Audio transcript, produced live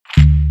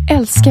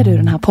Älskar du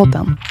den här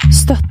podden?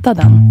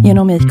 Stötta den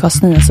genom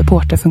IKAs nya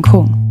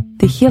supporterfunktion.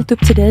 Det är helt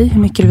upp till dig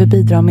hur mycket du vill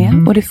bidra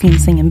med och det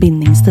finns ingen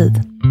bindningstid.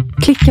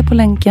 Klicka på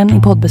länken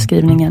i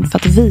poddbeskrivningen för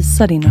att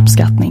visa din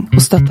uppskattning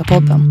och stötta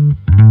podden.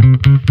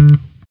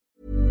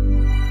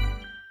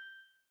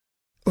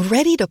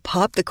 Ready to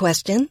pop the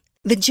question?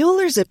 The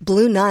jewelers at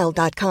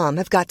BlueNile.com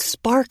have got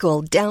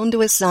sparkle down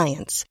to a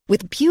science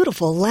with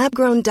beautiful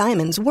lab-grown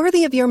diamonds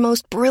worthy of your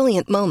most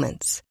brilliant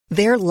moments.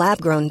 Their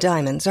lab-grown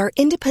diamonds are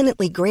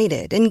independently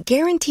graded and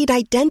guaranteed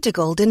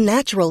identical to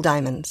natural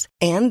diamonds,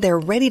 and they're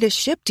ready to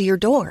ship to your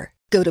door.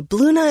 Go to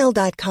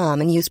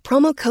BlueNile.com and use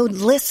promo code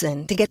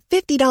LISTEN to get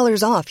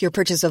 $50 off your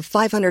purchase of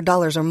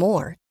 $500 or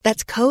more.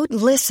 That's code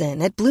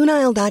LISTEN at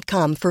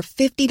BlueNile.com for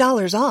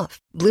 $50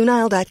 off.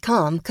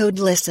 BlueNile.com, code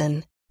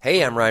LISTEN.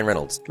 Hey, I'm Ryan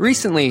Reynolds.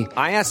 Recently,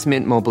 I asked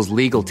Mint Mobile's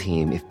legal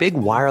team if big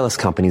wireless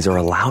companies are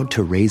allowed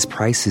to raise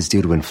prices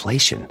due to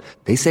inflation.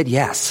 They said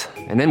yes.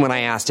 And then when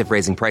I asked if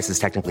raising prices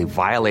technically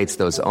violates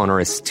those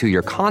onerous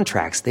two-year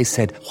contracts, they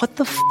said, "What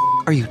the f***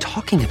 are you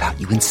talking about,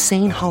 you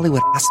insane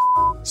Hollywood ass?"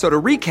 So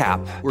to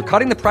recap, we're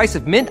cutting the price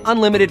of Mint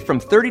Unlimited from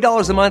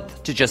 $30 a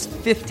month to just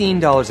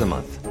 $15 a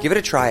month. Give it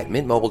a try at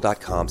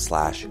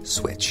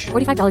mintmobile.com/switch.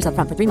 $45 up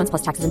front for 3 months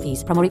plus taxes and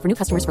fees. Promo rate for new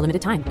customers for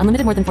limited time.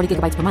 Unlimited more than 40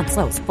 gigabytes per month.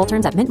 Slows full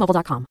terms at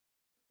mintmobile.com.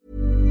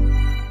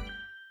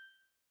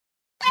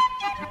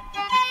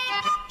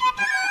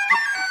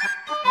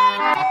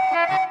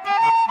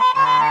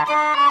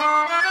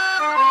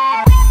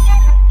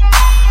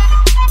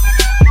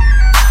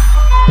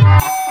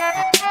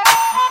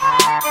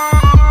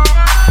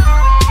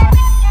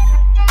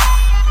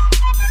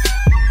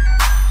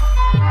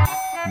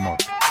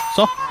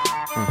 Så.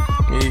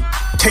 Vi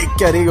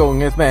kickar igång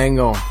med en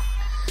gång.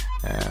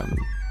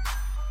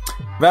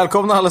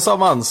 Välkomna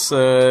allesammans.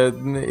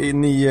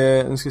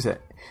 Nu ska vi se.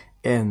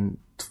 1,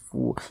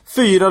 2,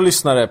 4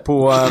 lyssnare på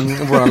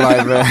våra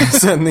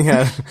live-sändning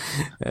här.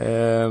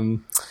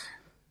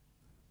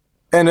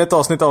 Ännu ett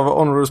avsnitt av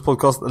Honorous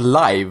Podcast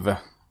live.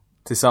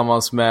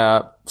 Tillsammans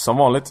med, som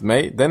vanligt,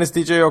 mig, Dennis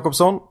DJ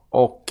Jakobsson.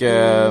 Och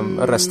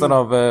resten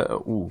av...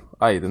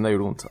 den där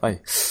gjorde ont.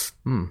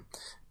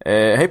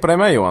 Hej på dig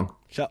med, Johan.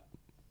 Tja.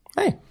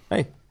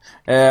 Hej.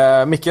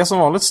 Micke som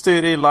vanligt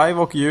styr i live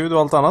och ljud och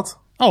allt annat.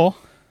 Ja,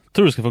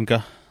 tror det ska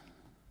funka.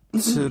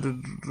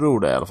 Tror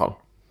det i alla fall.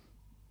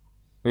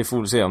 Vi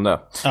får se om det.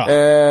 Ja.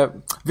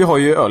 Vi har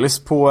ju Ölis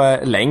på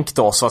länk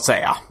då, så att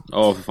säga.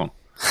 Ja, för fan.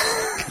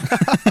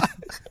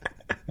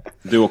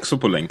 Du är också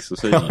på länk, så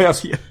säger jag. Ja, jag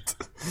vet.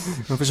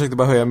 Jag försökte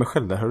bara höja mig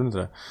själv där, hör du inte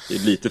det? Det är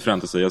lite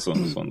fränt att säga så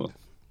då.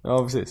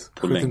 Ja, precis.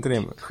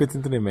 Skit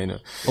inte ner mig nu.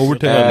 Jag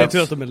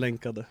tror att de är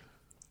länkade.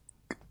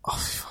 Fan.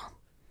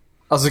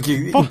 Alltså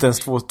inte ens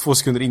två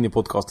sekunder in i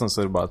podcasten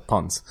så är det bara ett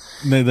pans.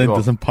 Nej, det är inte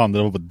ens en pann,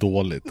 det var bara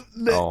dåligt.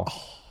 Ja.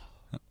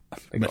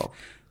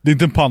 Det är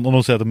inte en pann om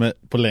de säger att de är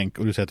på länk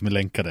och du säger att de är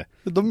länkade.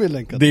 De är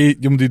länkade. Det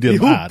är det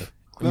de är.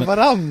 Men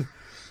varann.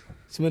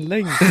 Som en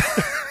länk.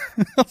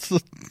 Alltså.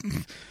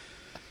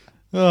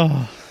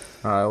 Ja,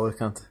 jag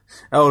orkar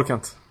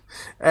inte.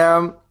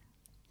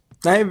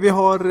 Nej, vi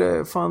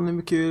har fan hur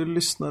mycket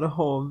lyssnare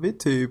har vi?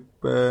 Typ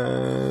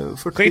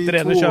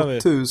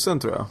 42 000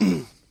 tror jag.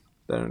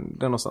 Det är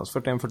någonstans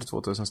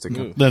 41-42 000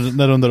 stycken.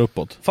 Den rundar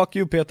uppåt. Fuck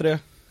you P3.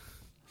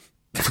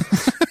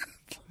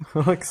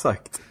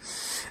 Exakt.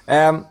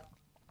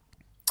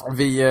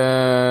 Vi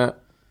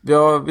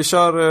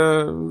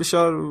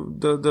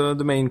kör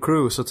the main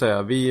crew så att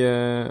säga. Vi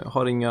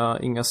har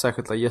inga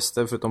särskilda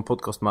gäster förutom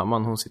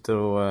podcastmamman. Hon sitter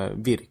och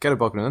virkar i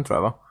bakgrunden tror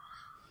jag, va?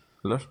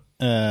 Eller?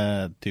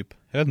 Typ.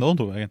 Jag vet inte om hon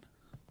tog vägen.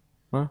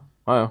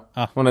 Ja.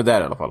 Hon är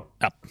där i alla fall.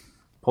 Ja.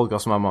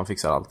 Podcastmamman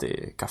fixar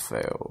alltid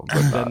kaffe och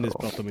Dennis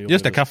och... pratar med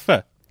Just det,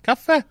 kaffe.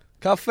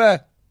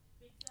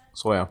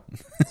 Så ja.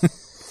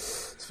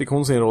 Så fick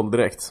hon sin roll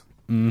direkt.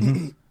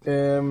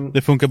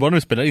 Det funkar bara när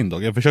vi spelar in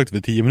då. Jag försökte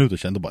för 10 minuter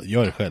sedan och bara,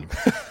 gör det själv.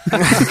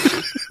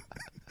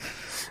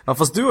 Ja,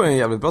 fast du har en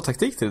jävligt bra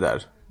taktik till det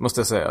där, måste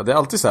jag säga. Det är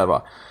alltid så här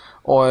bara.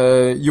 Och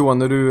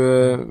Johan, är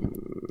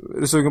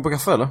du sugen på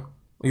kaffe eller?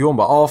 Och Johan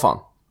bara, ja fan.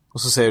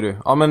 Och så säger du,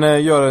 ja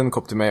men gör en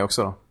kopp till mig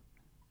också då.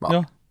 Bara,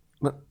 ja.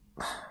 Men...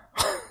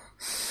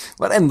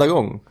 Varenda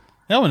gång.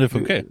 Ja, men det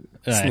funkar.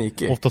 Nej,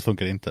 oftast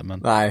funkar det inte. Men...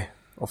 Nej,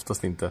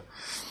 oftast inte.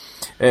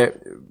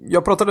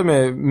 Jag pratade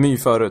med My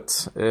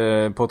förut,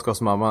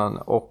 podcastmamman,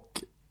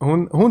 och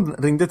hon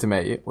ringde till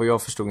mig och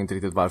jag förstod inte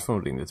riktigt varför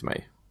hon ringde till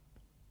mig.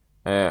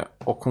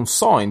 Och hon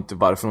sa inte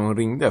varför hon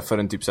ringde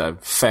förrän typ så här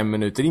 5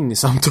 minuter in i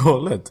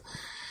samtalet.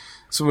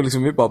 Så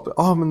liksom vi bara,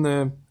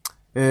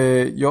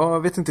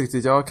 jag vet inte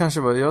riktigt, jag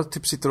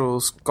typ sitter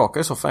och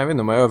skakar i soffan, jag vet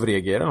inte om jag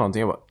överreagerar eller någonting.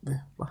 Jag bara,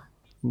 va?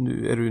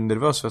 Nu är du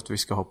nervös för att vi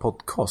ska ha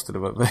podcast eller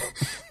vad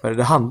är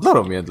det handlar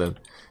om egentligen?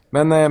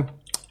 Men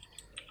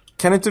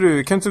kan inte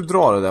du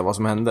dra det där vad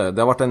som hände?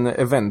 Det har varit en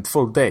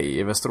eventful day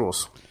i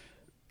Västerås.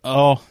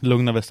 Ja,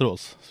 lugna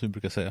Västerås, så vi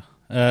brukar säga.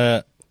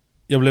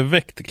 Jag blev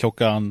väckt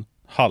klockan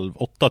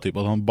 7:30 typ,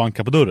 att han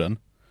bankade på dörren.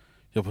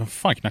 Jag bara,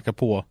 fan knackar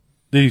på.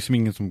 Det är ju som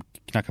ingen som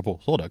knackar på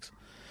så dags.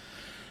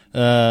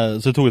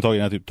 Så det tog ett tag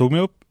innan jag typ tog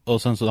mig upp.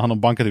 Och sen så hann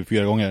de banka typ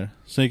 4 gånger.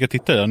 Sen gick jag och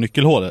tittade i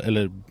nyckelhålet.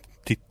 Eller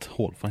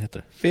titthål, vad heter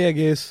det?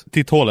 Fegis.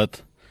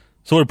 Titthålet.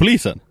 Så var det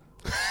polisen.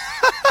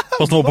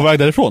 Fast de var på väg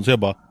därifrån. Så jag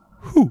bara,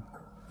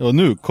 och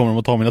nu kommer de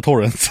att ta mina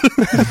torrents.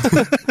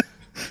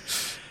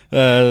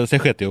 Så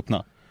jag sket i att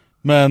öppna.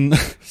 Men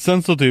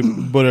sen så typ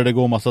började det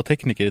gå massa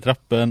tekniker i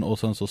trappen. Och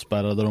sen så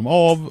spärrade de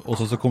av. Och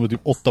så kom det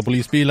typ 8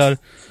 polisbilar.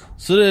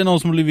 Så det är någon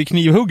som blivit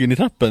knivhuggen i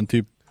trappen.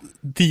 Typ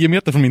 10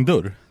 meter från min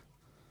dörr.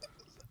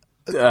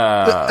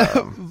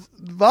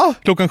 Va?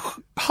 Klockan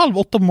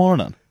 7:30 på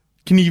morgonen.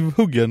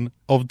 Knivhuggen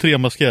av 3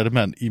 maskerade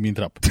män i min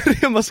trapp.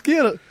 3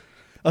 maskerade.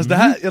 Alltså det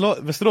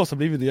här, Västerås har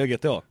blivit nya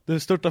GTA. Det är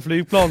störta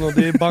flygplan och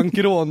det är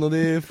bankrån och det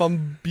är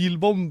fan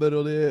bilbomber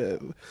och det är...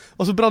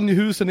 Och så brann ju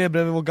husen ner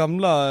bredvid vår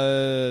gamla...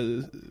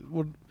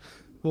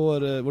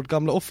 Vårt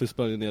gamla office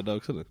brann ju ner där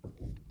också nu.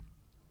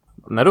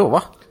 När då,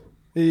 va?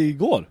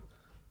 Igår.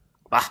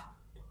 Va?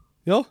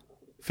 Ja.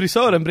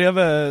 Frisören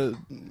bredvid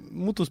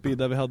Motorspeed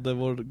där vi hade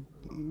vår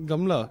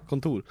gamla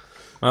kontor.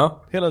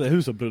 Ja. Hela det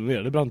huset brann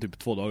ner. Det brann typ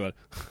 2 dagar.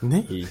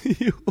 Nej.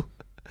 Jo.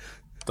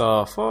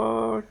 The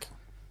fuck?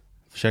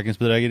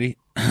 Försäkringsbedrägeri.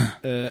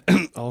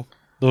 Ja.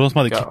 Det var de som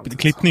hade Ja.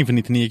 klippning för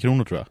 99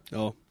 kronor tror jag.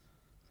 Ja.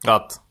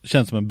 Katt.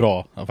 Känns som en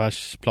bra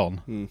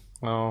affärsplan.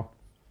 Ja.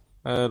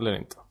 Eller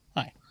inte.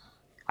 Nej.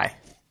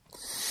 Nej.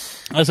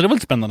 Alltså det var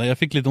lite spännande. Jag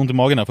fick lite ont i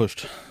magen här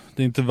först.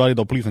 Det är inte varje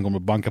dag polisen kommer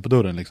att banka på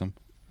dörren liksom.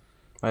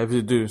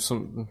 Nej, du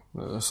som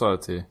sa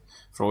det till...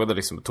 Frågade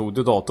liksom, tog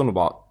du datorn och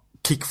bara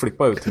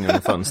kickflippa ut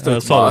genom fönstret?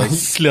 Jag sa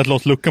slet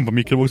loss luckan på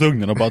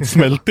mikrovågsugnen och bara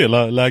smälte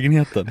hela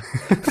lägenheten.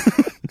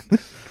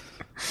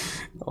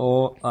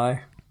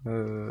 Nej.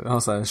 Han har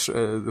så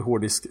här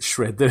hårddisk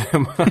shredder.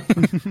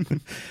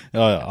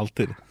 Ja,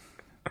 alltid.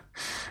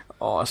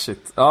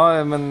 Shit.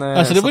 Ja, men...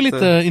 Alltså det var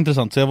lite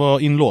intressant, så jag var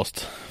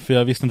inlåst. För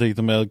jag visste inte riktigt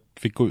om jag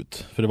fick gå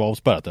ut. För det var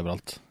avspärrat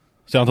överallt.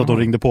 Så jag antar att de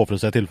ringde på för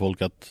att säga till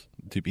folk att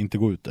typ inte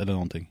gå ut eller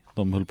någonting.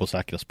 De höll på att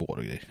säkra spår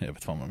och grejer. Jag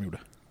vet fan vad de gjorde.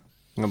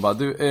 Jag bara,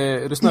 du,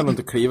 är du snäll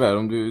inte kliva här?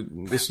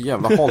 Det är så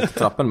jävla halt i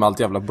trappen med allt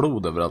jävla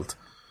blod överallt.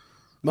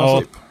 Men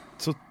alltså, Ja.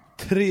 så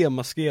 3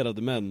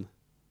 maskerade män.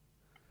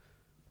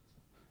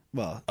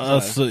 Va?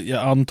 Alltså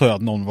jag antar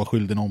att någon var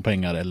skyldig någon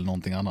pengar eller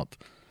någonting annat.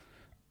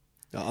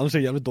 Ja, annars är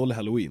det jävligt dålig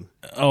Halloween.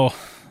 Ja.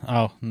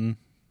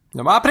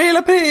 Jag bara, april!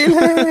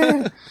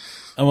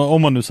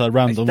 Om man nu så här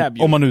random, stab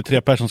you. om man nu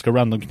 3 personer ska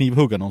random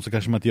knivhugga någon, så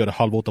kanske man inte gör det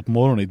 7:30 på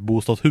morgonen i ett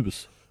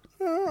bostadshus.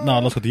 När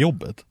alla ska till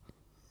jobbet.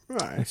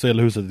 Nej. Så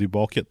hela huset är typ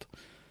baket.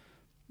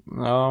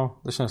 Ja,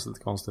 det känns lite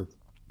konstigt.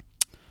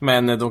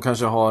 Men de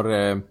kanske har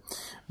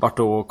varit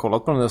och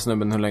kollat på den där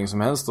snubben hur länge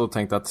som helst och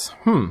tänkt att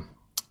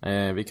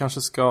vi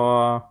kanske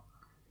ska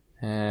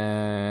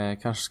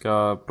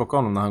plocka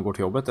honom när han går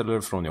till jobbet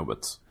eller från jobbet.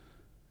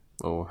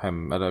 Och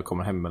hem, eller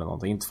kommer hem eller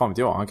någonting. Inte fan vet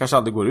jag. Han kanske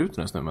aldrig går ut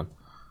den här snubben.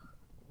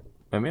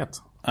 Vem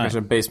vet? Kanske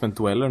en basement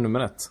dweller nummer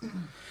 1.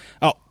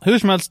 Ja, hur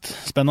som helst,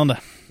 spännande.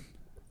 Så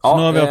Ja,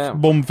 nu har vi haft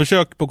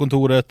bombförsök på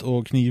kontoret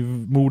och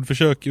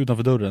knivmordförsök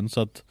utanför dörren,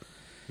 så att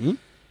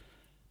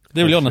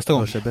det vill jag nästa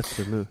gång. Hörs det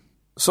bättre nu.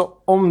 Så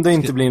om det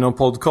inte blir någon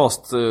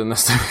podcast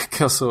nästa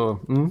vecka så...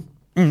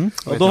 Ja,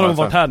 då har de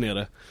varit här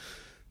nere.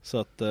 Så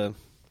att,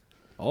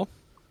 ja.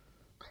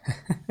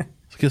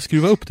 Ska jag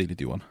skruva upp dig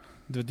lite, Johan?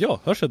 Du vet jag,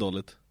 hörs det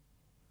dåligt?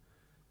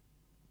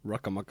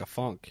 Rockamacka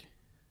funk.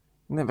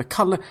 Nej, vad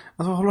Kalle...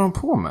 Alltså, vad håller han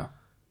på med?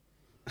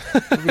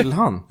 Vad vill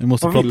han? Vi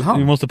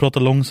måste prata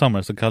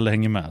långsammare så Kalle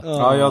hänger med.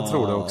 Ja, jag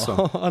tror det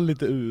också. Han är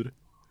lite ur.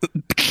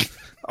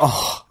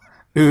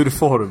 Ur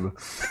form.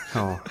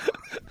 Ja.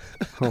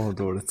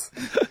 Dåligt.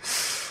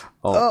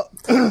 Ja.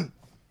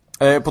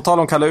 På tal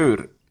om Kalle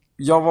ur.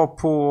 Jag var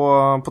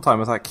på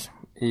Time Attack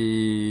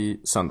i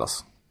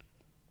söndags.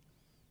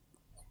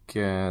 Och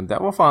det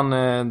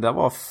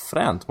var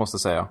fränt, måste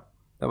jag säga.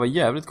 Det var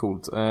jävligt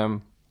coolt.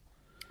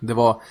 Det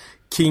var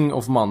King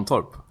of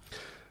Mantorp.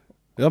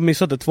 Jag har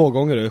missat det 2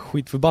 gånger och jag är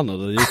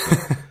skitförbannad och det gick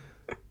det.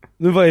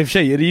 Nu var jag i och för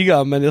sig i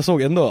Riga, men jag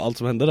såg ändå allt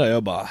som hände där.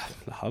 Jag bara,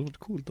 det hade varit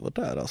coolt att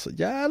vara där alltså,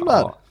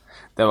 jävlar. Ja,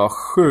 det var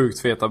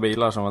sjukt feta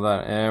bilar som var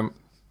där.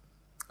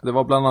 Det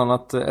var bland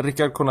annat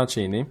Rickard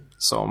Conaccini,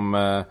 som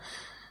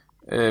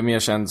är mer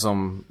känd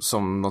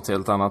som något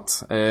helt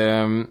annat.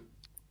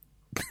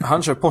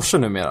 Han kör Porsche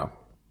numera.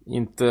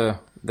 Inte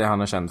det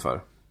han är känd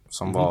för.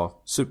 Som var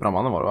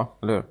Supermannen, var det, va?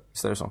 Eller hur?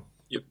 Visst är det så?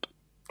 Yep.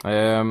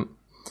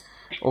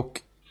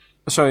 Och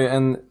jag kör ju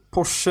en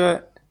Porsche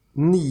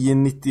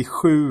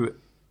 997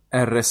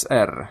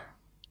 RSR.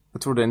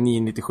 Jag tror det är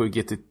 997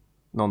 GT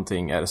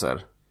någonting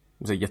RSR.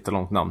 Det är ett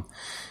jättelångt namn.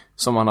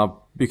 Som han har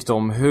byggt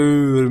om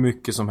hur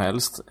mycket som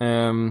helst.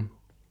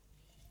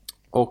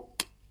 Och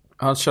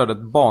han körde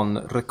ett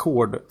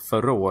banrekord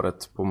förra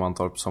året på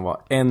Mantorp som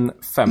var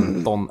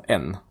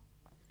 1.15N.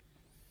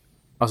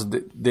 Alltså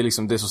det är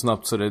liksom, det är så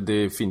snabbt så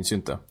det finns ju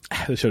inte.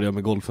 Det körde jag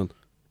med golfen.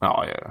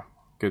 Ja.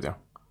 Gud ja.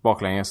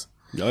 Baklänges.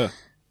 Ja.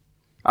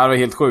 Ja, det var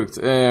helt sjukt.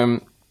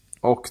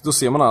 Och då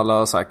ser man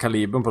alla så här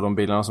kalibern på de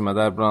bilarna som är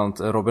där. Bland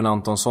annat Robin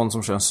Antonsson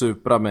som kör en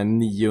Supra med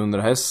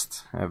 900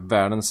 häst.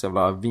 Världens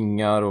jävla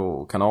vingar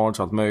och kanal och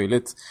allt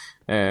möjligt.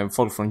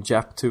 Folk från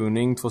Jap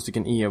Tuning, 2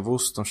 stycken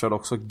Evos. De körde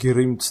också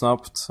grymt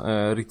snabbt.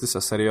 Riktigt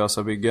så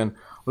seriösa byggen.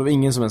 Och det var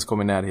ingen som ens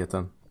kom i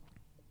närheten.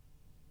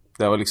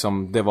 Det var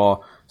liksom, det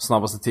var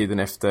snabbaste tiden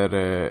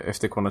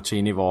efter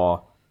Conacini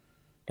var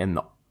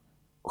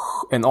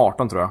en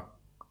 18 tror jag.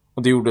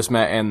 Och det gjordes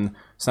med en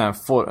sån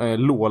här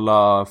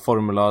Lola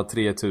Formula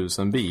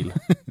 3000 bil.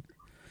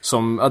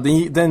 Som, ja,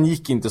 den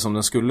gick inte som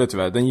den skulle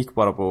tyvärr. Den gick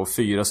bara på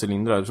 4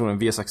 cylindrar. Jag tror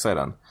en V6 i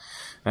den.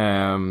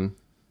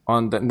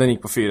 Den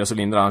gick på 4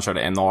 cylindrar. Han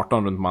körde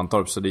 1.18 runt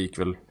Mantorp, så det gick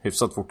väl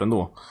hyfsat fort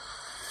ändå.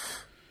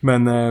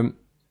 Men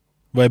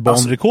vad är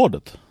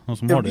banrekordet?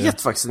 Jag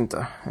vet faktiskt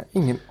inte.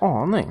 Ingen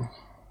aning.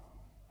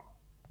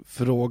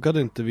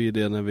 Frågade inte vi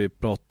det när vi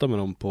pratade med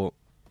dem på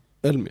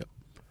Elmia?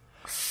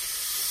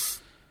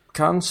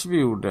 Kanske vi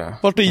gjorde.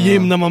 Vart är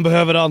Jim när man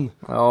behöver han?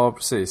 Ja,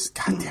 precis.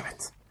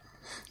 Goddammit.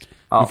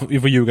 Ja. Vi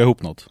får ljuga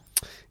ihop något.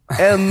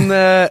 En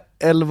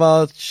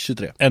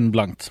 11.23. En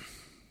blankt.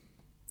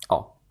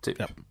 Ja, typ.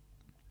 Ja.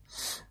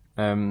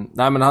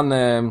 Nej, men han...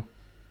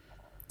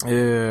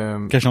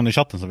 Kanske någon i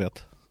chatten som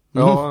vet.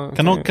 Ja,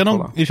 kan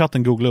någon i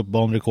chatten googla upp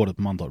banrekordet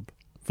på Mantorp?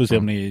 För att se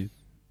om ni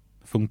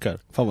funkar.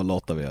 Fan vad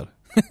lata vi är.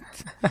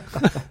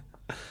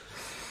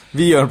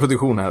 Vi gör en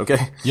produktion här,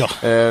 okej? Ja.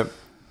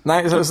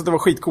 Nej, så det var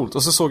skitcoolt.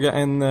 Och så såg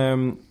jag en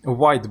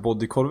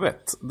widebody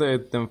Corvette.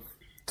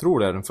 Tror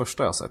det är den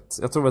första jag sett.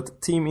 Jag tror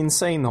att Team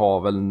Insane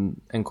har väl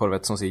en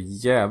Corvette som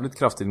ser jävligt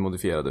kraftigt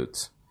modifierad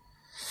ut.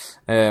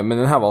 Men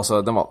den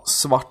här den var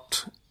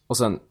svart. Och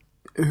sen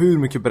hur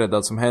mycket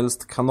breddad som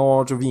helst.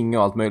 Kanage och vinge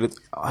och allt möjligt.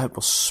 Jag höll på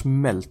att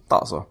smälta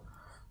alltså.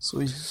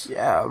 Så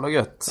jävla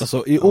gött.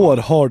 Alltså i år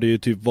har det ju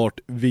typ varit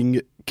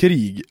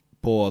vingkrig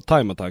på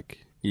Time Attack.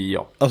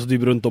 Ja. Alltså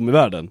typ runt om i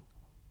världen.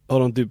 Har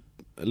de typ,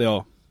 eller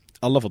ja,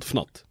 alla fått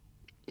fnatt.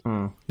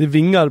 Det är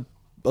vingar,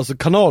 alltså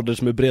kanader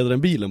som är bredare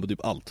än bilen på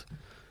typ allt.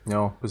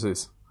 Ja,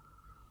 precis.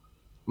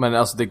 Men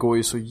alltså det går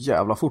ju så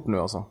jävla fort nu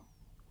alltså.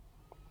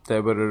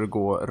 Det börjar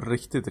gå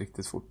riktigt,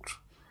 riktigt fort.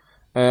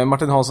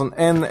 Martin Hansson,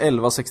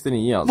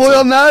 1.11.69 alltså. Var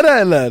jag nära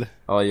eller?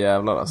 Ja,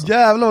 jävlar alltså.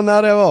 Jävlar vad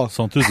nära jag var.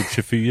 Sånt ut typ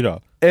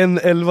 24.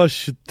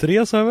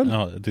 1.11.23 sa jag väl?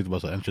 Ja, jag tyckte bara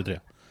så 1.23.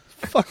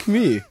 Fuck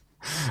me.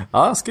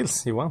 Ja,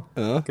 skills, Johan.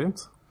 Ja.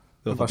 Grymt.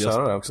 Det var, bara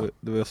köra det också.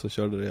 Det var jag som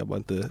körde det, jag bara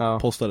inte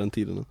postade den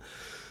tiden.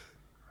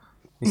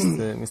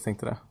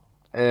 Misstänkte det.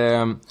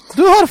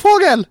 Du har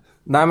fågel!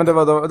 Nej, men det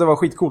var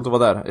skitcoolt att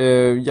vara där.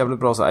 Jävligt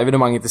bra så här.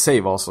 Evenemanget i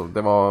sig var så.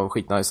 Det var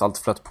skitnice, allt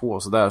flöt på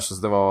och så där. Så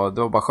det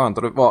var bara skönt.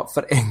 Och det var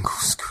för en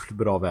gångs skull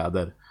bra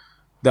väder.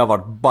 Det har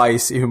varit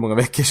bajs i hur många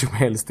veckor som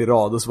helst i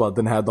rad. Och så var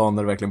den här dagen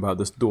när det verkligen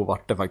behövdes, då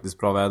var det faktiskt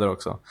bra väder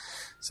också.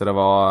 Så det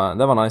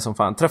var nice som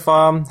fan.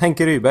 Träffa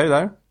Henke Ryberg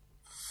där.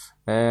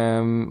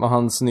 Och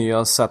hans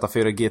nya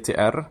Z4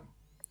 GTR.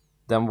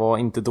 Den var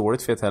inte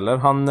dåligt fet heller.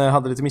 Han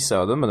hade lite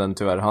missöden med den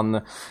tyvärr.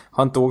 Han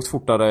har inte åkt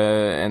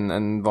fortare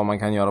än vad man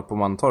kan göra på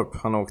Mantorp.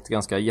 Han har åkt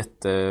ganska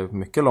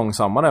jättemycket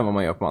långsammare än vad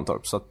man gör på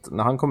Mantorp. Så att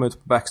när han kom ut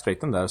på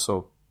backstraighten där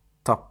så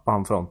tappade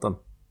han fronten.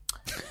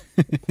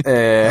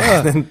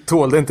 Den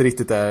tålde inte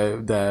riktigt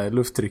det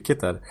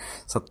lufttrycket där.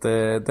 Så att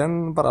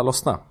den bara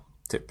lossnade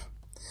typ.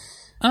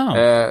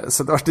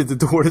 Så det var lite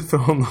dåligt för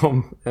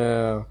honom.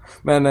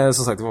 Men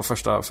som sagt, det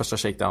var första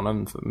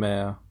shakedownen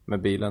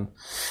med bilen.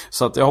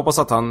 Så att jag hoppas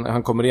att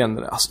han kommer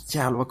igen. Alltså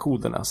jävla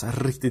cool den är, alltså,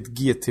 riktigt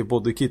GT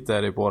bodykit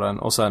är det på den.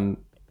 Och sen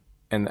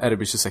en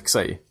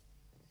RB26 i.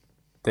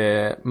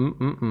 Det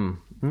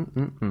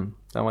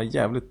den var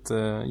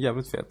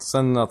jävligt fet.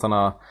 Sen att han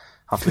har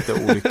haft lite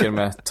olyckor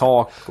med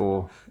tak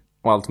och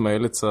allt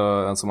möjligt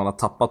så, som man har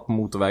tappat på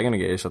motorvägen och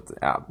grejer. Så att,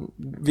 ja,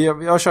 vi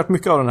har kört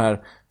mycket av den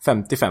här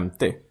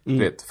 50-50.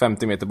 Vet,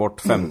 50 meter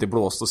bort, 50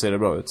 blåst och ser det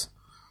bra ut.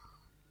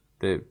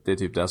 Det är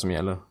typ det som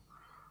gäller.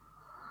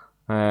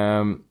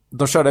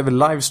 De körde även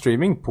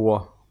livestreaming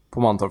på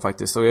Mantorp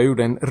faktiskt. Och jag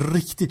gjorde en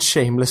riktigt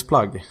shameless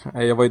plug.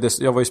 Jag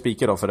var ju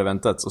speaker då för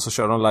eventet. Och så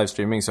körde de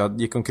livestreaming. Så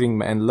jag gick omkring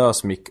med en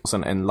lös mic och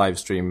sen en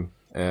livestream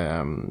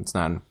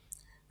sån här,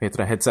 vad heter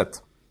det,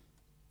 headset.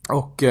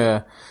 Och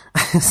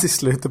i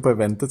slutet på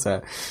eventet så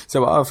här. Så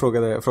jag bara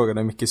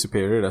frågade Micke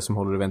Superior där som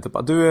håller eventet.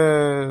 Bara,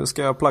 du,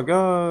 ska jag plugga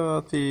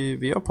att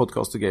vi gör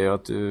podcast och grejer,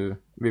 att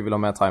vi vill ha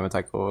med Time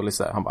Attack och lite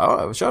så här. Han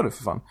bara, ja, kör du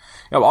för fan.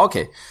 Jag bara,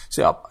 okej.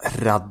 Så jag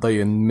raddar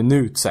ju en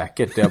minut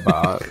säkert. Jag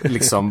bara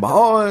liksom,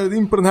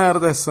 in på den här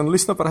adressen,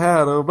 lyssna på det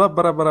här och bla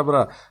bla bla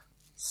bla.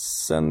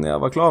 Sen när jag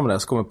var klar med det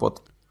så kom jag på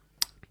att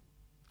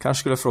kanske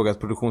skulle jag fråga ett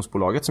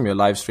produktionsbolaget som gör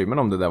livestreamen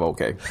om det där var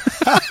okej.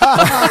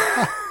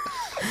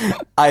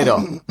 Aj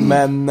då.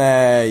 Men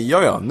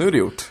ja, nu är det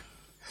gjort.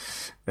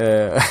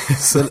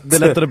 Så det är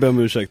lättare att be om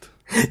ursäkt.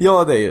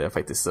 Ja, det är det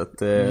faktiskt så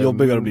att,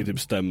 jobbigare blir typ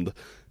stämd.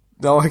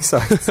 Ja,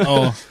 exakt.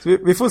 Ja.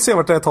 Vi får se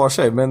vart det tar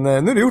sig. Men nu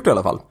är det gjort i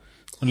alla fall.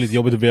 Det är lite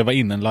jobbigt att veva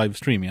in en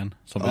livestream igen,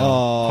 som vi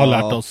har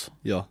lärt oss.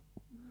 Ja.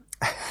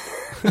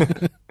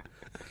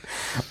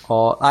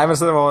 Ja, nej men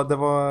så det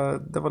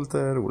var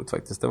lite roligt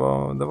faktiskt. Det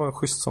var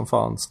schysst som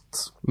fan.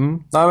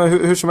 Nej men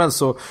hur som helst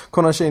så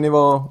Conacini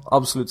var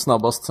absolut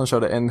snabbast. Han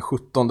körde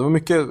 1.17. Det var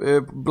mycket,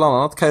 bland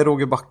annat Kai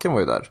Roger Backen var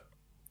ju där.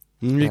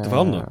 Gick det för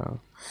han då?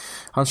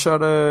 Han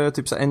körde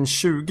typ så en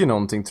 20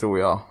 någonting tror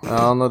jag.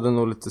 Han hade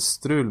nog lite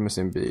strul med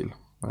sin bil.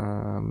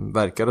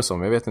 Verkade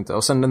som, jag vet inte.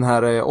 Och sen den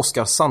här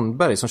Oskar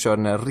Sandberg som kör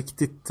den här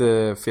riktigt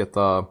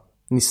feta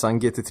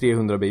Nissan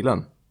GT300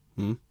 bilen.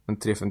 En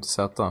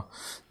 350Z.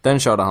 Den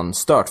körde han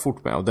stört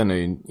fort med och den är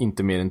ju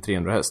inte mer än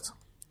 300 häst.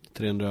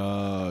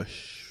 320...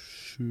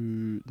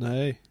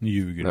 Nej. Nu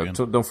ljuger du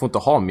igen. De får inte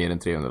ha mer än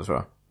 300 tror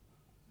jag.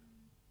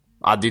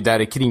 Det är där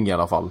är kring i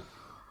alla fall.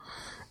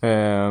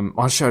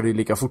 Och han körde ju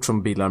lika fort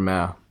som bilar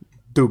med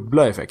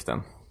dubbla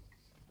effekten.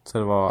 Så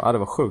det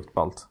var sjukt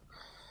ballt.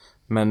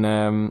 Men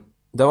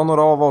det var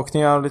några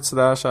avvakningar och lite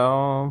sådär. Så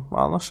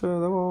annars det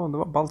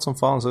var ballt som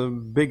fan. Så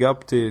big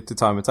up till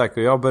Time Attack.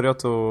 Och jag har börjat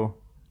att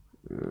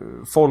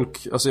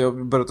jag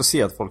har börjat att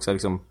se att folk så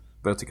liksom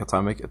börjar tycka att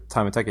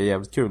Time Attack är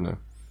jävligt kul nu.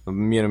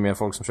 Mer och mer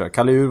folk som kör.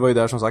 Kalle Ur var ju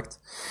där som sagt.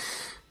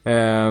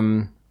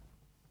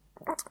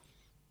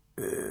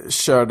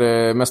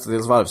 Körde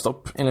mestadels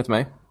varvstopp enligt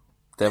mig.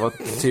 Det var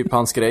typ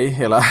hans grej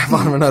hela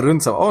varven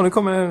runt. Så, nu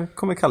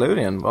kommer Kalle Ur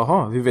igen.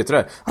 Jaha, hur vet du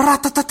det?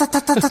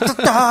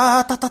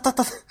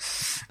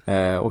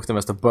 Åkte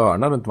mest att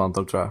börna runt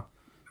Mantorp tror jag.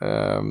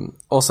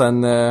 Och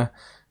sen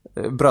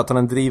bröt han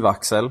en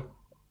drivaxel.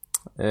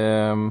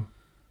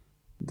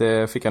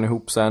 Det fick han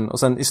ihop sen. Och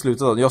sen i slutet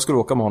då, jag skulle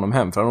åka med honom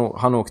hem. För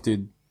han åkte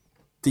ju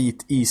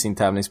dit i sin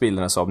tävlingsbil,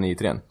 den här Saab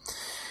 9-3.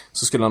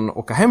 Så skulle han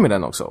åka hem med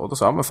den också. Och då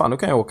sa han, men fan, nu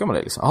kan jag åka med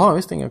dig liksom. Ja,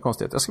 visst, inga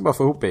konstigheter. Jag ska bara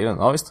få ihop bilen.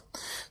 Ja, visst.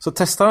 Så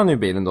testade han ju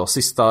bilen då.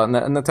 Sista,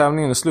 när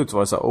tävlingen är slut var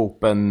det så här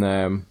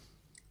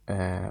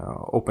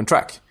open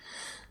track.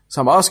 Så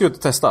han bara, jag ska ut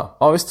och testa.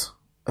 Ja, visst.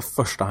 Det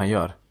första han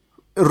gör.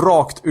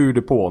 Rakt ur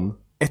depån.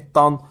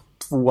 1:an,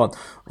 2:an.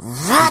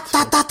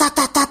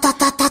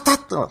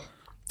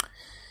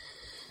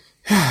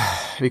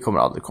 Vi kommer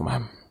aldrig komma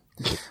hem.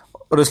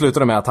 Och det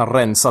slutade med att han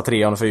rensade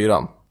 3:an och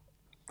 4:an.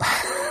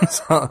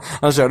 Så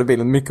han körde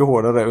bilen mycket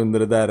hårdare under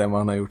det där än vad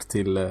han har gjort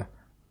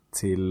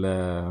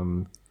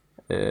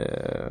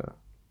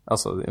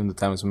alltså under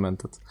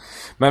tävlingsmomentet.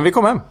 Men vi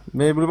kom hem.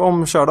 Vi blev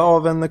omkörda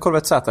av en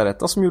Corvette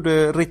Z1 som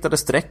riktade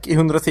streck i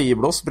 110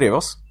 blås bredvid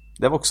oss.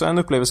 Det var också en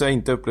upplevelse jag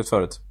inte upplevt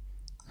förut.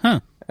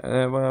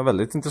 Det var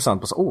väldigt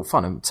intressant. Så,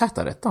 fan, en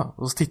Z1.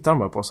 Och så tittar de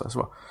bara på sig.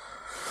 Så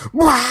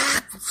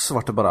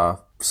var det bara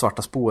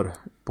svarta spår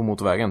på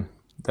motorvägen.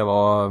 Det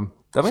var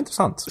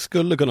intressant.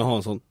 Skulle kunna ha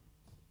en sån.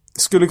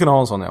 Skulle kunna ha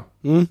en sån, ja.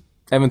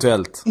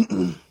 Eventuellt.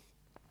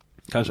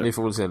 Kanske. Vi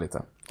får väl se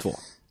lite. 2.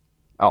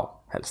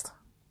 Ja, helst.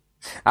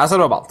 Alltså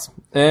det var ballt.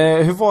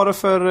 Hur var det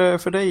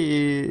för dig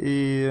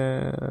i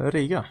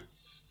Riga,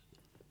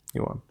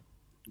 Johan?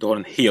 Du har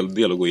en hel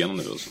del att gå igenom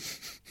nu alltså.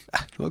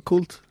 Det var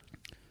coolt.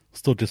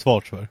 Står till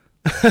svart för.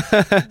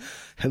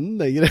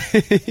 Hände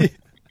grej.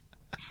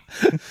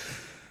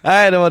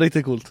 Nej, det var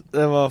riktigt coolt.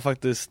 Det var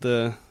faktiskt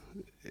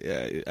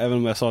även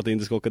om jag sa att jag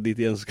inte ska åka dit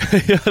igen så ska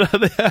jag göra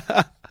det.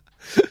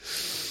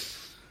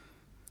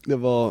 Det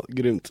var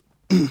grymt.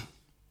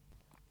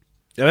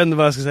 Jag vet inte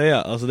vad jag ska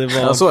säga. Alltså det var...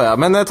 Ja, så ja.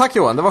 Men tack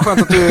Johan, det var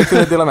skönt att du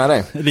kunde dela med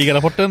dig.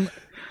 Ligarapporten.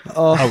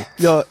 Ja,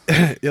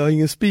 jag har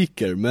ingen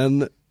speaker,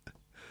 men...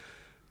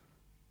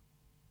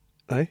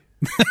 Nej.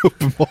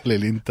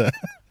 Uppenbarligen inte.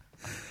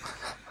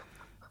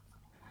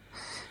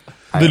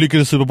 Du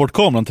lyckades supa bort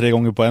kameran 3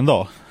 gånger på en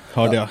dag.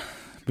 Hörde jag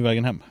på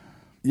vägen hem.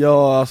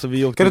 Ja, alltså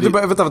vi åkte... Kan du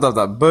inte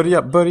vänta.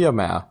 Börja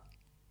med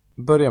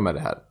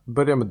det här.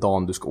 Börja med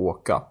dagen du ska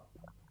åka.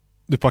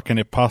 Du packar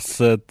ner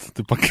passet,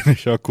 du packar ner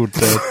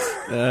körkortet.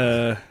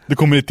 Du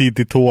kommer i tid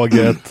till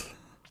tåget.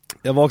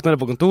 Jag vaknade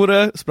på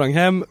kontoret, sprang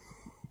hem,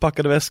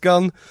 packade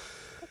väskan.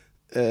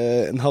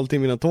 En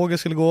halvtimme innan tåget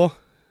skulle gå.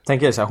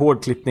 Tänk er så här,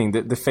 hård klippning.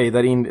 Det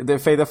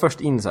fejdar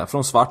först in så här,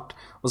 från svart.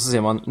 Och så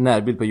ser man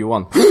närbild på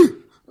Johan.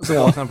 Så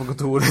vaknar han på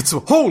kontoret så,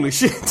 holy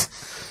shit!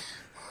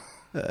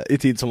 I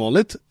tid som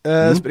vanligt.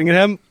 Springer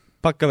hem,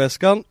 packar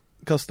väskan,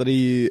 kastar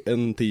i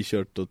en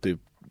t-shirt och typ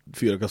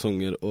 4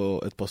 kalsonger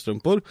och ett par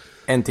strumpor.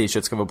 En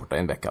t-shirt ska vara borta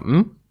en vecka.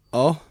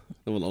 Ja,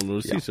 det var en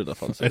alldeles t-shirt i alla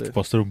fall. Ett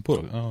par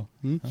strumpor, ja.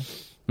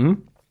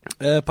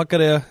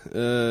 Packade,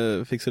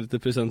 fixade lite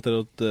presenter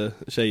åt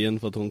tjejen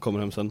för att hon kommer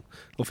hem sen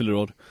och fyller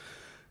år.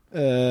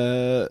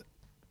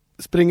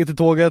 Springer till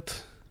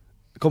tåget,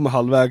 kommer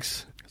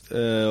halvvägs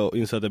och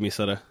inser att jag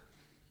missade.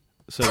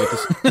 Så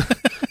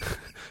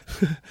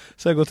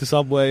jag går till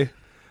Subway,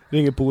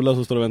 ringer Pola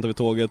som står och väntar vid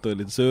tåget och är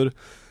lite sur.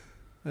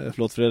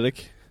 Förlåt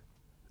Fredrik.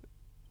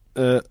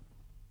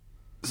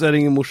 Så jag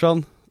ringer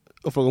morsan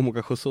och frågar om hon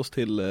kan skjutsa oss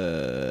till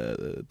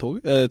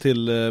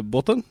till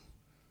båten.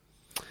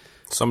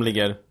 Som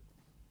ligger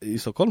i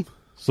Stockholm.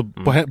 Så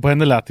på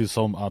henne lät det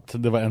som att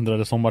det var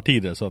ändrade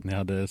sommartider så att ni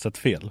hade sett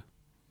fel.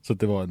 Så att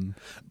det var en...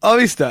 Ja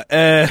visst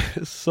det,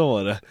 så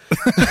var det.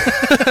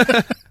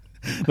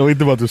 Det var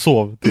inte bara att du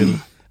sov till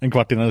en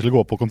kvart innan du skulle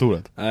gå på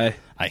kontoret. Nej.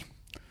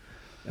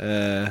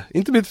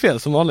 Inte mitt fel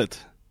som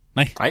vanligt.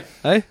 Nej.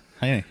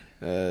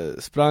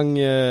 Sprang,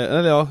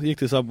 gick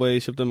till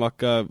Subway, köpte en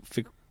macka,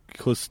 fick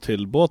skjuts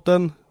till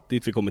båten,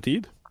 dit vi kom i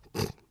tid.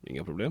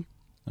 Inga problem.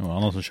 Det var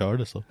annan som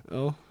körde så.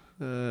 Ja.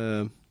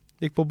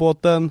 Gick på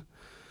båten.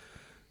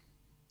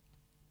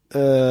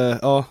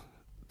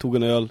 Tog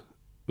en öl,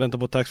 Väntade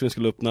på att taxin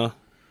skulle öppna.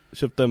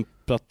 Köpte en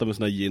platta med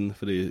sån här gin,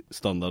 för det är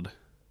standard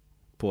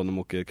på när man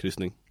åker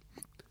kryssning.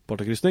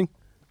 Bortakryssning?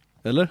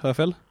 Eller? Har jag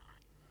fel?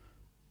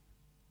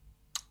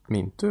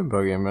 Mint är en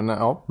bra grej, men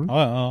ja.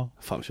 Ja.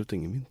 Fan, köpte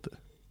ingen mynte.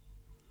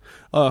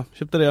 Ja,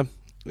 köpte det.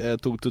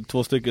 Jag tog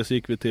 2 stycken, så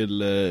gick vi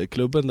till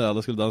klubben där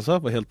alla skulle dansa.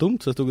 Var helt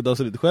tomt, så jag stod och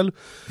dansade lite själv.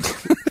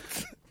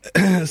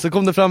 Så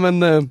kom det fram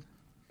en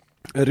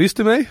ryss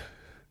till mig.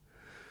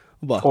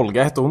 Och bara,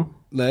 Olga hette hon.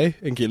 nej,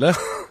 en kille.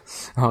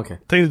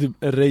 Okej. Tänkte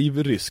typ en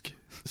rave-rysk.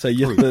 Såhär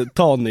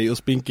jättetanig och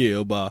spinkig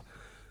och bara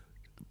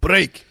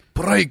break.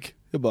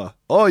 Jag bara,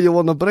 oh, you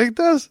wanna break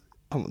this?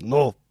 Han bara,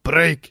 no,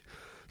 break.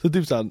 Så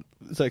typ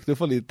såhär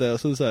knuffade lite och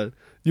så här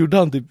gjorde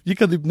han typ,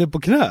 gick han typ ner på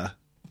knä.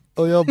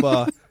 Och jag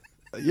bara,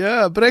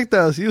 yeah, break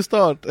this, you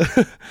start.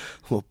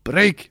 Och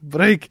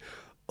break.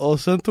 Och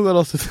sen tog han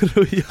av sig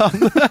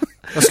tröjan.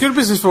 Jag skulle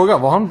precis fråga,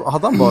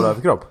 hade han bara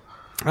överkropp?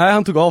 Nej,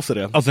 han tog av sig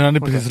det. Alltså han är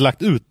precis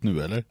lagt ut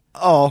nu, eller?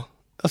 Ja,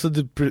 alltså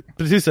typ,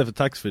 precis efter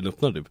taxfree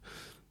öppnade typ.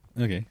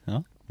 Okej,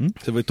 ja.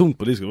 Så det var ju tomt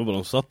på disken, det var bara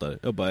de som satt där.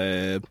 Jag bara,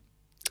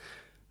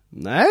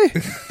 nej.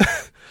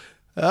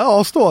 Jag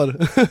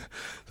avstår.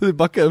 Så vi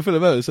backade och följde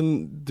med.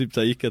 Sen typ så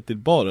här, gick jag till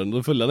baren och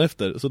då följde han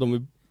efter. Så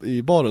de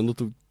i baren och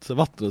tog så här,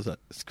 vatten och så här,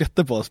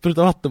 skvätte på,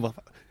 sprutade vatten och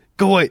bara,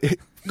 go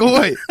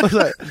away. Och så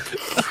här,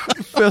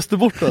 föste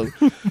bort den.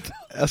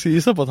 Jag ska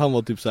gissa på att han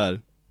var typ så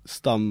här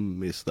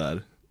stammis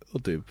där.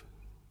 Och typ,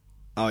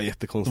 ja,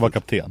 jättekonstigt. Var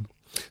kapten.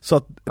 Så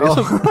att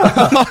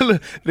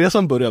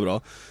resan började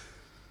bra.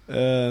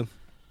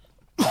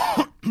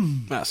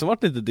 Nej, sen var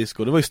det lite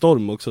disco. Det var ju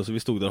storm också, så vi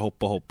stod där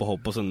och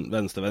hoppa och sen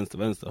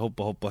vänster,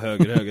 hoppa,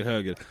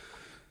 höger.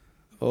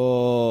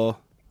 Och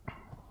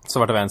Så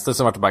var det vänster,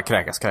 så var det bara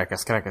kräkas.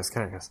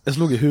 jag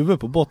slog i huvudet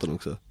på båten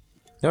också.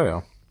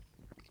 Ja.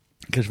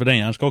 Kanske för den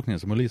hjärnskakningen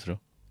som Elise då?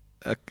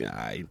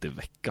 Nej, inte en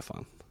vecka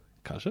fan.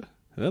 Kanske,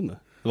 jag vet inte.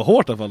 Det var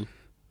hårt i alla fall.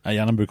 Nej,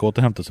 hjärnan brukar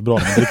återhämta sig bra,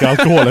 men dricker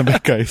alkohol en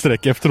vecka i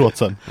sträck efteråt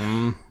sen.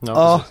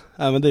 Ja,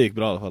 nej, men det gick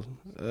bra i alla fall.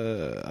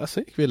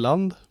 Sen gick vi i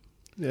land.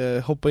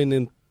 Hoppade in i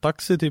en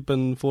taxi, typ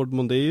en Ford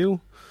Mondeo.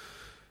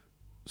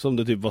 Som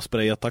det typ var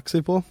sprayat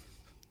taxi på.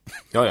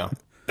 Ja.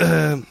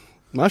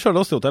 Men han körde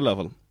oss till hotell i alla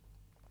fall.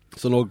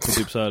 Så låg på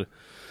typ så här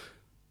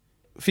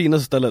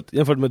finaste stället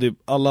jämfört med typ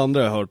alla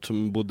andra jag hört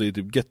som bodde i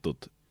typ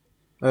gettot.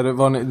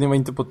 Ni var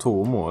inte på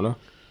Tomo, eller?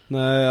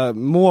 Nej,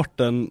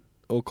 Mårten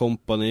och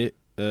company,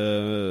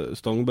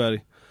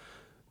 Stångberg,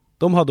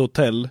 de hade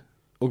hotell.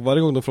 Och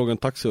varje gång de frågade en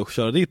taxi och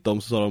körde dit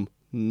dem, så sa de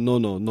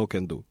no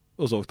can do.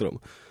 Och så åkte de.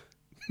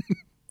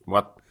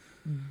 What?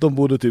 De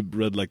bodde typ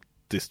Red Light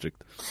District.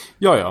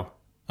 Ja.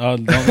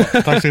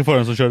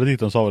 Taxichauffören som körde dit,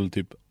 de sa väl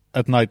typ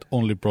at night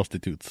only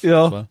prostitutes.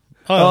 Ja. Så,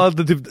 Ja,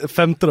 det typ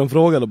 15 de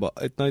frågade bara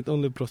at night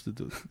only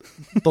prostitutes.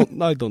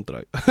 Don't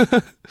try.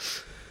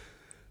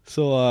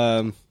 Så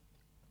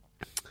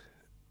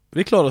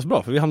vi klarade oss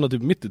bra, för vi hamnade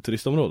typ mitt i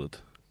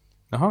turistområdet.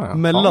 Jaha, ja.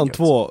 Mellan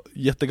 2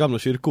 jättegamla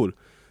kyrkor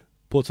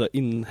på ett så här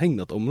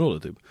inhägnat område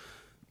typ.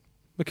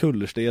 Med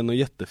kullersten och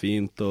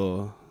jättefint,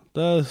 och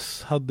där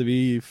hade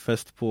vi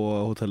fest på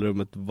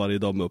hotellrummet varje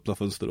dag med öppna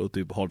fönster och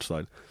typ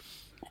hardstyle.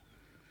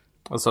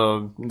 Alltså,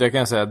 det kan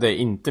jag säga, det är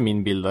inte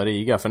min bild av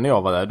Riga. För när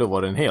jag var där, då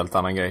var det en helt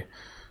annan grej.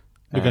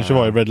 Du kanske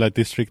var i Red Light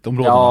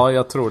District-området? Ja,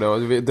 jag tror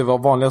det. Det var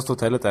vanligaste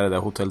hotellet är det där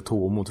Hotell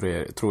Tomo,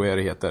 tror jag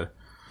det heter.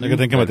 Jag kan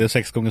tänka mig att det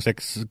är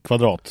 6x6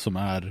 kvadrat som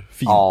är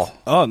fint.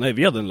 Ja, Nej,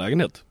 vi hade en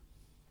lägenhet.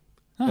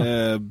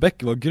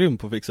 Beck var grym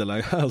på att fixa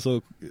lägenhet.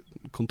 Alltså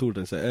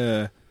kontoret,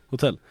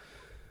 hotell.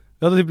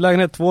 Vi hade typ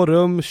lägenhet, 2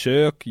 rum,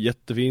 kök,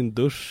 jättefin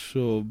dusch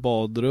och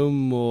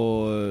badrum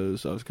och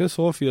så ska jag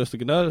sova 4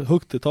 stycken där,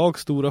 högt till tak,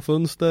 stora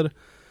fönster,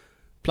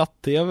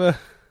 platt-tv.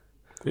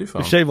 Fy I fan.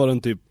 och för sig var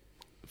den typ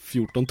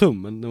 14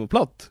 tum, men den var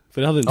platt.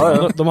 För det hade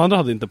inte, de andra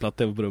hade inte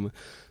platt-tv på rummet.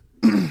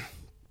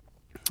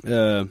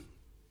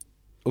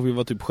 Och vi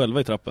var typ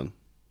själva i trappen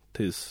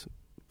tills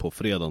på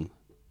fredagen.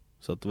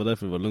 Så att det var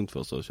därför det var lugnt för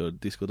oss att köra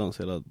discodans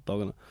hela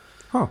dagarna.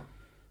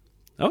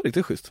 Ja,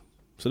 riktigt schysst.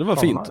 Så det var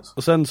fint. Nice.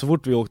 Och sen så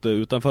fort vi åkte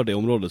utanför det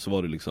området så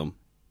var det liksom,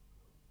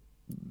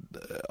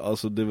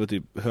 alltså det var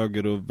typ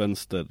höger och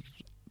vänster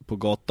på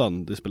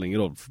gatan. Det spelar ingen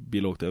roll,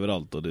 bil åkte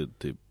överallt och det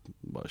typ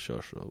bara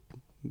körs och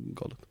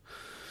galet.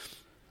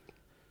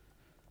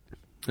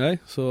 Nej,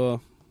 så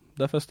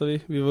där festade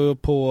vi. Vi var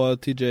på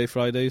TJ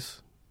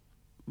Fridays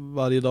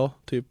varje dag,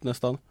 typ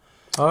nästan.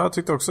 Ja, jag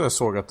tyckte också jag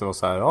såg att det var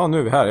så här. Ja, nu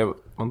är vi här. Jag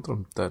var inte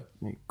de där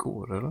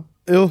igår, eller?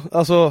 Jo,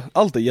 alltså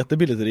allt är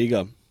jättebilligt i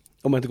Riga.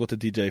 Om man inte går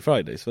till TJ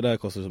Fridays, för det här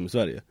kostar som i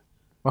Sverige.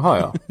 Jaha,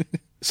 ja.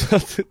 Så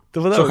att, det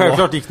var där Så det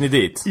självklart var. gick ni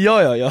dit?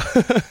 Ja.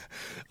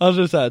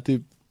 Alltså så här,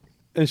 typ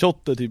en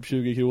shot är typ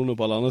 20 kronor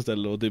på alla andra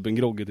ställen och typ en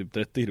grogg är typ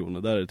 30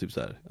 kronor. Där är det typ så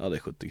här, ja det är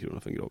 70 kronor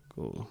för en grogg.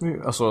 Och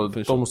Alltså,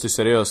 de måste ju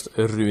seriöst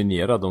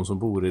ruinera de som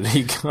bor i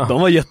Riga.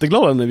 de var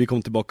jätteglada när vi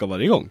kom tillbaka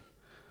varje gång.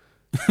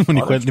 Men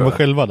ni var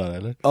själva där,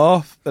 eller?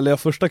 Ja, eller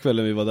första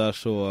kvällen vi var där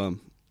så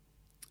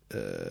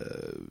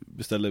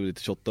beställde vi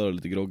lite shottar och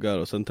lite groggar.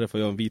 Och sen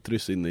träffade jag en vit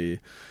ryss inne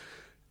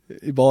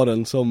i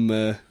baren som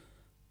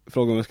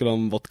frågade om jag skulle ha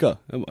en vodka.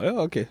 Jag bara,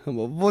 ja okej. Han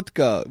bara,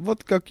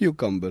 vodka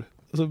cucumber.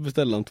 Och så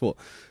beställde han 2.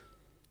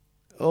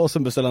 Och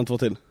sen beställde han 2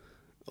 till.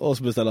 Och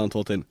så beställde han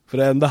 2 till. För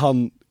det enda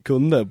han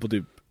kunde på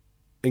typ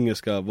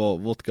engelska var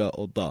vodka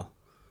och da.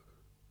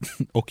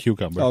 Och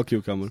cucumber. Ja,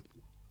 cucumber.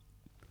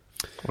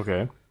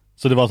 Okej.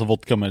 Så det var alltså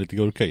vodka med lite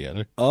gurka i,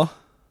 eller? Ja.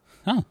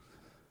 Ja.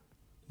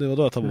 Det var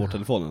då jag tappade bort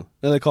telefonen.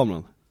 Eller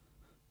kameran.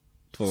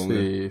 2 gånger.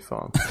 Fy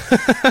fan.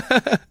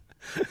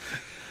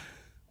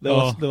 Det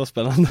var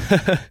spännande.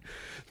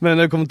 Men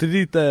när jag kom till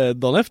dit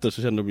dagen efter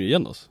så kände de ju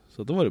igen oss.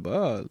 Så då var det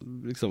bara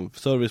liksom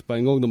service på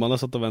en gång. De andra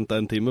satt och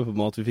väntade 1 timme på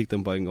mat. Vi fick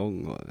den på en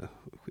gång. Och,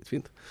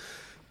 skitfint.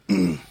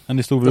 Men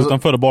ni stod väl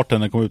utanför och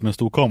bartendern kom ut med en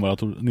stor kamera.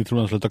 Ni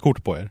trodde han skulle ta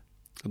kort på er?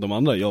 De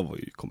andra, jag var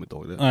ju kommit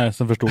ihåg det. Nej,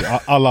 sen förstod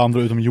alla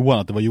andra utom Johan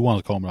att det var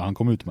Johans kamera han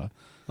kom ut med.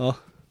 Ja.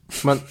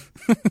 Men...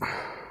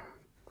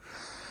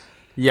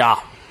 ja.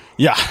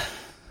 Ja.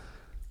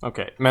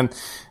 Okej, men...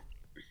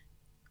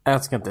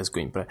 Jag ska inte ens gå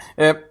in på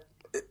det.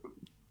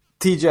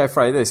 TGI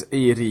Fridays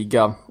i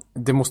Riga,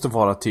 det måste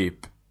vara typ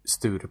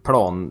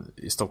Stureplan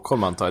i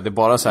Stockholm antar jag. Det är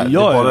bara så här,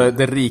 Ja, det är bara ja.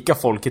 det rika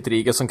folket i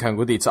Riga som kan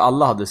gå dit. Så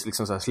alla hade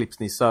liksom så här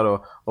slipsnissar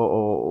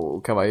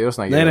och kavajer och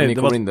såna grejer. Nej, Ni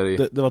det kommer in där i...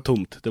 det var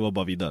tomt. Det var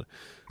bara vi där.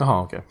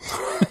 Jaha, okej.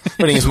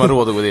 Det är ingen som har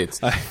råd att gå dit.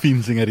 Det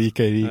finns inga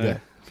rika i Riga. Nej.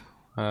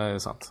 Det är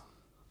sant.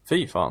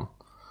 Fy fan.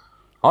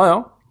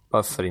 Ja.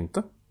 Varför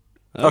inte?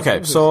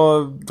 Okej,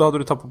 så då hade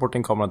du tappat bort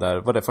din kamera där.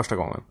 Var det första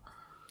gången?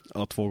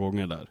 Ja, 2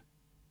 gånger där.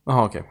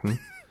 Jaha, okej. Mm.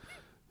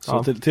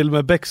 Så Ja. till och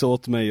med Beck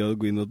åt mig att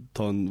gå in och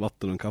ta en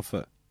vatten och en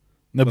kaffe.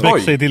 När Oj.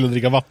 Beck säger till att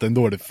dricka vatten,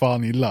 då är det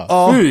fan illa.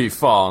 Ja, Fy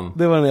fan.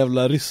 det var den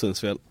jävla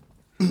ryssens fel.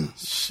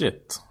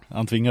 Shit.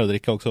 Han tvingar att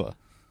dricka också, va?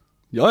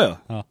 Ja.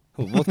 Ja.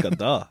 Och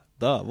vodka,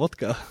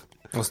 vodka.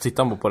 Och så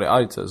tittar man på det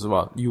argt så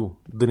bara, jo,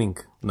 drink.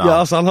 No. Ja,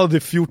 alltså han hade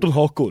 14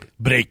 hakor.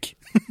 Break!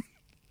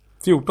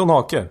 14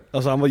 hake.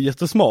 Alltså han var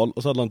jättesmal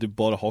och så hade han typ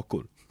bara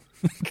hakor.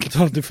 Så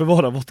han typ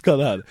förvara vodka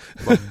där.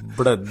 Bara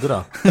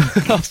bläddra.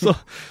 Alltså,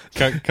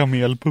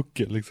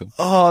 Kamelpuckel liksom.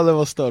 det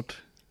var stört.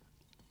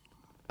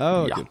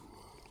 Ja, Ja. okej.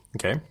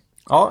 Okej.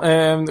 Ja,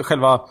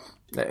 själva...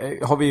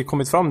 har vi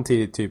kommit fram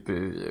till typ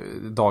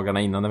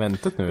dagarna innan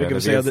eventet nu? kan Eller väl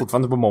vi säga är det-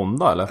 fortfarande på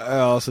måndag, eller?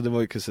 Ja, alltså det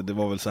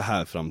var väl så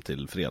här fram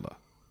till fredag.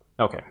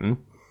 Okej. Mm.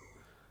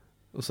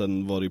 Och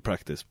sen var det ju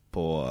practice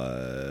på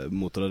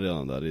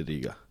motorarenan där i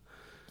Riga.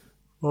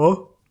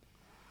 Ja.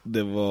 Det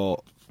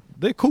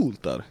är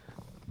coolt där.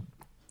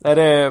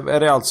 Är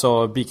det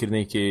alltså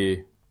bikronik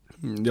i...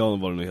 Ja,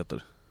 vad det nu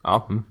heter.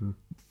 Ja.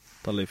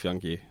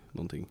 Tallefianki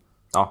någonting.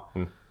 Ja.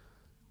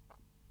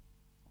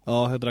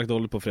 Ja, jag drack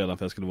dåligt på fredag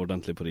för jag skulle vara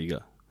ordentlig på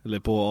Riga. Eller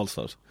på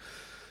Allstars.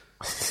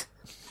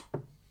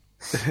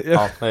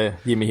 Ja, det är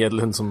Jimmy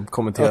Hedlund som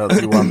kommenterade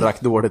att Johan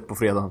drack dåligt på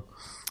fredagen.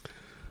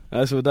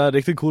 Alltså det är en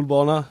riktigt cool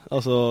bana.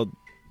 Alltså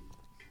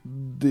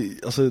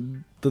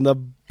den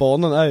där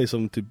banan är ju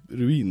som typ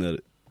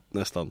ruiner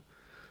nästan.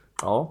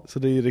 Ja. Så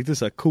det är riktigt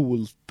så här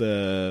coolt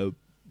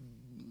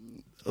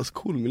alltså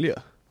cool miljö.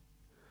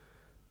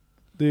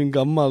 Det är ju en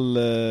gammal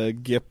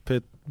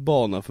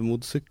GP-bana för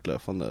motorcyklar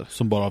fan där.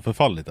 Som bara har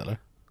förfallit, eller?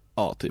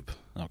 Ja, typ.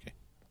 Ja, okej.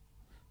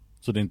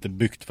 Så det är inte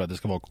byggt för att det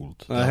ska vara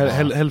coolt? Nej,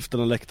 hälften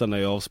av läktarna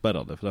är ju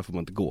avspärrade för där får man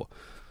inte gå.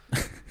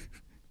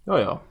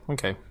 Ja,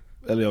 okej.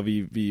 Eller ja,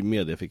 vi i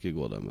media fick ju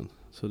gå där, men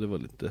så det var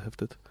lite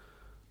häftigt.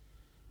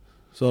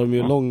 Så har de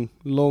ju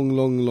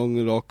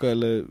lång raka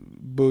eller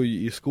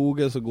böj i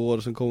skogen så går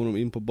och sen kommer de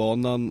in på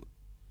banan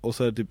och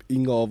så är det typ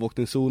inga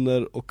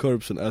avåkningszoner och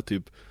curbsen är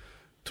typ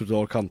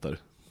trottoarkanter.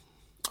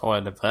 Ja,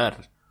 eller värre.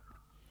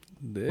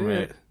 Det De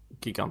är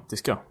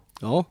gigantiska.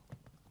 Ja.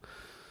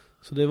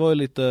 Så det var ju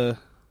lite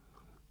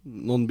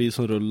någon bil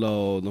som rullade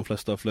och de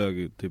flesta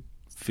flög typ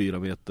 4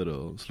 meter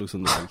och slog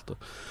sönder allt och...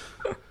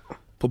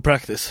 på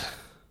practice.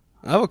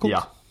 Det var coolt.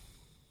 Ja.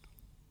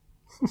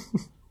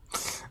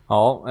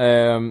 Ja,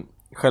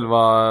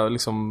 själva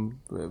liksom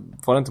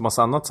var det inte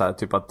massa annat så här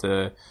typ att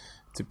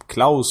typ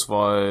Klaus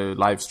var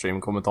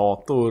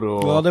livestream-kommentator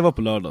och... Ja, det var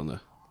på lördagen det.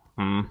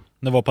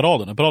 När var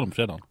paraden? Är paraden på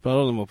fredag?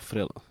 Paraden var på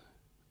fredag.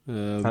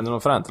 Hände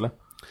något fränt eller?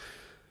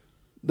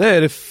 Det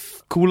är det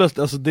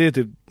coolaste, alltså det är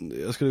typ,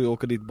 jag skulle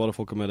åka dit bara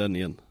för att åka med den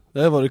igen.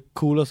 Det här var det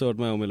coolaste jag varit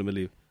med om i hela mitt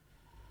liv.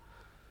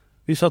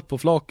 Vi satt på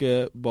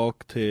flaket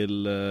bak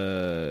till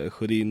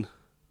Sjödin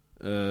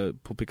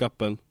på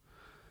pickuppen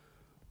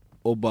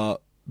och bara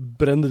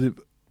brände typ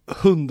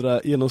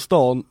 100 genom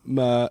stan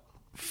med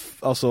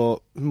alltså,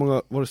 hur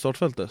många var det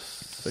startfältet?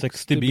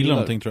 60 bilar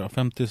någonting tror jag,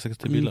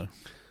 50-60 bilar.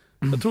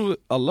 Jag tror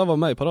alla var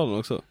med i paraden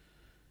också.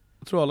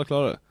 Jag tror alla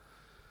klarade det.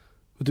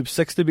 Och typ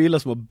 60 bilar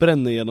som bara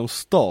bränner genom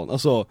stan.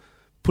 Alltså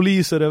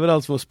poliser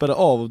överallt som har spärrat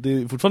av. Det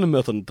är fortfarande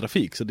mötande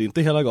trafik så det är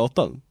inte hela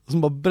gatan.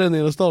 Som bara bränner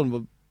genom stan,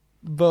 bara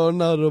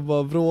börnar och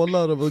bara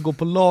vrålar och bara går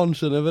på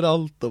launchen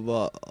överallt och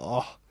bara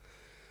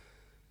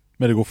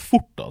Men det går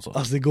fort alltså?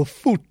 Alltså det går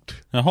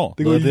fort. Jaha,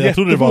 det går jag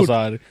trodde det var jättefort. så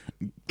här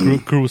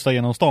cruisa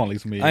genom stan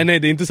liksom i... Nej,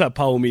 det är inte så här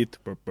power meet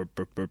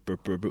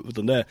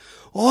utan det är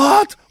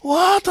what?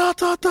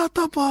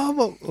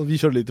 Och vi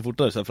körde lite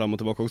fortare så här fram och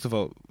tillbaka också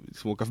för att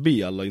liksom åka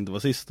förbi alla och inte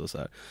vara sist och så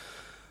här.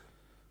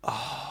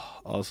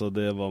 Alltså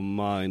det var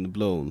mind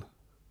blown.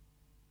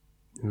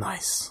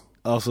 Nice.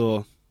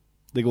 Alltså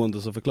Det går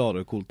inte så att förklara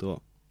hur coolt det var.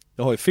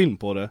 Jag har ju film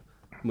på det,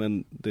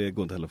 men det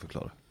går inte heller att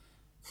förklara.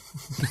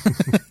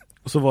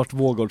 Och så vart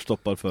Vårgård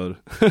stoppad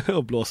för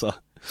att blåsa.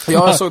 Ja,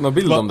 jag såg någon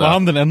bild om det. Var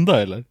han den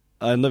enda eller?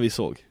 Ja, enda vi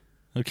såg.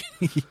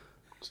 Okej.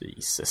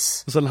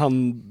 Jesus. Och sen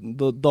han,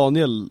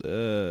 Daniel,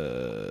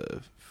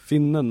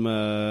 finnen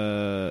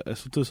med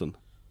S2000.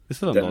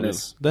 Visst är han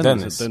Dennis.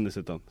 Daniel? Dennis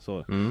heter han,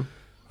 så.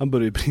 Han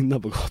började ju brinna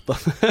på gatan.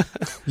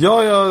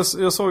 Ja,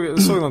 jag såg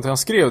någonting. Han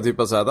skrev typ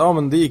att så här, ja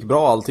men det gick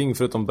bra allting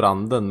förutom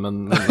branden,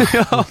 men...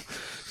 Ja,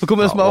 så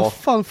kommer jag som bara,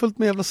 fan, fullt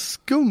med jävla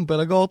skum på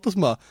hela gatan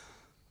som bara,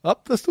 ja,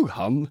 där stod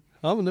han.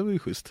 Ja, men det var ju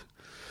schysst.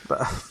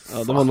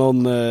 Ja, det var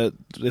någon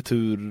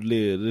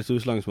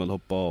returslang som hade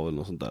hoppat av eller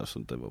något sånt där, så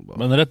det var bara...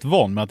 Men är rätt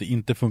van med att det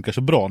inte funkar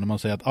så bra när man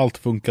säger att allt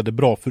funkade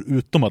bra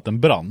förutom att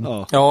den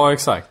brann. Ja,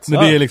 exakt. Men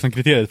det är liksom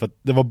kriteriet för att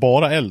det var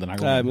bara eld den här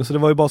gången. Nej, men så det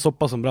var ju bara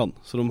soppa som brann,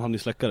 så de hann ju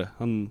släcka det.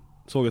 Han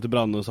såg att det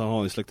brann och så han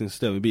har ju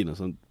släckningssystem i bilen,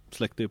 så han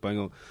släckte ju på en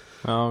gång.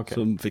 Ja, okej.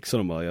 Så fixade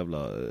de bara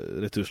jävla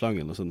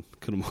returslangen och sen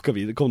kunde de åka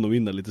vidare. Kom de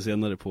in där lite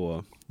senare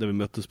på där vi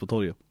möttes på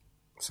torget.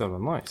 Så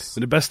jävla nice.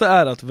 Men det bästa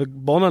är att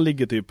banan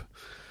ligger typ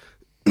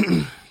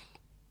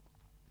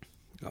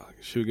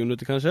 20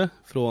 minuter kanske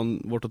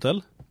från vårt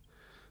hotell.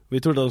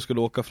 Vi trodde att de skulle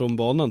åka från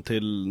banan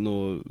till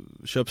något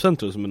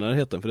köpcentrum som är i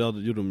närheten, för det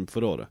gjorde de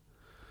förra året.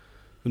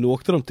 Men nu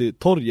åkte de till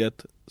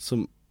torget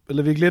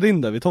eller vi gled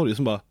in där vid torget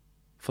som bara,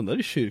 fan, där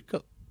är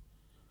kyrkan.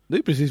 Det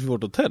är precis vid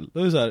vårt hotell.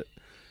 Det är så här,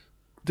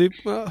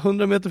 typ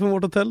 100 meter från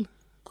vårt hotell.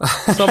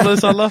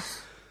 Samlades alla.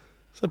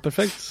 Så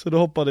perfekt, så då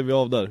hoppade vi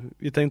av där.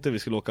 Vi tänkte att vi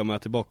skulle åka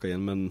med tillbaka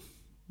igen, men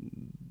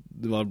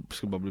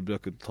skulle bara bli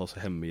bråkigt att ta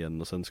sig hem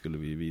igen och sen skulle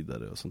vi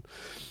vidare och sen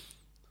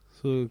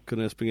så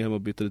kunde jag springa hem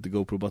och byta lite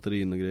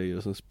GoPro-batterin och grejer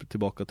och sen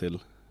tillbaka till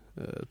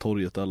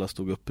torget. Alla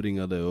stod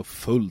uppringade och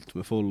fullt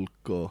med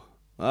folk och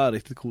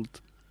riktigt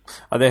coolt.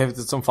 Ja, det är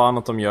häftigt som fan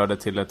att de gör det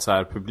till ett så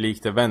här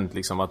publikt event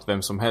liksom, att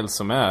vem som helst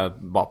som är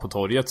bara på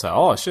torget så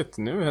här, shit,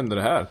 nu händer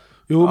det här.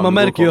 Jo, man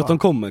märker ju att de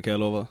kommer, kan jag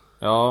lova.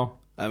 Ja.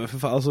 Nej, men för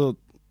fan, alltså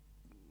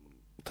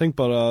tänk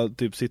bara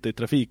typ sitta i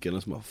trafiken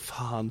och så bara,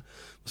 fan,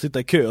 sitta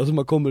i kö och så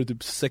man kommer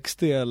typ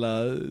 60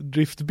 eller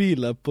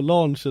driftbilar på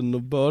launchen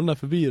och börna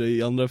förbi dig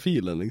i andra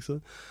filen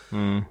liksom.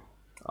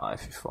 Nej,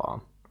 fy fan.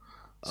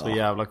 Så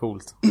jävla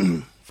coolt.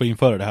 Får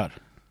införa det här.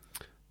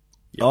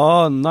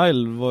 Ja,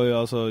 Nile var ju,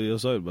 alltså,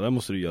 jag sa ju, det här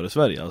måste du göra i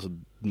Sverige, alltså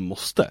du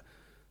måste.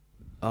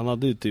 Han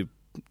hade ju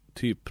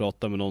typ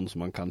pratat med någon som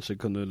man kanske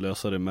kunde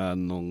lösa det med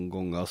någon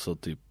gång, alltså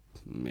typ,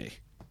 nej.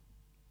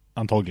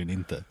 Antagligen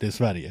inte, det är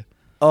Sverige.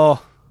 Ja.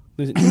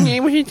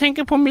 Nej, måste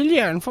tänka på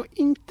miljön, får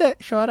inte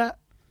köra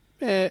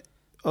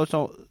och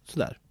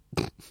sådär.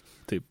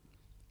 Typ.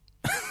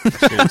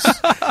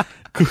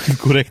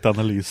 Korrekt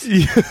analys.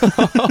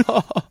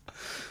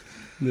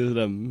 Det är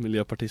sådär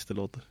miljöpartister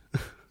låter.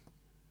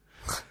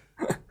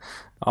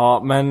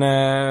 Ja, men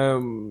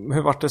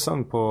hur var det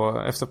sen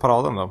efter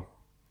paraden då?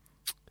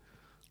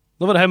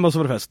 Då var det hemma och så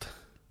var det fest.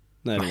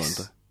 Nej, det var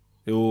inte.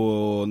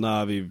 Jo,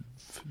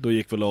 då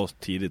gick vi av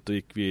tidigt. Då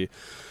gick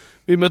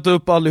vi mötte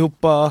upp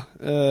allihopa,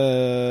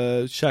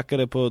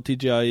 käkade på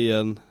TGI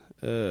igen,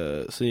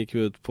 sen gick vi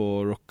ut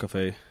på Rock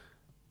Café.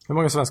 Hur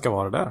många svenskar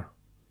var det där?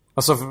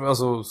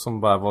 Alltså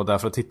som bara var där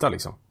för att titta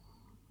liksom?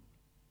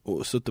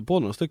 Och suttit på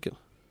några stycken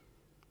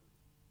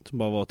som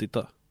bara var att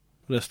titta.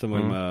 Resten var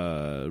ju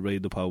med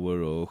Raid och Power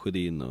och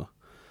Sjödin och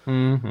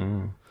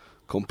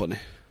company.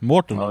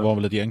 Mårten var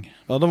väl ett gäng?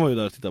 Ja, de var ju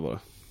där och tittade bara.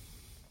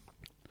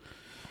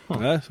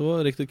 Nej, så var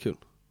det riktigt kul.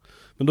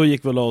 Men då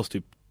gick vi och la oss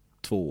typ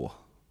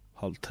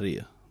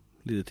 2:30,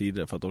 lite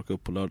tidigare för att orka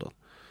upp på lördag.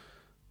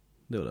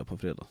 Det var där på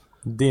fredag.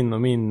 Din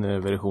och min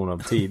version av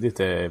tidigt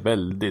är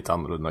väldigt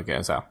annorlunda, kan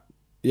jag säga.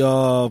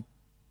 Ja,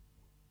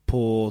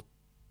 på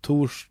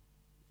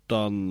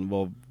torsdagen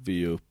var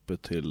vi uppe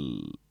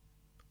till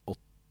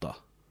 8.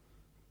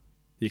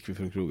 Gick vi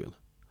från krogen.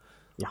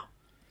 Ja.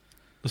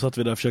 Då satt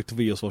vi där och försökte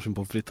få i oss varsin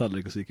på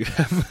frittallrik och så gick vi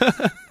hem.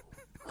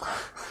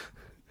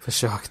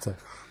 Försökte.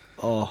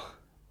 Ja,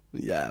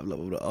 jävlar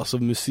vad bra. Alltså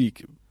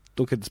musik,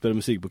 de kan inte spela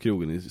musik på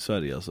krogen i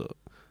Sverige alltså.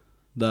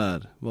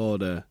 Där var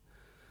det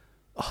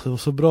det var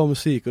så bra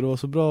musik och det var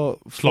så bra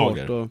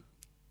slager och,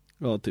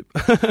 ja, typ.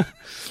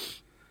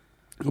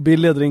 Och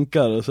billiga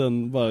drinkar och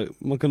sen bara,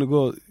 man kunde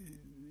gå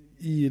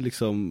i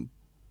liksom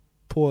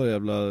på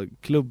jävla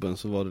klubben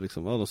så var det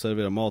liksom, de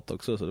serverade mat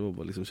också, så det var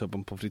bara liksom köpa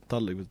en på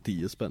frittallrik för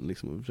 10 spänn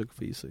liksom och försöka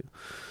få i sig.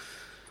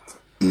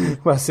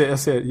 Jag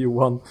ser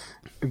Johan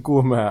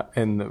gå med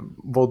en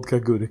vodka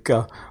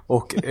gurka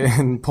och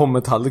en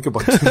pommetallrik och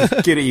bara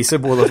trycker i sig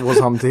båda två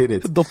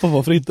samtidigt. Doppa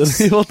på fritten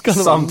i vodkan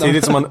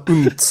samtidigt som man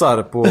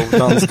untsar på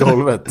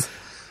dansgolvet.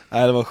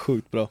 Nej, det var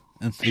sjukt bra.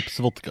 En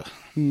slipsvodka.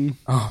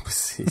 Ja,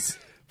 precis.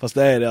 Fast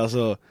det är det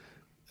alltså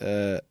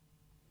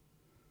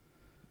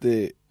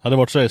det... Hade det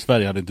varit så i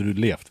Sverige hade inte du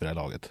levt för det här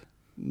laget.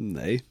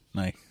 Nej.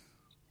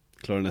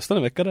 Klarar nästan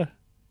en vecka där.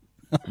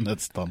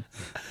 Nästan.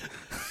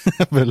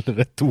 Väl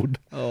rätt ord.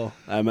 Ja,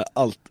 nej men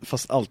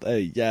fast allt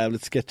är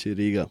jävligt sketchy i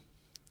Riga.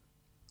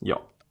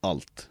 Ja.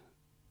 Allt.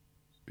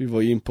 Vi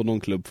var in på någon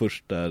klubb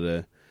först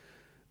där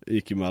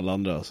gick ju med alla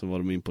andra. Så var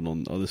de in på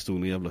någon, det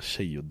stod en jävla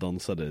tjej och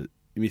dansade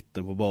i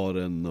mitten på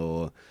baren.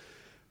 Och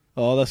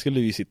ja, där skulle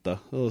vi sitta.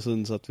 Och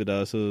sen satt vi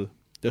där, så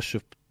jag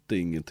köpte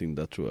ingenting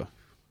där, tror jag,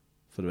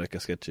 för att verka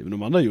sketchy. Men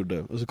de andra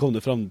gjorde. Och så kom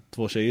det fram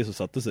 2 tjejer som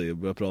satte sig och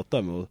började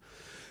prata med. Och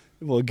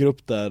det var en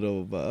grupp där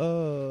och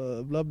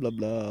bara bla bla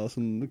bla. Och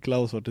sen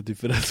Klaus var det typ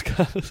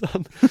förälskad. Så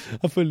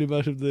han följde med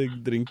och köpte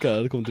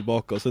drinkar. Kom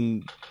tillbaka och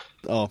sen,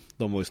 ja,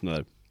 de var ju sån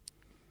här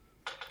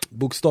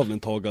bokstavligen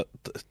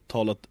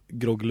talat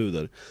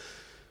groggluder.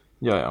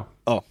 Ja.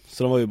 Ja,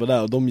 så de var ju bara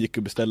där och de gick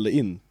och beställde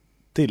in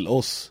till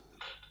oss.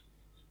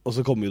 Och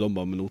så kom ju de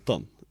bara med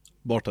notan,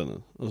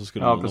 bartendern. Och så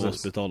skulle de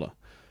oss betala.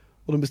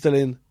 Och de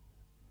beställde in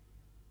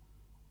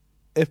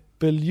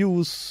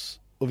äppeljuice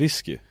och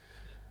whisky.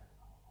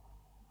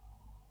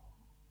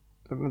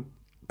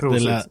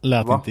 Det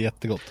lät inte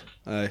jättegott.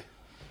 Nej.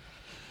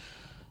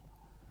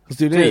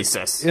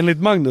 Det,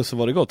 enligt Magnus så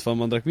var det gott, för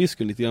man drack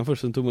whisky lite grann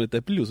först. Sen tog man lite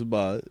äppeljuice och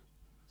bara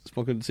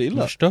smakade inte så illa.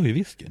 Du förstör ju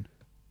whiskyn.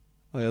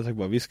 Ja, jag drack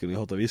bara whisky och jag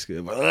hatar whisky.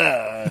 Jag bara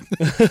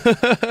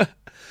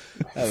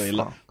jag var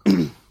illa.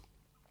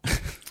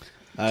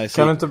 Nej, så...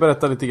 Kan du inte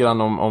berätta lite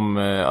grann om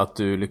att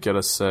du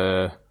lyckades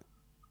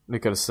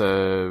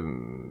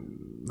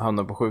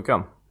hamna på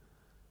sjukan?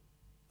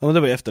 Ja, men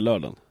det var ju efter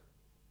lördagen.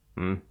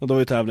 Mm. Och då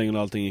var ju tävlingen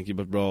och allting gick ju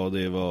bra. Och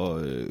det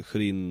var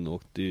Schirin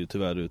och det är ju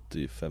tyvärr ut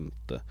i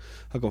 5:e.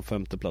 Han kom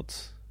 5:e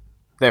plats.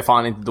 Det är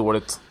fan inte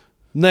dåligt.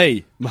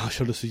 Nej, men han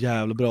körde så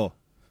jävla bra.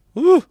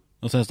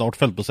 Och sen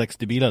startfält på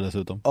 60 bilar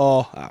dessutom.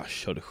 Ja, han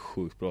körde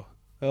sjukt bra.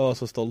 Jag var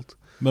så stolt.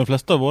 Men de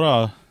flesta av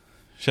våra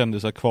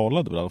kändisar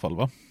kvalade väl i alla fall,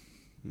 va?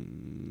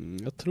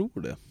 Jag tror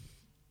det. Jag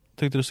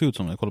tyckte det såg ut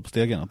som när jag kollade på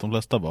stegen att de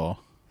flesta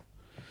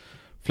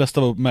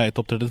var med i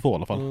topp 32 i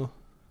alla fall.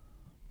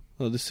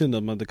 Ja, det är synd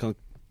att man inte kan.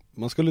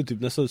 Man skulle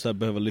typ nästan så här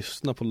behöva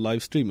lyssna på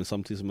livestreamen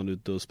samtidigt som man är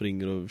ute och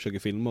springer och försöker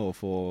filma och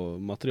få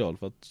material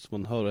för att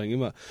man hör och hänger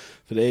med.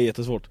 För det är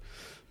jättesvårt.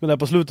 Men där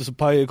på slutet så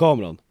pajar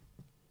kameran.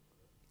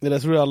 Det där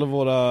tror jag alla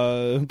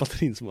våra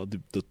batterin som har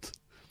typ dött.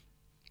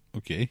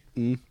 Okej.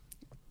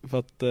 För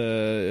att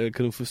jag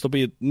kunde få stoppa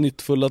i ett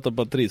nytt fulladdat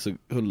batteri så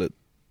höll det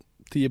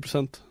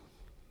 10%.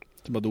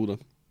 Det bara dog den.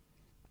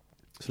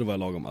 Så då var jag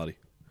lagom arg.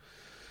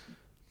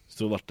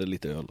 Så då var det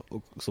lite öl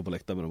och så på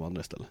läktaren med de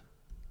andra istället.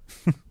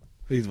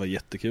 Det var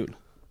jättekul.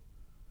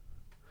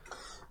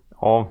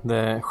 Ja,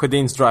 det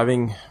Sjödins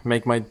driving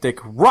make my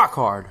dick rock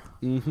hard.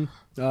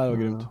 Ja, det var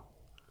grymt.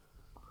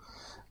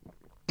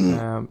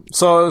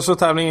 Så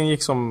tävlingen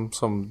gick som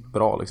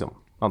bra liksom,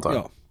 antar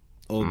jag.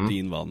 Ja, och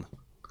din vann.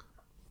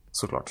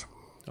 Såklart.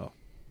 Ja,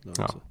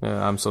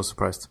 I'm so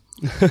surprised.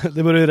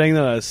 det började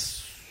regna där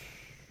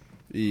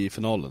i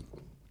finalen.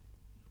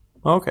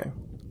 Okej.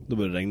 Då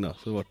började det regna,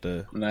 så var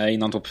det... Nej,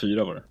 innan topp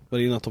 4 var det. Var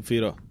det innan topp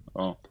 4?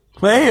 Ja.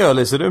 Nej,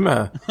 Ölis, är du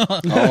med?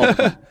 Ja.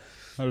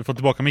 Har du fått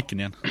tillbaka micken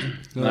igen?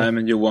 Nej,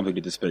 men Johan fick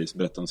lite space,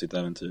 berätta om sitt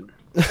äventyr.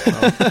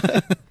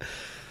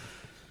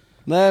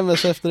 Nej, men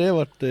så efter det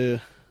vart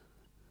det...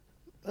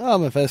 Ja,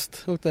 men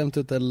fest. Åkte hem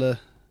till hotellet.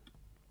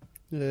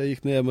 Jag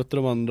gick ner och mötte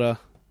de andra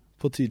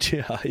på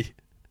TGI.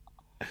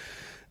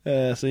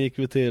 Sen gick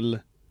vi till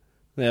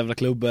den jävla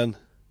klubben.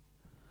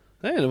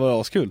 Nej, det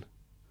var askul.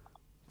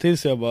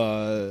 Tills jag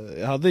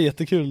hade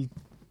jättekul.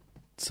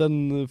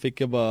 Sen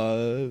fick jag bara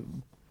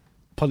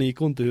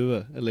panikont i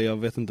huvudet. Eller jag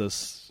vet inte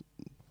ens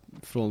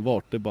från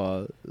vart. Det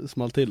bara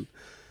small till.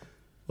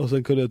 Och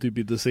sen kunde jag typ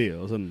inte se.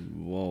 Och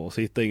sen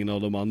så hittade ingen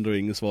av de andra och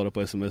ingen svarade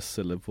på sms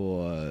eller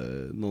på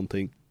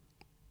någonting.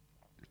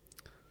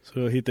 Så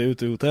jag hittade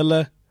ut ur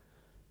hotellet.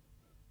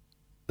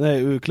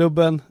 Nej, ur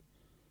klubben.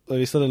 Och jag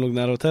visste att den låg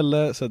nära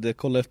hotellet. Så jag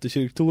kollade efter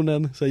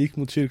kyrktornen. Så jag gick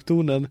mot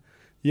kyrktornen.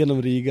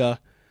 Genom Riga.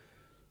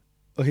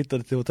 Och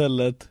hittade till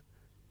hotellet.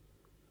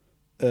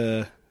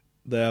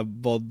 Där jag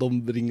bad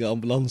dem ringa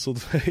ambulans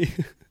åt mig.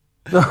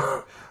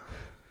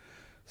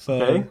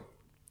 Okej.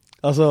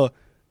 Alltså,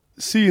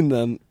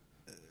 synen.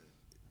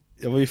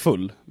 Jag var ju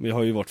full. Men jag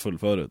har ju varit full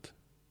förut.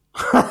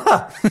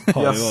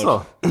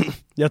 Jaså?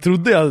 Jag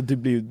trodde jag hade typ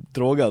blivit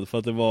drogad. För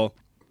att det var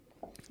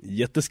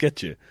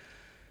jättesketchy.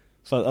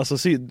 För att,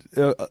 alltså,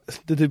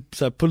 det typ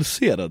så här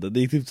pulserade. Det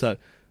gick typ så här.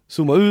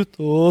 Zooma ut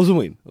och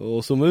zooma in.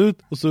 Och zooma ut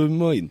och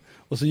zooma in.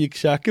 Och så gick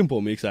käken på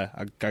mig. Gick så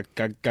här.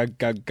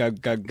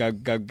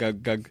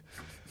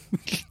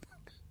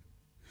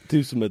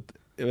 Typ som ett,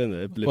 jag vet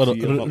inte,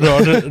 epilepsi.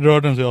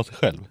 Rörde den sig av sig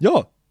själv?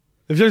 Ja.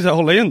 Jag försökte så här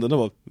hålla igen den. Och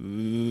bara...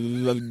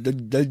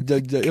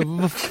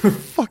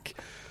 Fuck.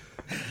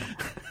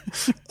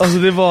 Alltså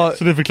det var...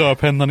 Så det förklarar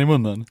pennan i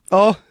munnen?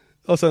 Ja.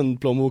 Och sen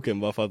plånboken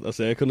bara för att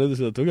alltså, jag kunde inte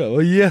sluta tugga. Det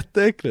var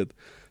jätteäckligt.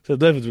 Så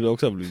därför trodde jag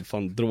också att jag blev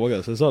fan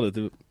drogad. Så jag sa det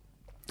till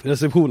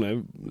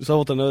receptionen. Jag sa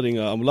åt henne att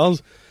ringa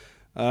ambulans.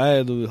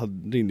 Nej, då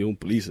ringde hon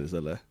polisen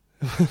istället.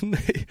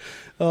 Nej.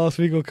 Ja,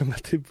 så vi åka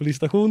med till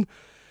polisstation.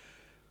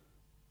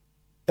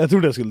 Jag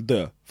trodde jag skulle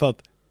dö. För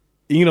att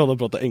ingen av dem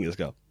pratade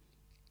engelska.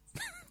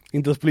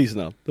 Inte ens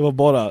poliserna. Det var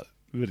bara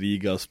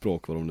Riga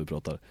språk vad de nu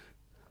pratar.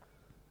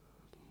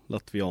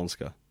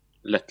 Latvianska.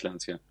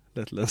 Lettländska.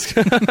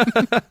 Lettländska.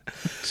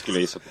 Skulle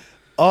jag gissa på.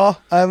 Ja,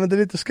 men det är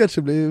lite sketch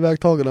att bli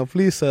ivägtagen av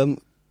polisen.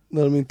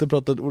 när de inte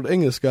pratade ett ord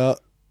engelska.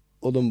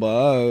 Och de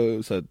bara,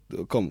 så här,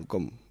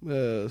 kom.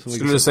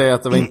 Skulle du säga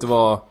att det inte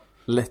var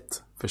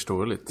lätt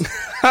förståeligt?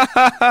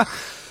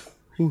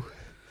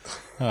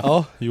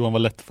 Ja. Johan var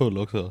lättfull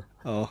också.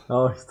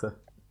 Ja, just det.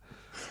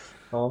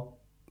 Ja.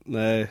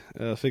 Nej,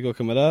 jag fick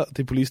åka med det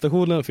till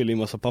polisstationen, fylla in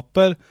massa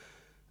papper.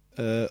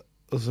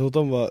 Och så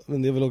de bara,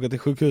 men jag vill åka till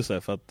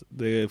sjukhuset för att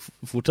det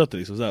fortsatte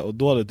liksom så här. Och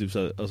då hade det typ så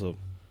här, alltså,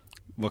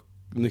 var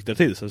nykter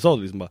till. Så jag sa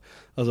det liksom bara,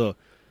 alltså,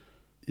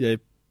 jag är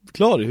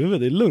klar i huvudet,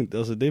 det är lugnt.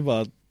 Alltså det är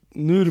bara,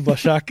 nu är det bara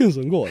käken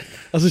som går.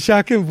 Alltså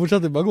käken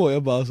fortsatte bara gå.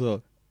 Jag bara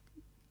alltså,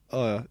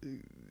 ja.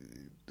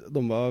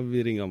 De bara,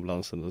 vi ringer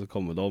ambulansen och så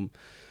kommer de.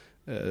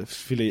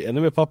 Fyller i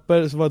ännu mer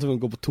papper, så var jag tvungen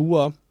att gå på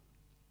toa.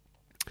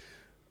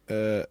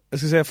 Jag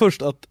ska säga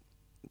först att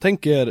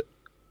tänk er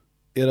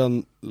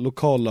eran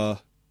lokala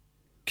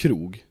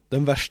krog,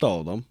 den värsta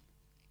av dem.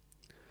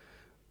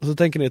 Och så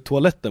tänker ni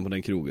toaletten på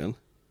den krogen.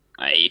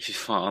 Nej, fy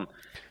fan.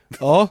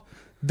 Ja,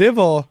 det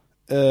var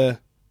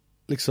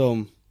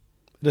liksom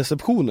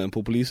receptionen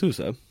på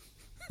polishuset.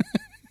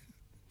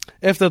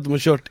 Efter att de har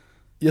kört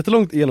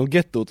jättelångt igenom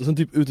gettot och sen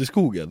typ ut i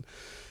skogen.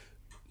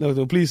 När jag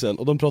var polisen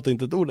och de pratade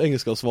inte ett ord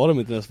engelska och svarade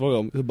mig inte när jag frågade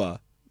om, så bara,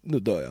 nu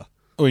dör jag.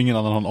 Och ingen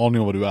annan har en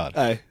aning om vad du är.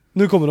 Nej,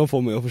 nu kommer de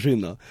få mig att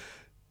försvinna.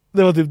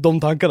 Det var typ de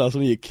tankarna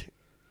som gick.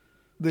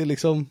 Det är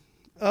liksom,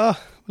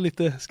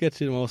 lite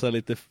sketchy när man var så här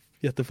lite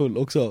jättefull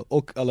också.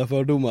 Och alla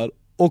fördomar.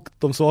 Och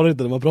de svarar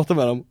inte när man pratar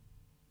med dem.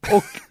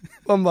 Och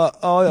man bara,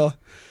 ja,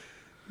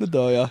 nu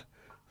dör jag.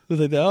 Då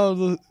tänkte jag,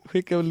 då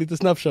skickar jag lite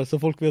snapchat så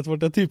folk vet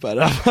vart jag typ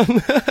är.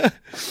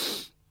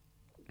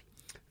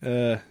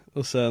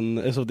 Och sen,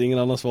 eftersom att ingen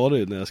annan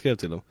svarade när jag skrev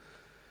till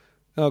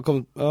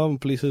dem.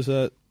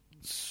 Polishuset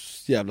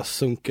jävla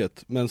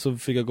sunket. Men så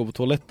fick jag gå på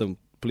toaletten,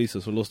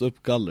 polisen som låste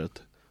upp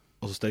gallret.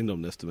 Och så stängde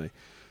de det efter mig.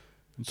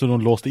 Så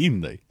de låste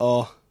in dig?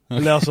 Ja,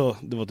 eller alltså,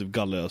 det var typ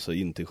galler alltså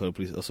in till själva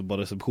polisen. Alltså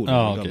bara receptionen.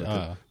 Ja, okej,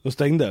 ja. De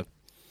stängde.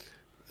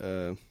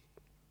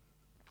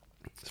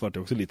 Så var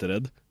jag också lite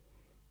rädd.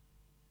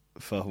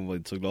 För hon var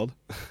inte så glad.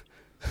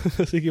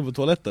 Så gick jag på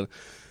toaletten.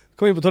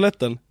 Kom in på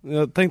toaletten.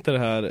 Jag tänkte det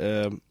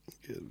här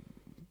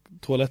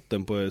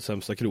toaletten på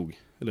sämsta krog.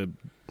 Eller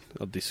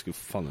disco,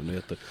 fan det nu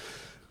heter.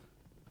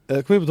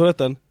 Kom in på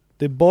toaletten.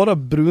 Det är bara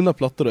bruna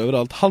plattor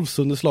överallt. Halv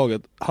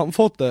sönderslaget.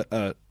 Handfatet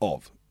är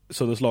av.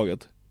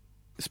 Sönderslaget.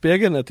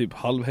 Spegeln är typ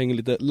halv, hänger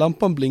lite.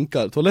 Lampan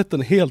blinkar. Toaletten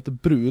är helt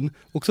brun.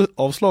 Också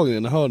avslagen i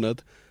ena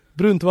hörnet.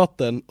 Brunt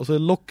vatten. Och så är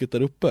locket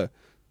där uppe.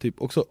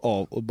 Typ också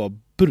av och bara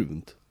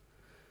brunt.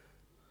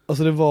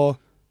 Alltså det var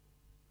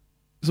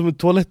som en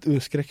toalett ur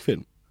en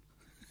skräckfilm.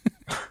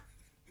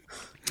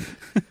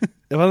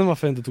 Jag vet inte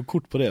varför jag inte tog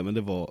kort på det, men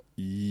det var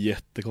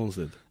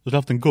jättekonstigt. Du har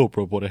haft en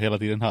GoPro på det hela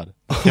tiden här.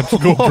 Keps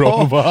GoPro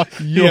på bara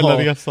hela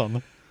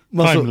resan.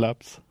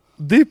 Timelapse.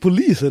 Det är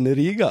polisen i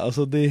Riga,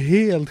 alltså det är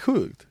helt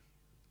sjukt.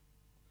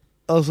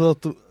 Alltså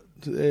att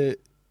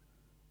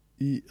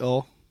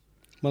ja,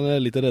 man är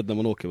lite rädd när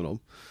man åker med dem.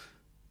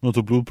 De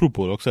tog blodprov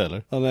på det också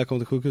eller? Ja, när jag kom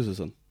till sjukhuset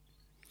sen.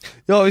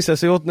 Ja visst,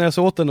 när jag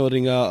sa åt henne att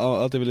ringa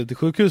att jag ville till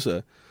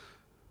sjukhuset.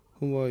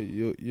 Hon var,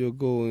 you're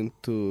going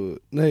to...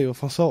 Nej, vad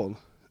fan sa hon?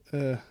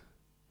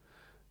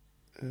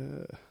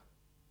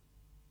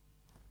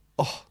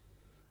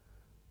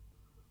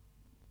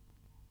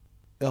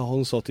 Ja,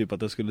 hon sa typ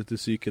att jag skulle till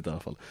psyket i alla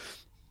fall.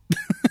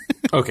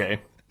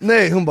 Okej.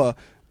 Nej, hon bara,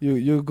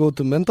 you go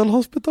to mental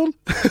hospital?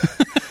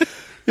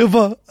 Jag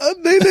bara,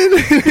 nej.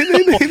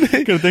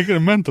 Kan du tänka dig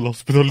mental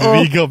hospital i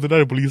Riga av det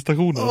där i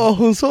polisstationen? Ja,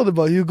 hon sa det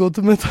bara, you go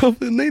to mental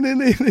hospital. Nej.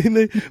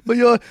 But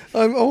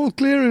I'm all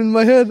clear in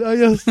my head. I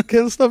just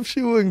can't stop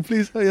chewing,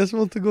 please. I just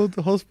want to go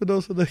to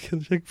hospital so they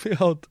can check me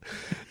out.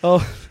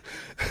 Ja.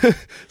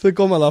 Sen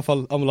kom i alla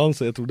fall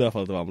ambulansen. Jag trodde i alla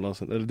fall att det var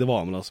ambulansen. Eller det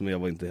var ambulansen, men jag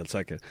var inte helt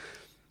säker.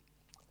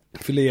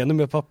 Fyllde igen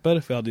med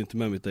papper, för jag hade inte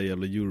med mitt där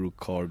jävla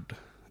Eurocard.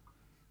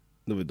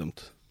 Det var dumt.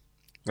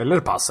 Eller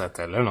passet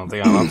eller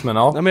någonting annat, men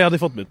ja. Nej, men jag hade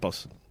fått mitt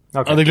pass.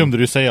 Okay. Ja, det glömde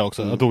du säga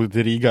också. Att du åkte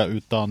till Riga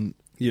utan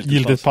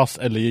giltigt pass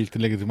eller giltig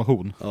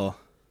legitimation. Ja.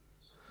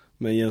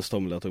 Men Jens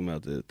Tomla tog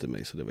med det till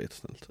mig, så det var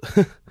jättesnällt.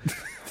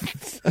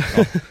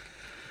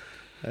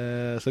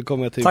 Så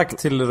kom jag till... Tack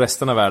till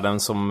resten av världen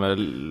som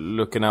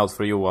looking out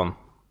för Johan.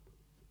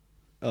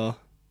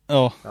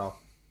 Ja.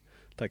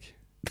 Tack.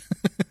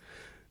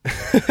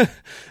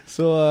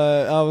 Så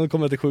men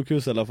kom jag till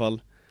sjukhus i alla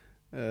fall.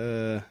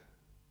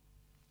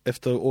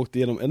 Efter att ha åkt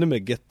igenom ännu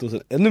mer getto och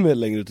sen ännu mer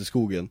längre ut i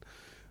skogen.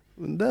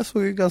 Men det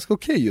såg ju ganska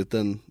okej ut,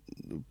 en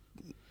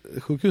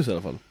sjukhus i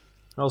alla fall.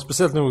 Ja,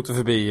 speciellt när du åkte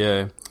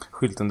förbi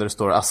skylten där det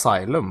står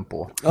Asylum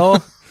på.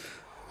 Ja.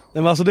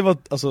 Nej, men alltså det var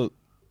alltså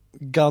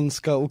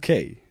ganska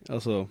okej.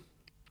 Alltså,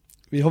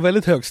 vi har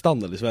väldigt hög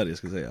standard i Sverige,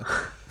 ska jag säga.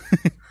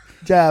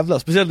 Jävlar,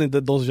 speciellt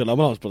inte de som kör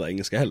ambulans på det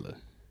engelska heller.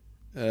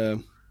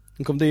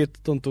 De kom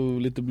dit, de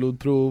tog lite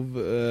blodprov.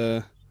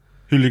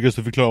 Hur lyckades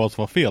du förklara vad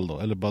som var fel då?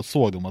 Eller bara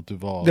såg de att du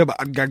var... Jag bara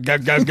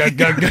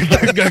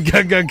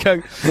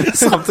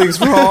Something's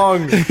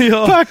wrong.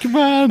 Ja.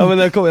 Pac-Man! Ja, men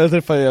när jag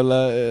träffade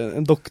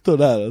en doktor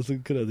där, och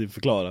så kunde jag typ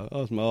förklara.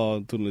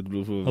 Alltså, tog lite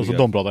blodprov. Alltså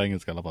de pratar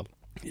engelska i alla fall?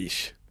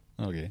 Ish.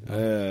 Okej.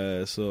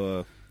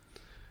 Så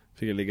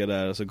Fick jag ligga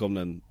där och så kom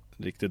det en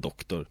riktig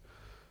doktor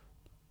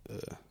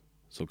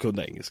som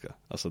kunde engelska.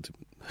 Alltså typ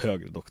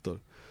högre doktor.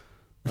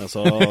 Han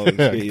sa vi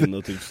ska in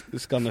och typ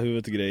skanna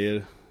huvudet och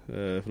grejer.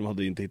 För de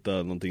hade inte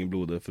hittat någonting i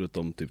blodet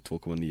förutom typ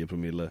 2,9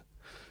 promille.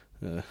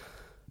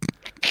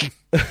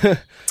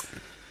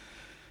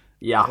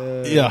 Ja.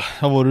 Ja,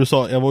 vad var det du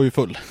sa? Jag var ju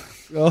full.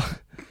 Ja.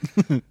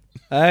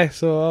 Nej,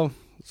 så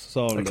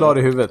sa hon Jag är klar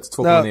i huvudet,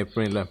 2,9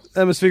 promille.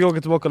 Nej, men så fick jag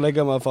åka tillbaka och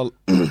lägga mig i alla fall.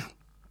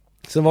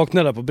 Sen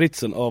vaknade jag på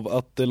britsen av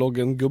att det låg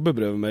en gubbe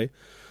bredvid mig.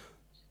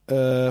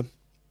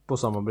 På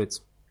samma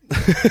brits.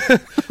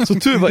 Så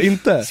tur var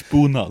inte.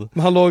 Sponad.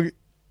 Men han låg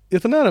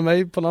jättenära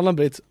mig på en annan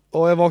brits.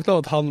 Och jag vaknade av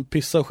att han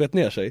pissade och skett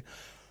ner sig.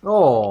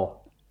 Åh.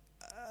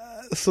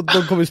 Så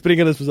de kom ju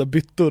springandes med så här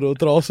byttor och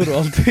trasor och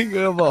allting.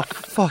 Och jag bara,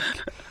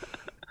 fuck.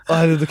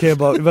 Då kan jag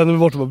bara vända mig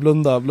bort och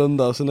bara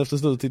blunda. Och sen efter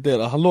stund tittade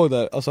jag. Han låg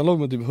där, alltså han låg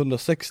med typ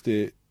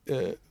 160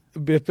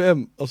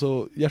 BPM,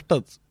 alltså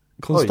hjärtat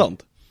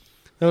konstant.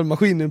 Jag hade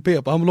maskinen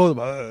pep och han låg där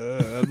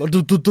bara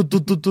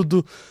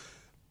du.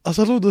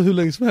 Alltså han låg där hur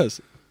länge som helst.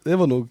 Han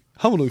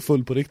var nog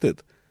full på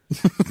riktigt.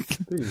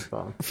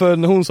 För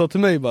när hon sa till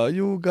mig bara,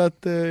 you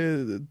got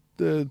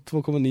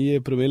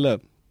 2,9 promille.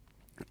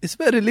 It's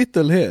very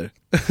little here.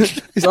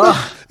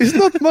 It's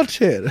not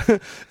much here.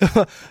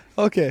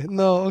 Okej.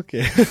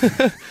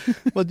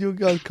 But you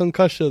got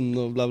concussion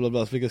och bla bla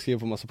bla. Så fick jag skriva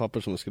på massa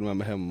papper som jag skulle med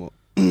mig hem och...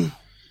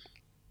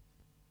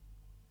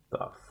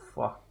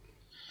 Fuck.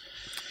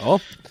 Ja.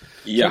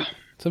 Ja.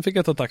 Sen fick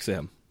jag ta taxi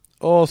hem.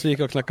 Och så gick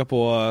jag och knackade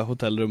på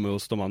hotellrummet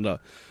hos de andra.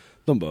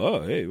 De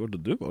bara, hej, vart har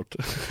du varit?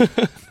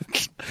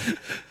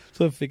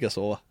 Så fick jag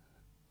sova.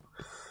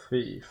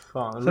 Fy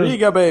fan.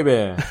 Riga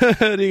baby!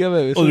 Riga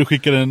baby. Och du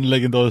skickade den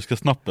legendariska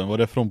snappen. Var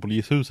det från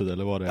polishuset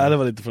eller var det? Nej, det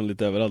var lite från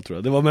lite överallt tror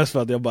jag. Det var mest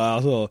för att jag bara,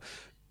 alltså,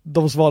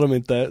 de svarar mig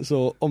inte.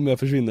 Så om jag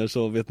försvinner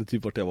så vet ni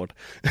typ vart jag har varit.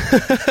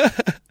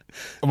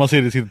 Om man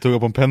ser det sitta och tugga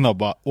på en penna och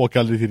bara, åka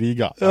aldrig till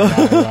Riga. Ja.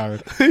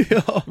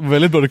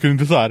 Väldigt bra, du kunde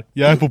inte så här.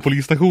 Jag är på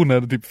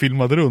polisstationen och typ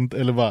filmade runt.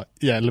 Eller bara,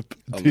 hjälp.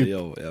 Typ.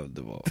 Ja,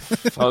 det var...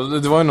 Ja,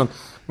 det var ju någon...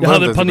 Jag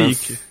hade panik.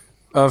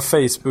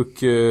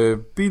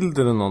 Facebook-bild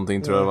eller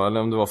någonting tror jag det var. Eller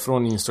om det var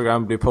från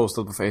Instagram, blev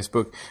postad på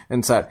Facebook.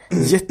 En så här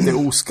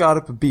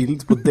jätteoskarp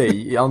bild på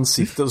dig i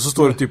ansiktet. Och så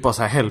står det typ bara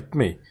så här, help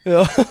me.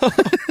 Ja.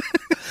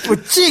 Oh,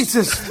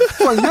 Jesus!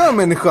 Vad gör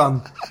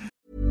människan?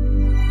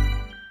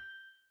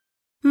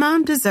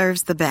 Mom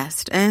deserves the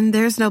best, and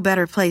there's no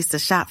better place to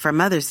shop for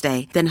Mother's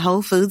Day than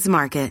Whole Foods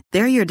Market.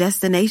 They're your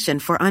destination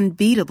for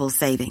unbeatable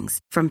savings,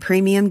 from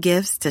premium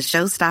gifts to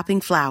show-stopping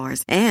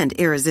flowers and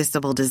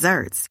irresistible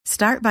desserts.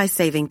 Start by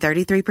saving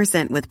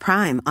 33% with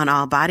Prime on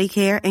all body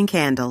care and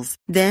candles.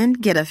 Then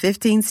get a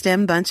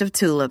 15-stem bunch of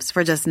tulips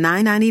for just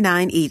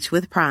 $9.99 each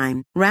with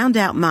Prime. Round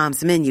out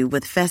Mom's menu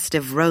with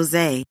festive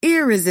rosé,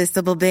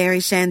 irresistible berry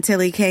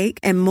chantilly cake,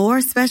 and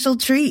more special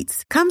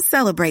treats. Come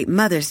celebrate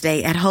Mother's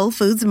Day at Whole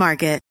Foods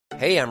Market.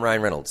 Hey, I'm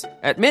Ryan Reynolds.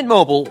 At Mint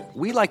Mobile,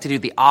 we like to do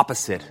the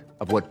opposite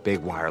of what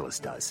Big Wireless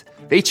does.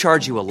 They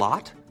charge you a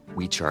lot,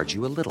 we charge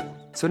you a little.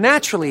 So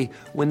naturally,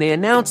 when they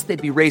announced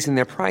they'd be raising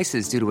their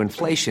prices due to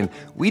inflation,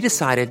 we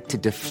decided to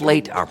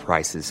deflate our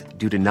prices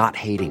due to not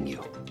hating you.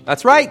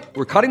 That's right.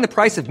 We're cutting the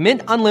price of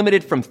Mint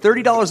Unlimited from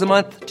 $30 a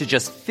month to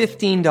just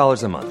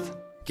 $15 a month.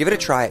 Give it a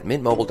try at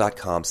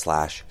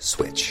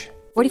mintmobile.com/switch.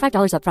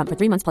 $45 up front for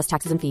 3 months plus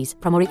taxes and fees.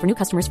 Promo rate for new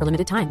customers for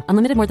limited time.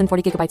 Unlimited more than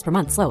 40 gigabytes per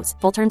month. Slows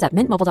full terms at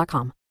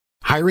mintmobile.com.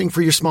 Hiring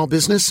for your small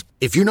business?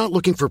 If you're not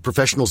looking for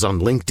professionals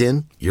on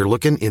LinkedIn, you're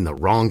looking in the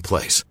wrong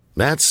place.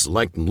 That's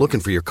like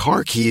looking for your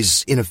car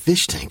keys in a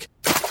fish tank.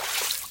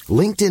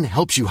 LinkedIn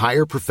helps you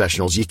hire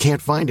professionals you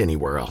can't find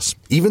anywhere else,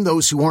 even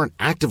those who aren't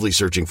actively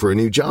searching for a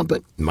new job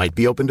but might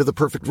be open to the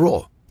perfect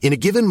role. In a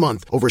given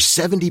month, over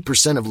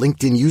 70% of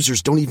LinkedIn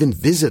users don't even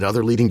visit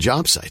other leading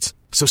job sites.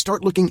 So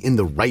start looking in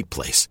the right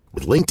place.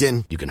 With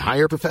LinkedIn, you can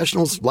hire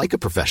professionals like a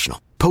professional.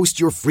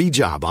 Post your free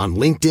job on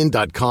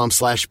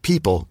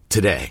linkedin.com/people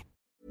today.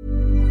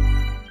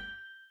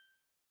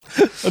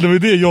 Ja, det var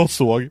det jag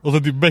såg. Och så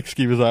typ Beck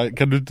skriver så här: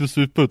 kan du inte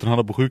supa utan han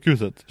är på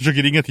sjukhuset?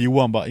 Försöker ringa till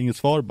Johan, bara inget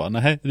svar. Bara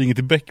nej, ringer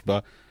till Beck,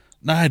 bara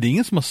nej, det är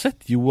ingen som har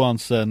sett Johan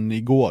sen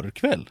igår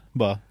kväll.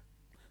 Bara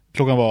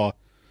klockan var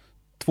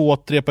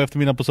 2-3 på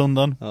eftermiddagen på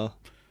söndagen. Ja.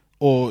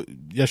 Och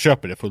jag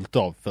köper det fullt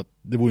av, för att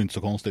det vore inte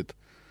så konstigt.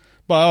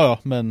 Bara ja,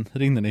 men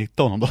ringde ni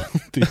hittade honom då?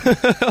 Typ.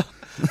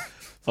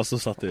 Fast så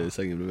satt jag i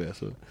sängen bredvid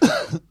så.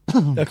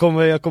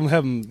 Jag kom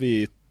hem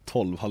vid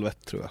 12:30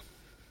 tror jag.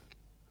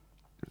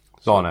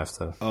 Dagen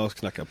efter. Ja, och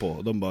knackade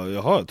på. De bara,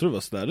 jaha, jag tror det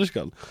var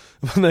städerskan.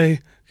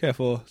 Nej, kan jag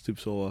få typ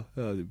sova?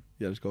 Ja, typ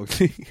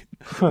hjärnskakning.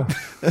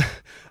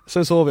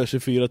 Sen sov jag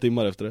 24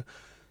 timmar efter det.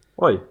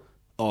 Oj.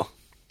 Ja.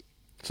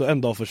 Så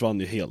en dag försvann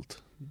ju helt.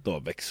 Då var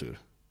växur.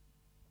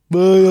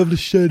 Jävla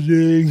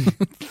kärring.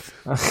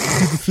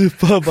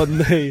 Så bara,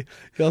 nej,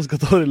 jag ska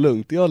ta det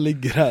lugnt. Jag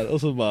ligger här.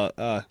 Och så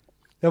bara,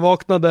 Jag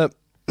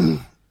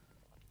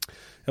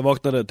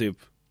vaknade typ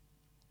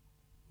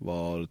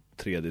var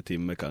 3:e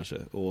timme kanske.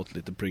 Och åt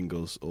lite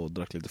Pringles och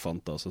drack lite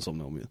Fanta. Och sen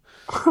somnade jag om igen.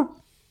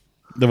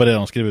 Det var det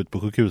de skrev ut på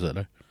sjukhus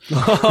eller?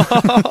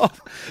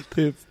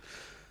 Typ.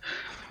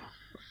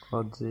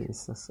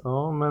 Jesus.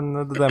 Ja, men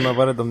det där med att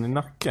vara rädd om din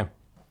nacke.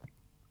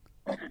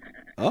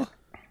 Ja,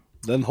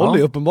 den håller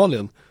ju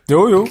uppenbarligen.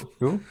 Jo.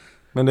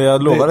 Men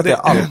jag lovar att det är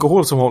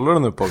alkohol som håller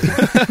den upp också.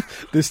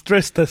 Det är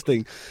stress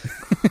testing.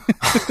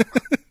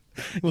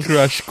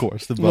 Crash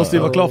course. Du måste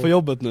ju vara klar för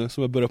jobbet nu,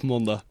 som jag börjar på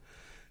måndag.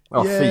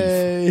 Ja,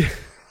 Yay!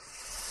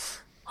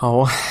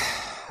 Ja,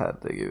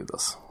 herregud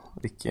alltså.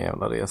 Vilken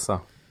jävla resa.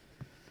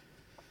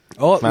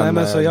 Ja,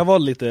 men så jag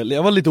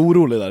var lite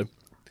orolig där.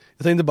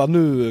 Jag tänkte bara,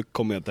 nu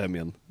kommer jag inte hem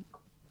igen.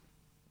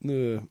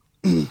 Nu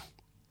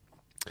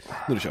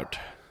är det kört.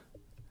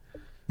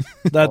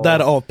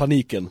 Därav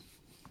paniken.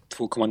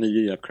 2,9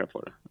 jävkrap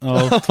var det.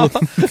 Ja,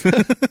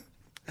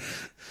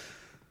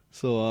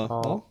 så,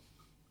 ja.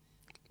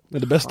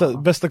 Men det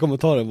bästa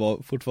kommentaren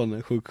var fortfarande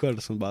en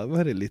sjuksköterska som bara,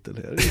 very little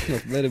here, it's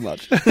not very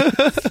much.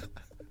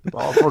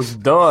 Ja, folk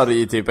dör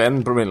i typ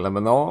 1 promille,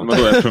 men ja. Men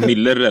då är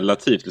promille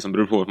relativt, liksom,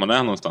 beror på vart man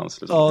är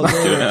någonstans. Liksom. Ja,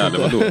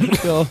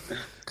 ja.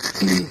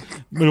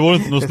 Men det var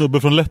inte någon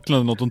snubbe från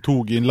Lettland något de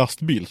tog i en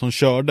lastbil som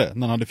körde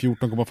när han hade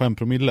 14,5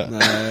 promille?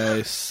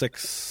 Nej,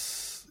 6...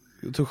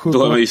 Då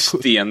är man ju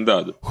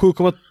stendöd.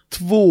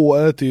 7,2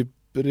 är typ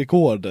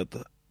rekordet.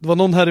 Det var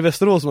någon här i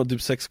Västerås som hade typ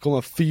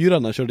 6,4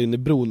 när han körde in i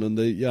bron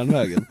under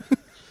järnvägen.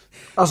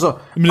 Alltså,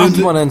 att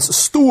man ens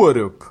står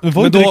upp. Men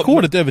var inte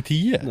rekordet över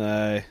 10?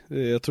 Nej,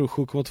 jag tror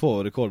 7,2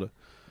 var rekordet.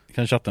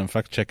 Kan chatta en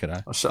fact-checker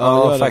här.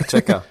 Ja,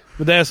 fact-checka.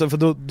 Men det är så, för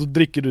då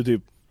dricker du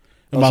typ...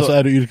 Men alltså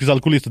är du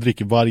yrkesalkoholist och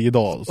dricker varje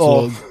dag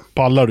så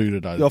pallar du ju det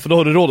där. Ja, för då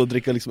har du råd att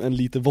dricka liksom 1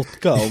 liter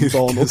vodka om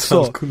dagen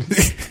också.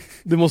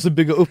 Du måste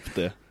bygga upp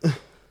det.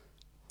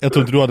 Jag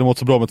tror inte du hade mått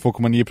så bra med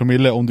 2,9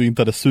 promille om du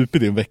inte hade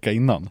supit en vecka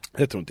innan.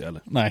 Det tror inte jag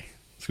heller. Nej,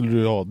 skulle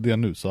du ha det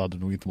nu så hade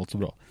du nog inte mått så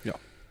bra. Ja.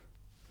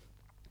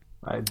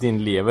 Nej,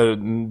 din lever,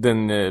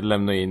 den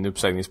lämnar in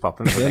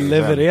uppsägningspappen. Den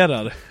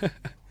levererar.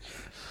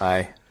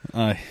 Nej.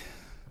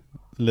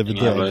 Ingen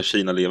jävla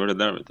Kina-lever det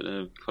där, vet du. Det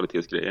är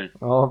kvalitetsgrejer.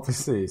 Ja,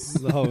 precis.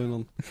 Där har vi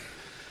någon.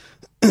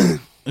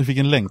 Vi fick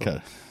en länk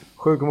här.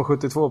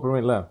 7,72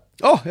 promille.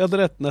 Ja, jag hade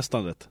rätt,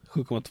 nästan rätt.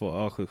 7,2,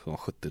 ja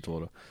 7,72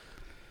 då.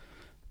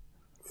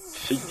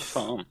 Fy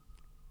fan.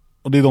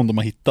 Och det är de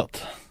har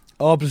hittat.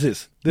 Ja,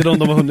 precis. Det är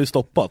de har hunnit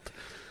stoppat.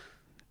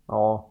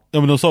 Ja. Ja,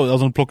 men de sa, alltså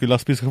de plockar ju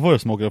lastbilschaufförer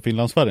som åker av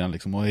Finlandsfärjan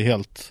liksom och är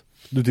helt...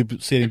 Du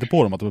typ ser inte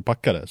på dem att de är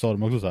packade. Så har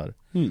de också så här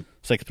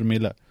 6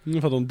 promille. För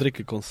att de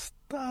dricker konstant.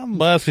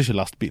 Bara jag ska köra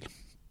lastbil.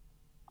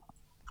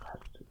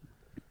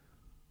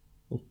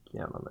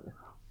 Jävla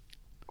människa.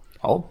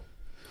 Ja.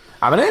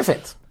 Ja, men det är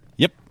fett.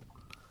 Japp.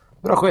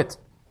 Bra skit.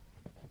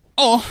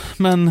 Ja,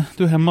 men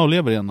du är hemma och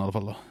lever igen i alla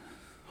fall då.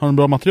 Har du en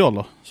bra material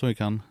då? Så vi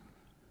kan...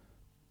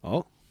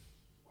 Ja.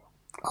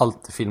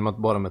 Allt är filmat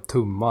bara med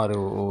tummar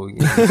och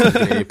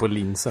grejer på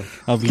linsen.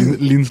 Alltså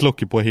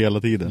linslocker på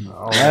hela tiden.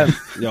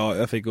 Ja,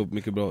 jag fick upp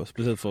mycket bra.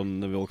 Speciellt från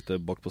när vi åkte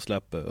bak på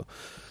släpet. Och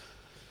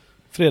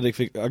Fredrik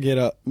fick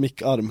agera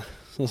mickarm.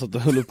 Så han satt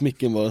och höll upp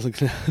micken bara så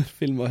kunde jag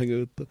filma och hänga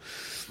ut.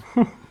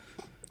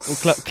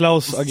 Och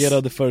Klaus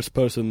agerade first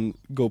person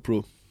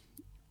GoPro.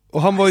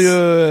 Och han var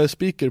ju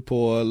speaker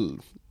på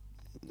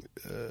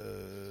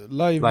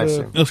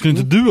live. Jag skulle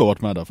inte du ha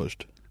varit med där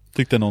först?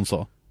 Tyckte någon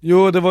sa.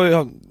 Jo, det var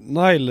ju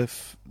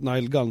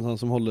Nile Gunn, han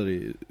som håller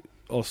i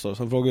All-Stars.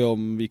 Han frågade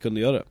om vi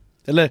kunde göra det.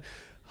 Eller,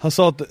 han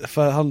sa att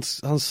för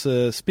hans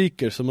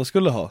speakers som man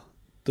skulle ha,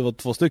 det var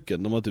 2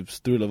 stycken. De var typ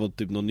strulade, var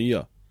typ någon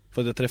nya.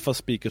 För att jag träffade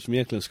speakers som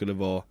egentligen skulle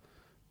vara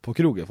på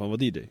krogen, för han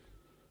var DJ.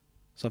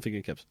 Så han fick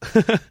en keps.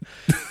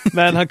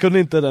 Men han kunde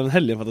inte den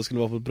helgen för att det skulle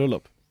vara på ett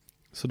bröllop.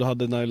 Så då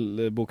hade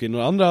Nile bokat in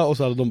några andra och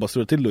så hade de bara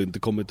strulat till och inte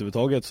kommit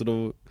överhuvudtaget. Så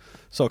då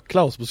sa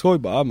Klaus på skoj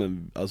bara,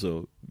 men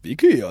alltså, vi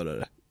kan ju göra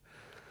det.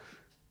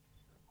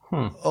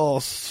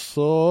 Och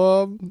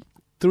så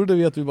trodde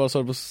vi att vi bara sa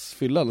det på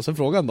fyllan. Och sen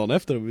frågade han dagen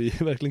efter om vi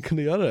verkligen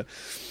kunde göra det.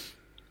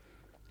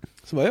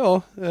 Så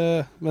bara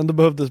men då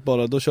behövdes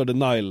bara, då körde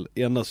Nile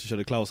ena så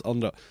körde Klaus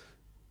andra.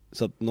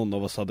 Så att någon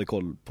av oss hade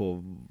koll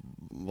på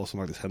vad som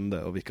faktiskt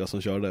hände och vilka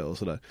som körde och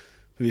sådär.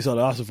 För vi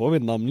sa så får vi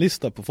en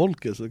namnlista på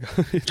folket så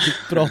kan vi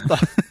prata.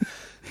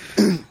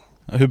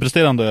 Hur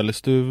presterade han då,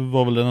 Alice? Du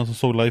var väl den som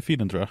såg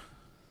live-feeden, tror jag?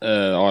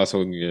 Ja, jag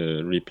såg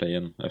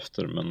replayen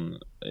efter. Men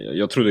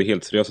jag trodde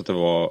helt seriöst att det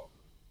var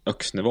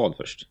Öxnevad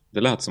först.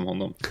 Det lät som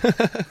honom.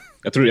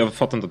 Jag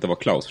fattade inte att det var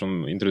Klaus, för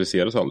de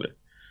introducerades aldrig.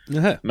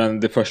 Nähä. Men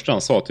det första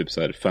han sa typ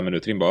så här 5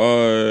 minuter in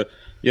bara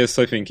yes,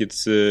 I think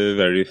it's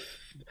very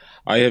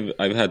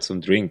I've had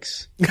some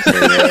drinks.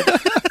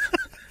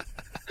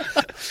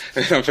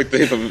 Han fick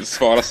inte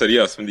svara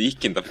seriöst, men det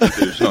gick inte att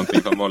få ut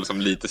någonting. Han var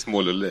liksom lite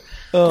smålullig.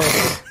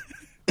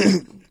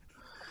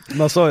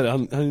 Man sa ju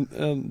det,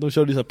 de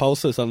körde ju så här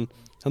pauser. Så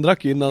han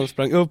drack ju innan han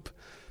sprang upp.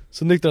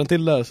 Så nyktrade han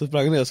till där, så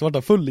sprang han ner och så vart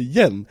han full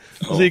igen.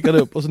 Och så gick han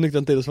upp och så nyktrade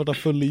han till och så vart han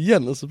full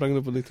igen. Och så sprang han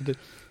upp och nyktrade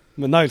till.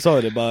 Men Nile sa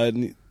ju det bara,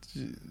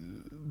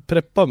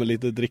 preppa med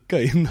lite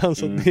dricka innan.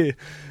 Så att ni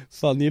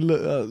fan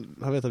gillar,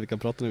 han vet att vi kan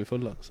prata när vi är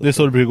fulla. Så. Det är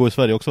så det brukar gå i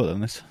Sverige också,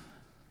 Dennis.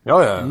 Ja.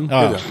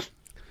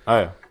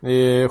 Det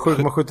är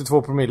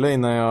 7,72 promille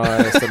innan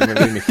jag ställer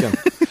mig vid micken.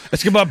 Jag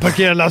ska bara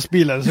parkera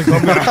lastbilen så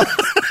kommer jag.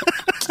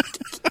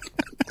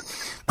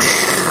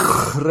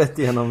 rätt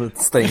igenom ett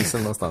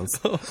stängsel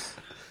någonstans.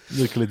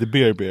 Det är lite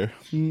beer.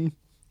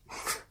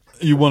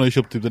 Johan har ju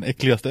köpt typ den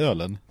äckligaste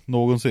ölen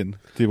någonsin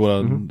till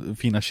våra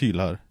fina kyl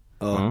här.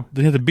 Ja.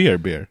 Den heter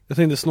beer. Jag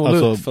tänkte snåla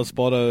Alltså- ut för att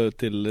spara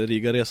till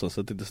Riga-resan,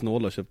 så att jag inte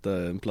snåla och köpte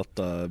en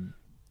platta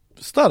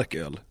stark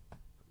öl.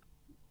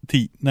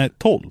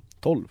 12%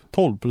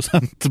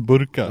 12%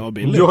 burkar. Ja,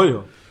 billig.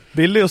 Ja.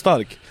 Billig och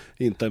stark.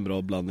 Inte en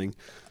bra blandning.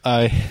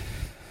 Nej,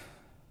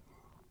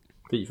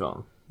 Fy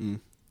fan.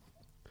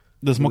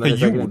 den smakar Den är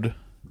säkert- jord.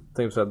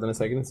 Tänkte säga, den är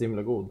säkert inte så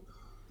himla god.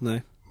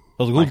 Nej.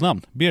 Alltså god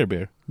namn, beer.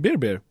 Beer.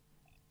 Beer.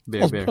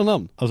 Bra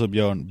namn. Alltså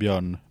björn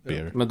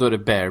beer. Men då är det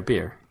bear.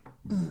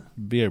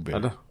 Beer. Eller?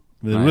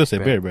 Men det Nej, roliga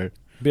säger beer. beer.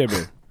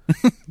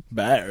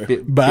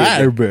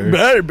 Bear.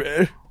 Bear.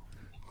 Bear.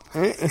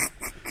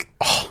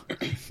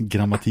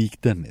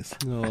 Grammatik Dennis.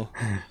 Ja.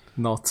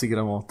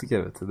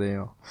 Nazi-grammatiker, vet du, det är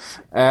jag.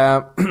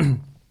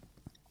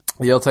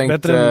 Jag tänkte...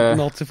 Bättre än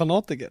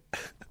nazifanatiker.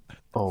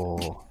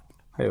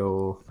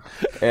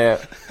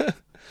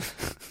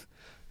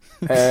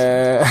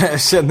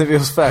 Känner vi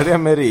oss färdiga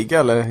med Riga,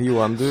 eller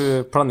Johan?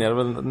 Du planerar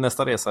väl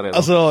nästa resa redan?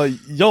 Alltså,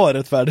 jag är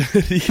rätt färdig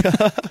med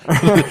Riga.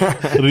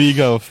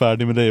 Riga var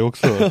färdig med dig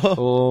också.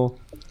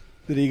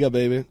 Riga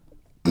baby.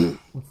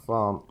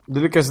 Fan.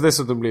 Du lyckas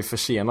dessutom bli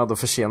försenad och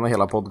försena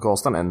hela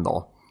podcasten en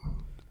dag.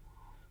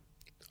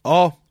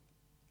 Ja.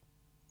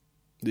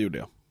 Det gjorde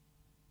jag.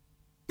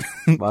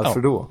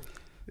 Varför då?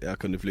 Jag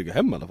kunde flyga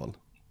hem i alla fall.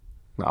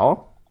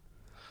 Ja.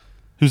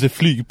 Hur ser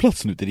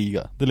flygplatsen ut i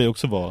Riga? Det lär ju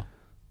också vara...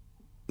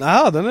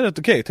 Nej, den är rätt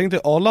okej. Tänk dig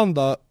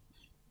Arlanda,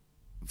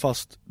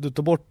 fast du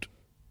tar bort...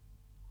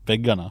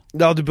 väggarna.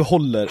 Ja, du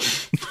behåller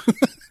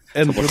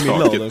en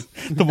promille av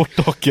det. Ta bort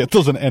taket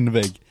och sen en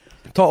vägg.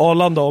 Ta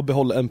Arlanda och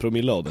behåll 1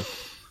 promille av det.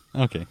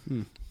 Okej.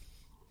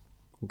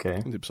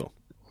 Okej. Typ så.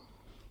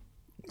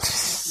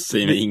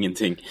 Säger mig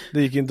ingenting.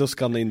 Det gick inte att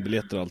skanna in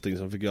biljetter och allting,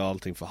 så fick jag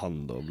allting för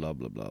hand och bla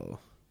bla bla.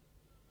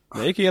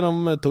 Jag gick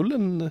igenom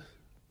tullen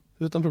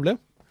utan problem.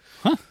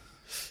 Ja,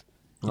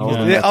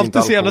 Det är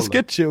alltid så jävla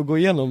sketchy att gå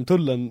igenom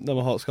tullen när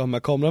man ska ha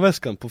med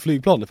kameraväskan på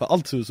flygplanet, för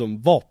allt ser ut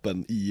som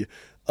vapen i.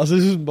 Alltså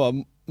det ser ut som bara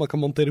man kan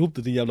montera ihop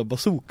det till en jävla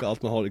bazooka,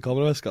 allt man har i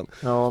kameraväskan.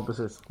 Ja,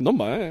 precis. De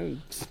bara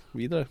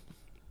vidare.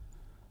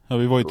 Ja,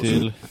 vi var ju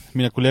till...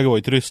 Mina kollegor var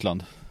ju till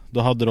Ryssland. Då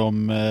hade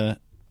de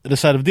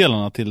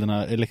reservdelarna till den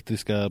här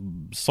elektriska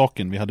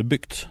saken vi hade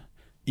byggt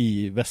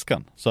i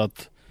väskan. Så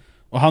att...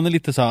 Och han är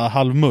lite så här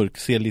halvmörk,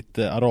 ser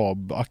lite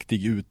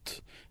arabaktig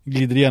ut.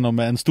 Glider igenom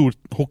med en stor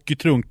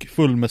hockeytrunk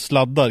full med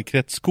sladdar,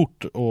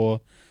 kretskort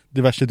och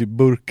diverse typ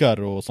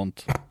burkar och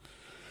sånt.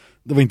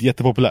 Det var inte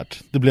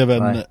jättepopulärt. Det blev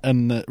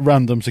en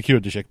random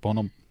security check på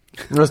honom.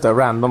 Just det,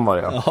 random var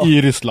det, ja.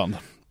 I Ryssland.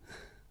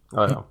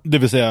 Ja. Det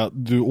vill säga,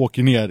 du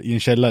åker ner i en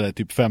källare,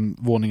 typ 5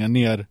 våningar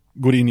ner,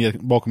 går in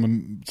bakom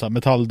en så här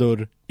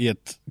metalldörr i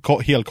ett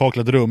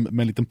helkaklat rum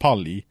med en liten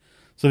pall i.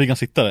 Så vi kan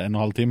sitta där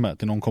 1,5 timme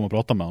till någon kommer och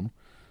prata med honom.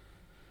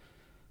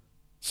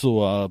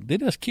 Så det är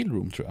deras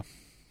killroom, tror jag.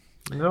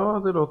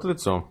 Ja, det låter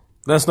lite så.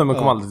 Den snubben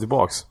kom aldrig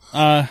tillbaks.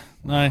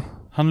 Nej,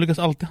 han lyckas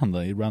alltid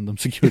handla i random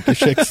security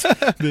checks.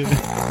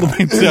 De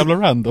är inte så jävla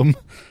random.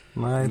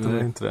 Nej, det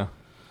är inte det.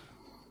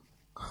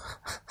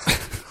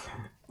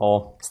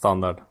 Ja,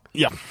 standard.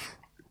 Ja.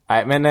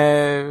 Nej, men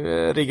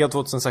Riga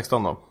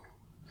 2016 då?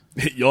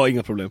 Jag har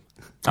inga problem.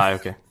 Nej,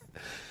 okej.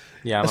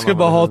 Jag ska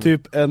bara ha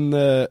typ en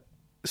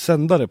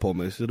sändare på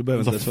mig, så då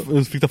behöver jag inte ens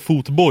Jag fick ta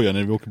fotboja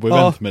när vi åker på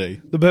event med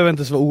dig. Då behöver jag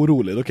inte ens vara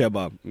orolig, då kan jag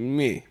bara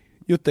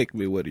you take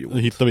me where you Då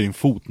want. hittar vi en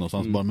fot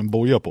någonstans bara med en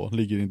boja på.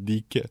 Ligger i en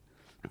dike.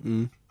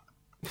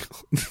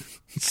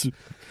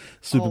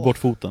 Super bort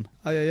foten.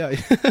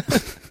 Aj.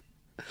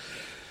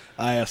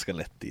 Nej, jag ska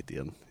lätt dit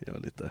igen. Jag var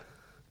lite...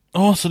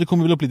 Ja, så det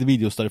kommer väl upp lite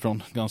videos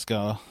därifrån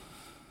ganska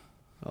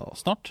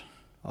snart.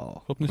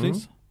 Ja.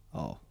 Förhoppningsvis.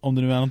 Ja. Om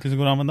det nu är någonting som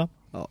går att använda.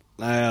 Ja.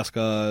 Nej,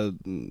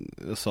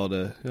 jag sa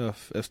det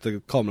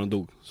efter kameran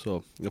dog,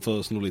 så jag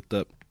får sno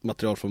lite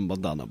material från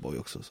Bandana Boy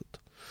också, så att...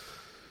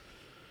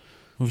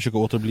 Och försöka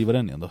återbliva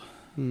den igen då.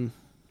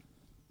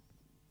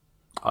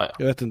 Ja.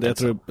 Jag vet inte, jag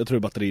tror det är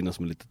batterierna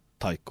som är lite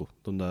taiko.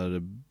 De där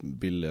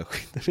billiga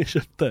skiten vi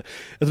köpte.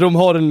 Jag tror de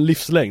har en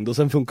livslängd och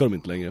sen funkar de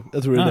inte längre.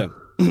 Jag tror det är det.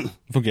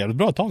 Det funkar jävligt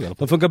bra ett tag i alla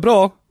fall. De funkar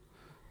bra.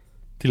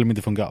 Till och med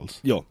inte funkar alls.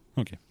 Ja.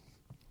 Okej.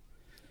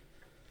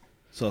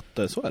 Så att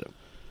så är det.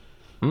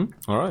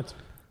 All right.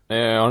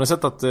 Har ni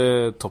sett att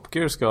Top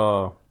Gear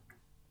ska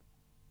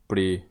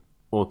bli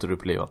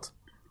återupplivat?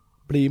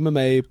 Bli med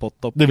mig på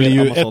Top Gear. Det blir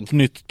ju Amazon. ett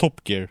nytt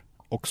Top Gear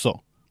också.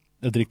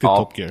 Ett riktigt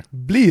Top Gear.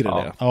 Blir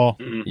det? Ja,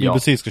 vi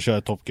precis ska köra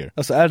ett Top Gear.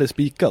 Alltså är det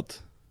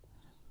spikat?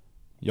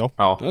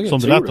 Ja, okay, som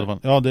det lät i alla fall.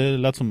 Ja, det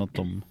lät som att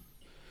de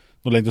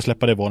lär inte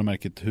släppa det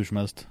varumärket hur som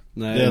helst.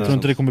 Nej, jag tror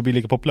inte det kommer bli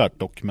lika populärt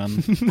dock, men...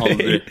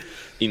 Aldrig.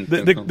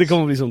 det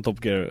kommer bli som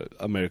Top Gear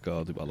America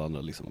och typ alla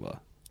andra liksom bara.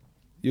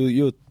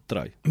 You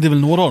try. Det är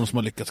väl några av dem som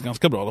har lyckats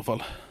ganska bra i alla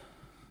fall.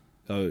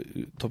 Ja,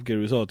 Top Gear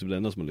USA är typ det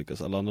enda som har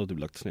lyckats. Alla andra har typ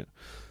lagts ner.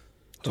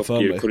 Top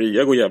Gear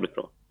Korea går jävligt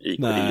bra. I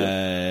Korea.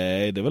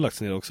 Nej, det var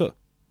lagts ner också.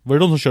 Var det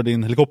de som körde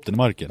in helikoptern i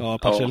marken? Ja,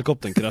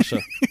 Apache-helikoptern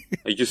kraschade.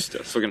 Ja, just det,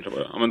 så kan det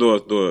vara. Ja, men då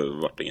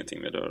var det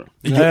ingenting med det då.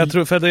 Nej, jag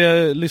tror, för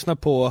jag lyssnar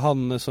på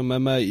han som är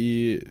med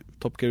i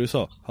Top Gear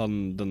USA.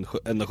 Han, den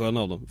enda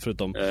sköna av dem,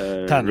 förutom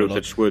Tanner.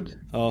 Rutledge Wood.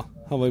 Ja,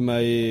 han var ju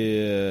med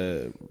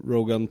i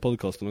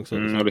Rogan-podcasten också.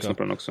 Jag lyssnar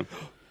på den också.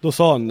 Då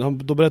sa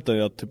då berättade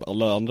jag att typ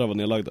alla andra var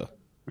nedlagda.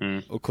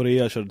 Och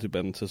Korea körde typ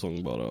en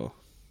säsong bara.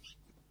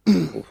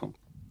 Fan.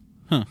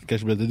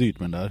 Kanske blev det dyrt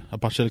med den där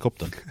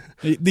Apache-helikoptern.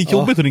 Det är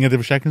jobbigt att ringa till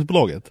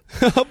försäkringsbolaget.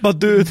 Bara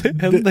du,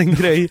 det hände en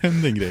grej.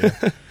 Hände en grej.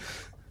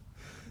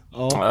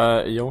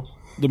 Jo.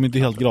 De är inte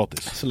helt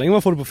gratis. Så länge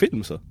man får det på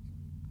film så.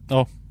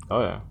 Ja.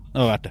 Ja. Det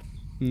var värt det.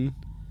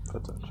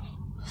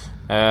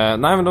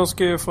 Nej, men de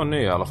ska ju få en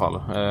ny i alla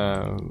fall.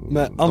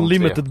 Med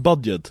unlimited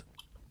budget.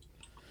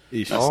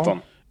 Nästan.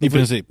 I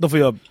princip. De får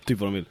göra typ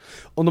vad de vill.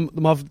 Om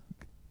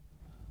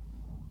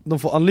de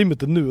får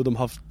unlimited nu och de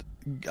har haft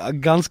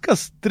ganska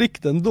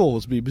strikt ändå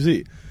hos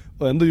BBC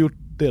och ändå gjort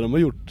det de har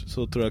gjort,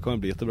 så tror jag det kommer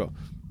bli jättebra.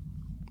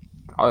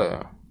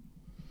 Ja.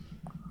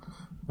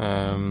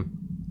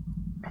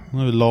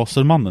 Nu är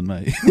Lasermannen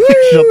med i.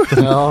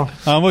 Ja.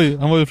 Han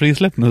var ju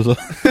frisläppt nu så.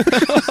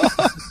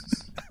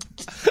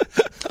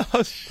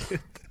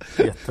 Shit.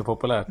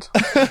 Jättepopulärt.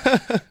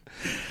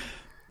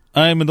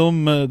 Nej, men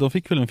de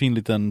fick väl en fin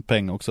liten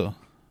peng också.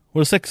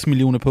 Var det 6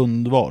 miljoner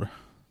pund var?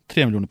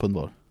 3 miljoner pund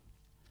var?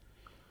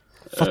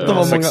 Fatta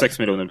vad många... 6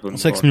 miljoner pund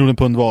 6 miljoner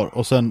pund var.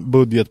 Och sen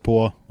budget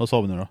på, vad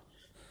sa vi nu då?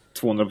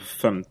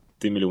 250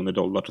 miljoner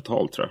dollar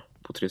totalt tror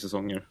jag, på 3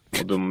 säsonger.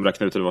 Och de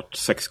räknar ut att det var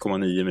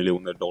 6,9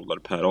 miljoner dollar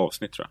per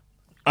avsnitt tror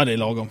jag. Ja, det är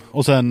lagom.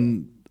 Och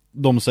sen,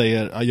 de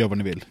säger, gör vad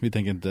ni vill. Vi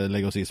tänker inte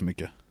lägga oss i så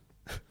mycket.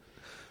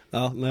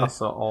 Ja, nej.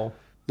 Alltså, ja.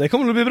 Det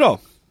kommer att bli bra.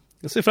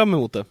 Jag ser fram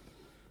emot det.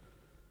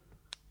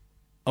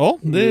 Ja,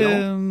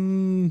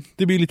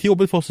 det blir lite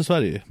jobbigt för oss i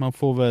Sverige. Man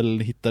får väl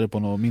hitta det på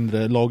något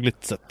mindre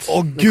lagligt sätt.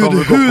 Gud,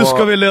 hur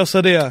ska vi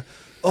lösa det?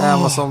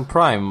 Amazon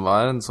Prime,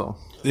 var det inte så?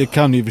 Det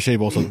kan ju i och för sig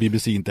vara så att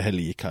BBC inte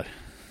heller gick här.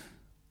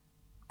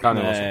 Kan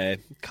det vara så?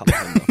 Nej, kan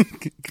hända.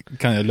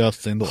 Kan jag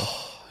lösa sig ändå?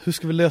 Hur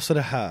ska vi lösa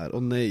det här?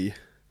 nej.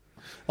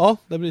 Ja,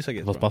 det blir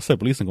säkert Fast bra. passa,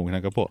 polisen kommer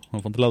knacka på.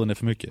 Man får inte ladda ner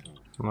för mycket.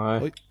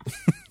 Nej. Oj.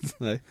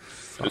 Nej.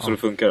 Det är så det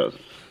funkar alltså.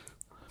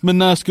 Men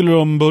när skulle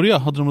de börja?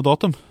 Hade de något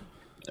datum?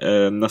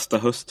 Nästa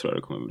höst tror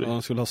jag det kommer bli. Ja,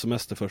 de skulle ha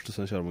semester först och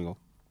sen kör de igång.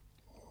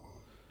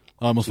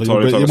 Ja, det måste Så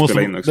vara tar det jobbigt. ett tag att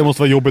spela in också. Det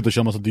måste vara jobbigt att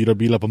köra massa dyra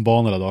bilar på en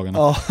bana hela dagarna.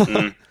 Ja.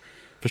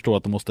 Förstår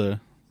att de måste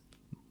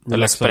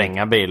Eller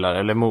spränga bilar,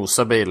 eller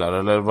mosa bilar,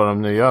 eller vad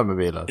de nu gör med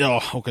bilar.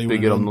 Ja, och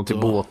bygger de något till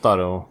båtar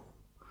och...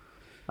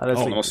 Ja,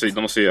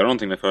 de måste göra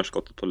någonting med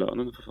förskottet på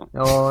lönen för fan.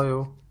 Ja,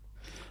 jo.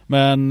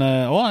 Men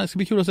ja, det ska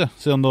bli kul att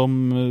se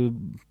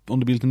om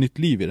det blir lite nytt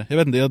liv i det. Jag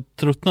vet inte, jag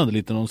tröttnade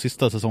lite de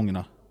sista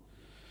säsongerna.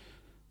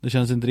 Det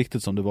känns inte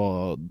riktigt som det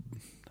var...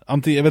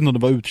 Antingen, jag vet inte om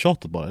det var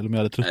uttjatat bara, eller om jag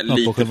hade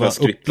tröttnat på själva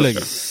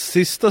upplägget.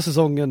 Sista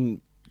säsongen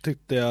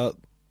tyckte jag,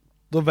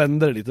 då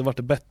vände det lite, det var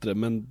det bättre.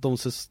 Men de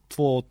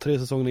 2-3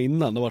 säsongerna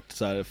innan, det var det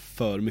så här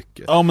för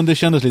mycket. Ja, men det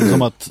kändes lite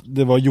som att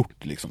det var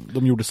gjort liksom.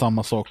 De gjorde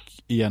samma sak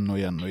igen och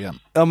igen och igen.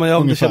 Ja,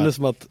 men det kändes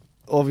som att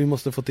vi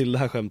måste få till det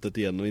här skämtet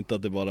igen, och inte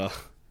att det bara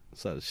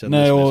så här kändes.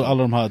 Nej, och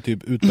alla de här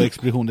typ ut på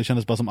expedition, det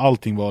kändes bara som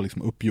allting var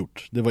liksom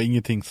uppgjort. Det var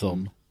ingenting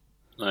som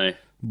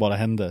bara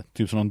hände.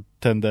 Typ som de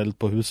tände eld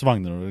på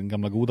husvagnen och den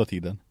gamla goda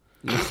tiden.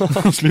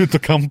 Slut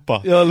och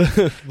kampa. Ja,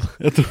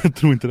 jag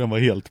tror inte den var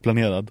helt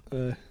planerad.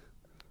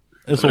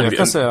 Jag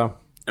kan säga.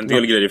 En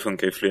del grejer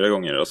funkar ju flera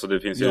gånger. Alltså det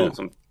finns ju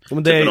som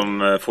men typ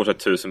de får sig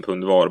 1000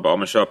 pund var. Bara,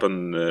 men köp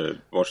en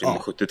varsin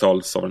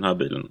 70-tals av den här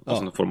bilen. Och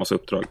sen får de massa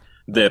uppdrag.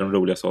 Det är de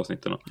roligaste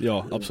avsnitten.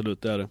 Ja,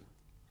 absolut, det är det.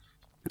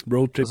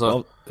 Roadtrip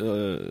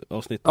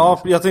avsnitt.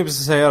 Ja, jag tänkte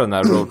precis säga den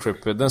här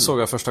roadtrip. Den såg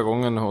jag första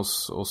gången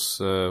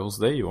hos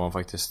dig, Johan,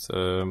 faktiskt.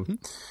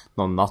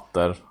 Någon natt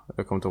där.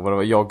 Jag kommer inte ihåg vad det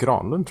var. Jag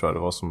Granlund tror jag det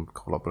var som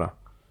kollade på det.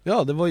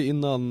 Ja, det var ju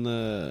innan...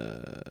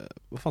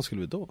 vad fan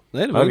skulle vi då?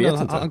 Nej, det var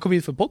innan han kom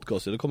hit för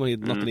podcast. Det kom han hit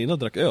natten innan och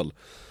drack öl.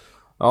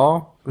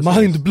 Ja, precis.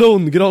 Mind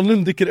blown,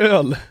 Granlund dricker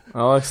öl.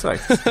 Ja,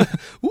 exakt.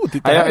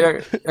 Titta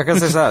jag kan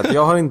säga så här,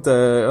 jag har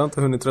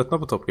inte hunnit tröttna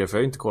på Top Gear, för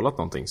jag har inte kollat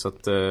någonting. Så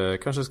att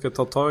kanske ska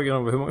ta tag i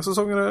dem. Hur många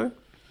säsonger är det?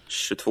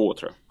 22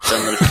 tror jag.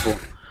 5 eller 22.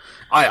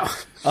 Ja.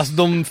 Alltså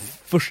de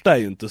första är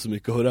ju inte så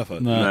mycket att höra för.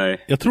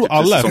 Nej. Jag tror typ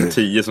alla är som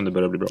 10 som det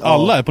börjar bli bra.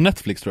 Alla är på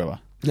Netflix tror jag, va?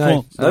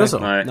 Nej. Är det så?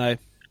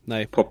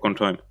 Nej. Popcorn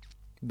time.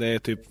 Det är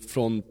typ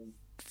från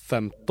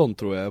 15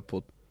 tror jag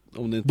på.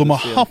 Om det inte de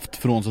har haft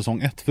från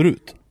säsong 1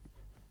 förut.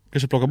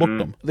 Kanske plocka bort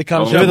dem. Det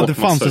kanske jag vet att det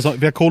fanns säsong,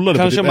 jag kollade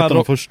kanske på typ ett av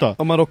de första.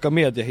 Om man rockar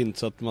media hint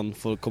så att man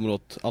kommer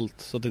åt allt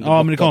så att det inte ja,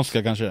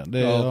 amerikanska kanske. Det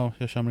är, ja.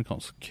 Jag kör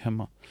amerikansk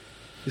hemma.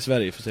 I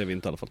Sverige får se vi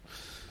inte i alla fall.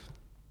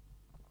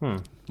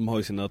 De har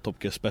ju sina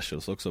Top Gear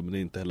specials också, men det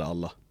är inte heller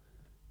alla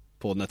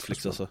på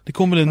Netflix alltså. Det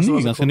kom väl en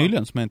ny ganska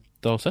nyligen som jag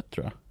inte har sett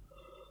tror jag.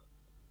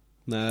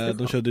 Nej,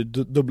 de körde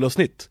dubbla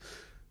snitt.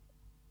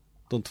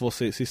 De 2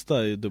 sista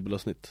är ju dubbla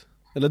snitt.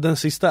 Eller den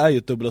sista är ju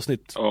ett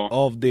dubbelavsnitt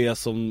av det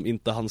som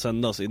inte hann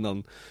sändas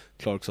innan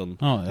Clarkson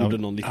gjorde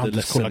någon lite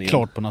ledsen igen.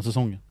 Klart på den här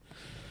säsongen.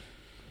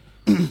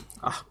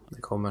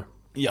 Det kommer.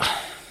 Ja.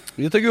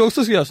 Jag tycker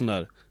också ska göra sån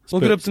här.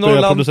 Åker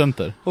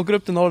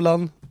upp till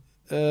Norrland.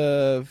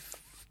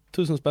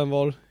 1000 spänn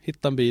var,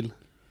 hitta en bil,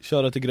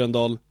 köra till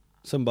Gröndal,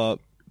 sen bara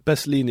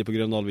bäst linje på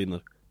Gröndal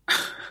vinner.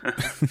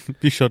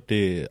 Vi kört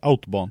till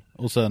autobahn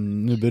och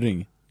sen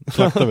Nürburgring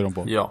slaktar vi dem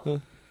på. Ja.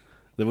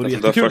 Det var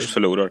jättekul. jättekul. Först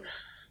förlorar.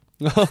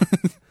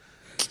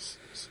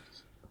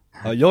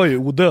 Ja, jag är ju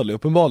odödlig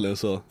uppenbarligen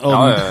så.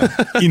 Ja.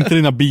 Inte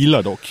dina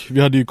bilar dock.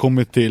 Vi hade ju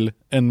kommit till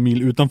 1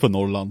 mil utanför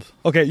Norrland.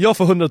 Okej, jag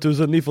får 100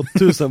 000, ni får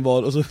 1000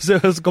 var. Och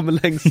så kommer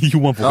längst.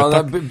 Johan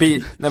får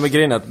nej men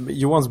grejen är att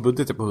Johans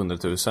budget är på 100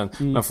 000.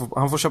 Men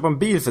han får köpa en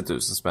bil för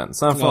 1000 spänn.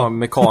 Sen får han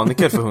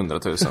mekaniker för 100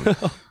 000.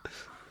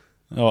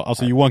 Ja,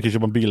 alltså Johan kan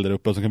köpa en bil där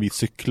uppe och så kan vi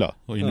cykla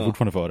och hinner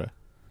fortfarande före.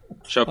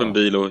 Köp en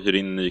bil och hyr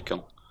in Nykan.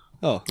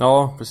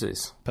 Ja,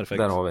 precis. Perfekt.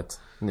 Där har vi ett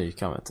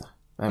Nykan, vet du.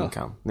 Vem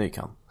kan?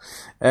 Nykan.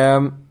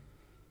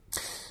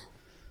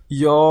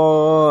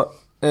 Jag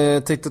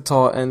tänkte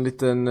ta en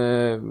liten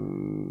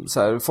så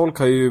här, folk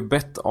har ju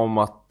bett om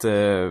att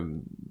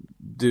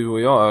du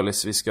och jag,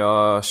 Alice, vi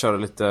ska köra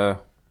lite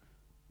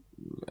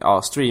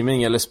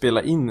streaming eller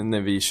spela in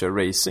när vi kör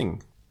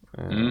racing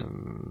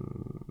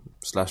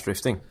 /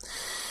 drifting.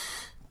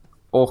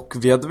 Och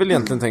vi hade väl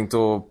egentligen tänkt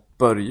att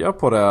börja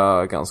på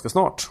det ganska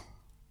snart.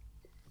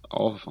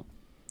 Ja, fan.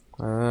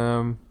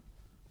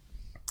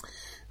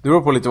 Det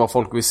beror på lite vad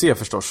folk vill se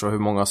förstås och hur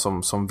många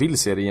som vill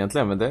se det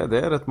egentligen. Men det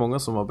är rätt många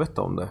som har bett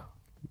om det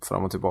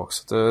fram och tillbaka.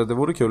 Så det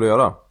vore kul att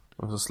göra.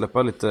 Och så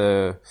släppa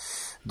lite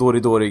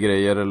dålig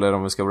grejer eller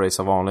om vi ska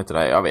racea vanligt.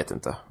 Nej, jag vet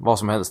inte. Vad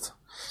som helst.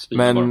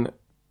 Men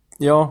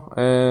ja,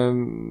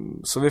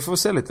 så vi får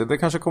se lite. Det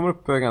kanske kommer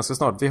upp ganska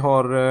snart. Vi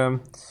har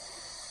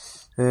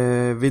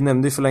vi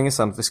nämnde ju för länge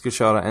sedan att vi skulle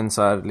köra en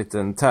så här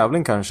liten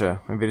tävling kanske.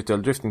 En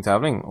virtuell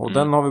drifting-tävling. Och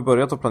den har vi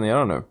börjat att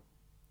planera nu.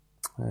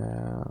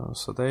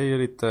 Så det är ju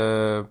lite,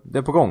 det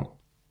är på gång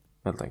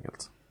helt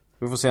enkelt.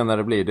 Vi får se när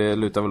det blir. Det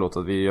lutar väl åt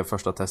att vi gör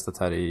första testet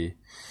här i,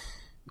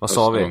 vad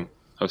sa vi?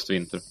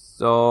 Höst-vinter.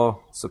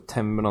 Ja,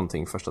 september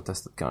någonting, första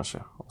testet kanske.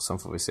 Och sen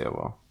får vi se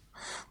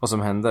vad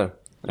som händer.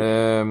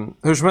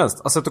 Hur som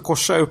helst, Assetto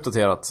Corsa är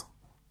uppdaterat.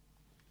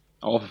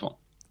 Ja, för fan.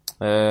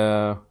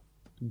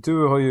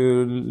 Du har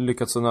ju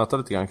lyckats att nöta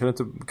lite grann. Kan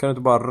du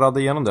inte bara radda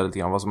igenom det lite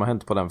grann, vad som har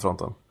hänt på den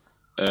fronten?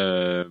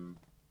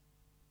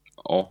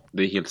 Ja,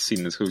 det är helt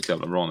sinnessjukt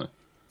jävla bra nu.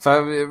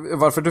 För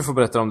varför du får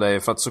berätta om det är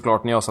för att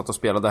såklart när jag satt och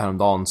spelade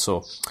häromdagen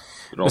så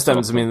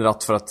bestämde sig min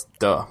ratt för att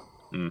dö.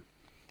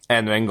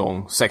 Ännu en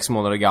gång, 6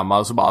 månader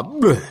gammal, så bara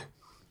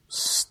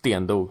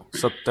stendog.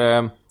 Så att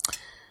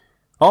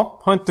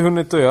har inte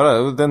hunnit att göra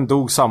det. Den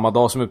dog samma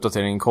dag som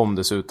uppdateringen kom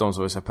dessutom,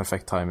 så var det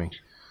perfekt timing.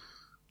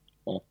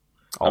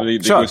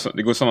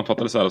 Det går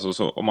sammanfattande så här, alltså,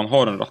 så om man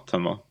har en ratt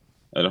hemma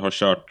eller har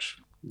kört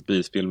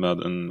bilspel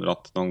med en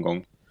ratt någon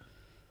gång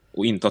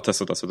och inte har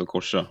testat Assetto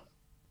Corsa,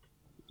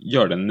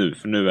 gör det nu,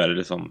 för nu är det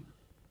liksom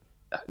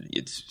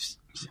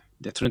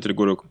jag tror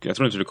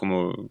inte det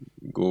kommer att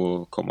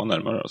gå komma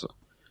närmare alltså.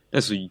 Det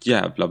är så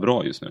jävla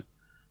bra just nu.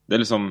 Det är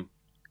liksom,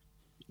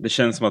 det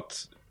känns som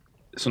att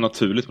så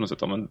naturligt på något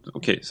sätt. Men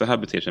okej, så här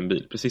beter sig en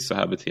bil. Precis så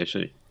här beter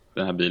sig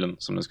den här bilen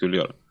som den skulle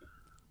göra.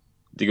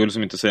 Det går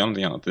liksom inte att säga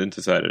någonting annat. Det är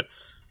inte så här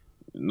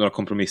några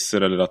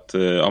kompromisser eller att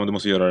men du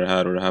måste göra det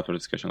här och det här för att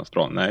det ska kännas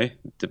bra. Nej,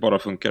 det bara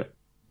funkar.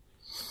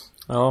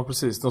 Ja,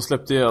 precis. De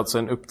släppte ju alltså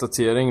en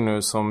uppdatering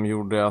nu som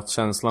gjorde att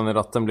känslan i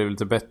ratten blev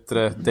lite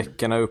bättre.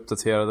 Däcken är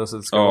uppdaterade så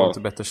det ska vara lite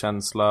bättre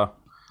känsla.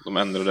 De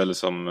ändrade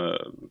liksom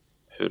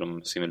hur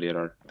de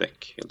simulerar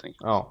däck helt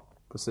enkelt. Ja,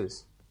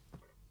 precis.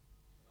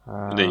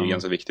 Det är ju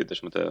ganska viktigt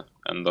eftersom det är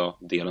enda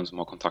delen som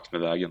har kontakt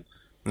med vägen.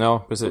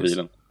 Ja, precis. På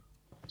bilen.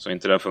 Så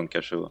inte det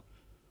funkar så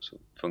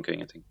funkar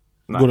ingenting.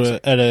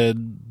 Är det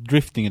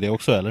drifting i det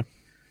också eller?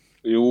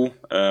 Jo,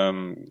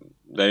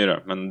 det är ju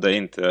det. Men det är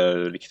inte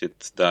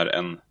riktigt där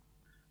än.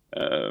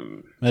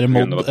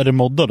 Är det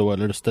modda då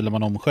eller ställer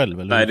man om själv?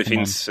 Eller nej, det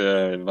finns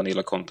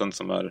vanilla content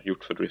som är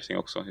gjort för drifting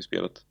också i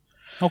spelet.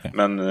 Okay.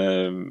 Men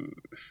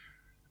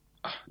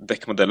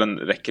däckmodellen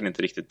räcker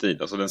inte riktigt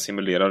dit. Alltså den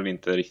simulerar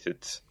inte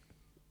riktigt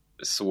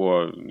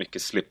så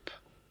mycket slip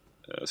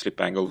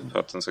angle för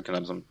att den ska kunna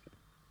liksom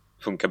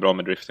funka bra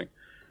med drifting.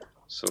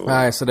 Så...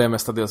 Nej, så det är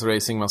mestadels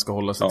racing man ska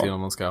hålla sig till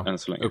om man ska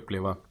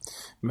uppleva.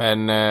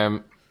 Men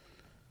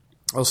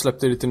och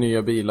släppte lite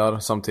nya bilar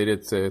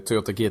samtidigt.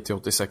 Toyota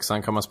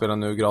GT86 kan man spela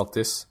nu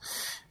gratis.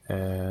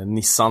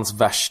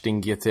 Nissans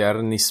värsting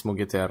GTR, Nismo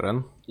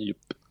GTR:en. Yep.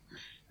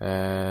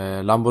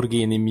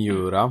 Lamborghini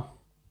Miura.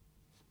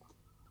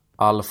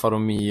 Alfa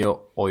Romeo,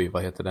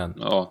 vad heter den?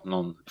 Ja,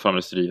 någon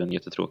framhjulsdriven,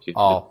 jättetråkig.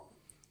 Ja.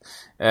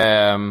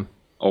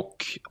 Och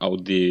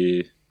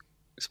Audi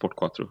Sport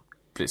Quattro.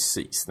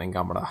 Precis, den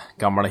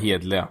gamla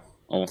hedliga.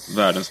 Ja,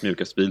 världens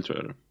mjukaste bil tror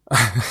jag.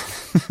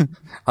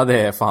 Ja, det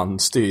är fan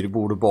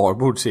styrbord och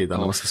barbordsidan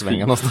om man ska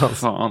svänga någonstans.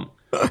 Fan.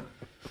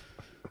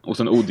 Och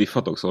sen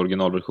odiffat också,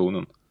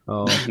 originalversionen.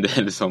 Ja. Det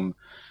är liksom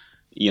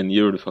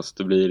enhjul fast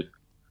det blir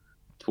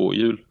 2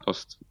 hjul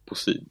fast på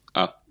sidan.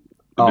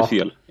 Det blir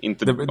fel.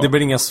 Det blir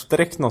inga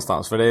streck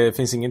någonstans för det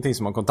finns ingenting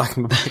som har kontakt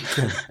med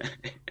backen.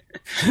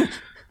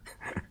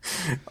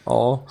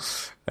 Ja.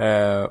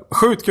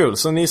 Sjukt kul.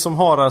 Så ni som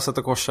har sätt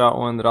att korsa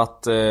och en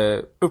ratt,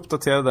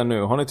 uppdatera det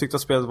nu. Har ni tyckt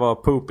att spelet var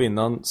poop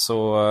innan,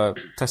 så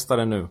testa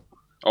det nu.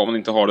 Ja, om ni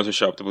inte har det så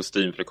köp det på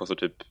Steam, för det kostar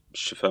typ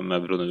 25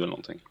 euro nu eller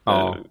någonting.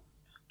 Ja.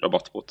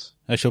 Rabatt på det.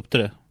 Jag köpte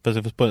det, fast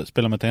jag får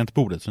spela med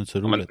tangentbordet, så det är inte så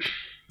roligt.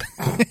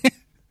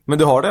 Men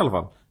du har det i alla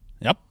fall?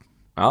 Ja.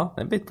 Ja,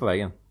 en bit på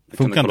vägen.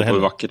 Funkar inte heller.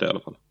 Hur vackert det är i alla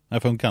fall. Nej,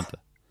 funkar inte.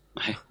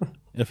 Nej.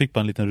 Jag fick bara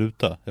en liten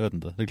ruta, jag vet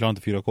inte. Det klarar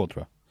inte 4K, tror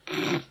jag.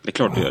 Det är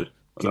klart det gör.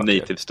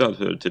 Native-stöd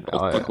för typ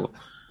 8K.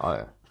 Ja.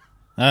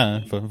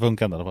 Nej,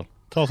 funkar inte i alla fall.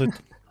 Ta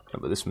sitt.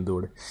 Det är som är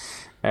dåligt.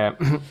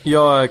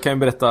 Jag kan ju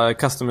berätta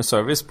customer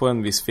service på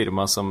en viss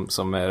firma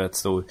som är rätt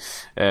stor.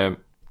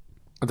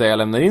 Där jag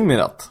lämnar in min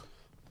ratt.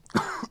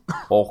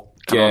 Och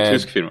Kan det vara en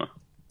tysk firma?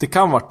 Det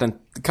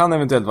kan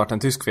eventuellt varit en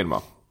tysk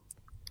firma.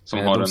 Som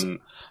har en...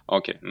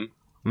 Okej.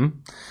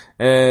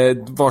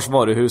 Vars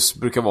varuhus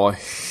brukar vara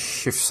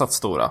hyfsat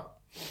stora.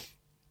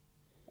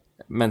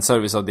 Men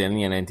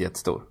serviceavdelningen är inte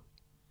jättestor.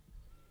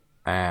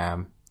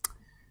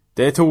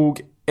 Det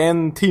tog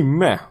 1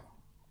 timme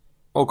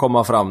att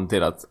komma fram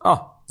till att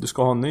du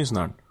ska ha en ny sån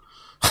här.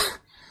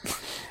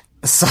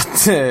 Så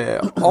att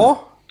ja,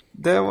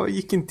 det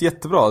gick inte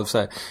jättebra. Så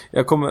här,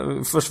 jag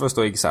kommer först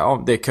gick så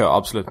här, det är kö,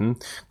 absolut.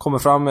 Kommer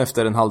fram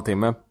efter en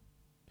halvtimme.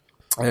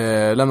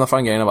 Lämnar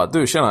fram grejerna och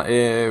bara, du tjena,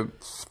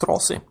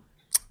 trasig.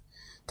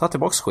 Ta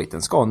tillbaka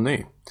skiten, ska ha en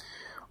ny.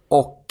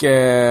 Och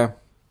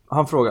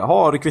han frågar,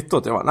 har du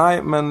kvittot? Jag bara,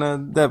 nej, men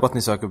det är bara att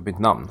ni söker upp mitt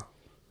namn.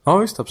 Ja,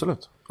 visst,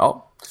 absolut.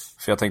 Ja,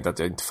 för jag tänkte att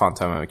jag inte fan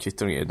tar med mig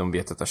kvitton och grejer. De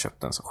vet att jag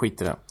köpt den, så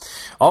skit i det.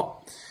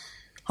 Ja,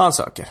 han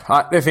söker.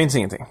 Nej, det finns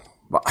ingenting.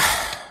 Bara,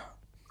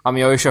 ja,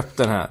 men jag har ju köpt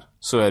den här.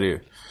 Så är det ju.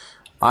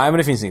 Nej, men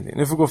det finns ingenting.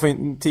 Nu får jag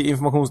gå till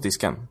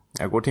informationsdisken.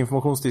 Jag går till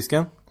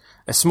informationsdisken.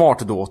 Är smart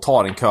då och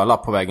tar en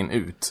kölapp på vägen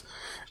ut.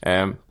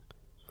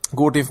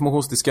 Går till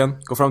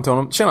informationsdisken. Går fram till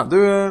honom. Tjena,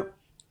 du...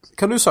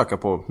 Kan du söka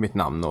på mitt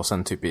namn och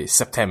sen typ i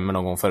september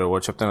någon gång förra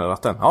året köpte den där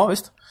ratten? Ja,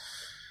 visst.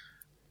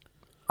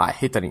 Nej,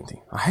 hittar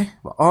ingenting. Nej.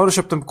 Har du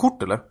köpt den på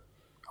kort eller?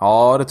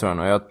 Ja, det tror jag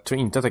nog. Jag tror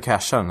inte att jag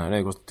cashar den här.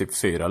 Det går typ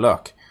 4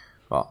 lök.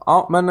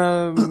 Ja, men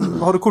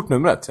har du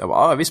kortnumret? Jag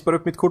bara, jag vispar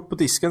upp mitt kort på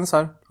disken så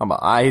här. Han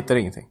bara, nej, hittar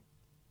ingenting.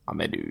 Ja,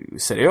 men du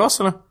seriös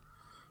eller?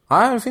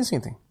 Nej, det finns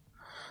ingenting.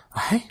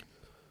 Nej.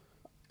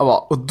 Jag bara,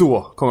 och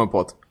då kom jag på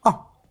att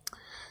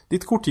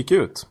ditt kort gick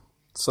ut.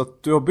 Så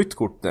att du har bytt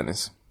kort,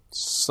 Dennis.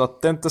 Så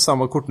att det är inte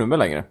samma kortnummer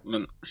längre.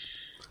 Men...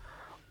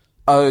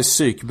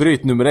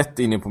 Psykbryt nummer 1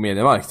 inne på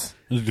Mediamarkt.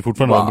 Det är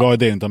fortfarande en bra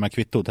idé att inte ha med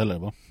kvittot heller,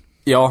 va?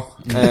 Ja.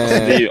 Det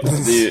är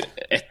ju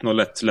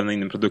 101, lämna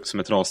in en produkt som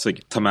är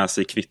trasig. Ta med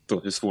sig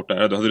kvitto. Hur svårt är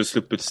det? Då hade du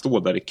sluppit stå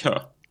där i kö.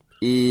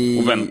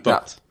 Och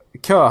väntat. Ja,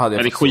 kö hade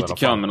jag fått stå. Eller skit i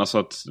kön, men alltså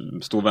att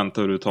stå och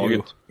vänta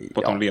överhuvudtaget.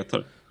 På att de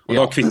letar. Och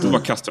då har kvittot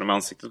bara kastat dem i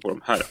ansiktet på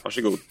dem. Här,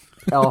 varsågod.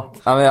 Ja,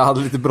 men jag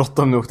hade lite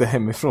bråttom när jag åkte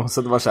hemifrån.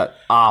 Så det var så här,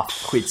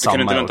 skitsamma.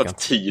 Du kan inte vänta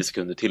 10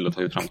 sekunder till att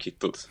ta fram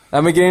kvittot.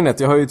 Nej, men grejen är att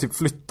jag har ju typ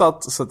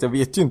flyttat. Så att jag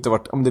vet ju inte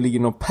om det ligger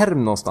någon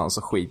perm någonstans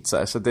och skit så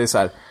här. Så det är så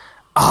här,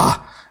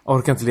 jag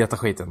orkar inte leta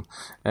skiten.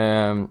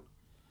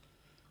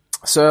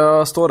 Så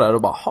jag står där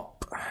och bara,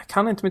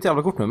 kan inte mitt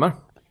jävla kortnummer.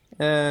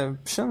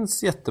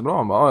 Känns jättebra.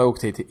 Han bara, jag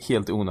åkte hit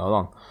helt i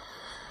onödan.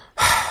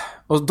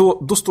 Och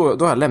då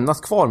har jag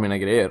lämnat kvar mina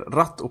grejer.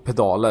 Ratt och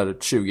pedaler,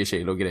 20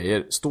 kilo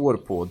grejer. Står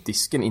på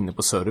disken inne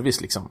på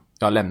service liksom.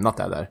 Jag har lämnat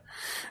det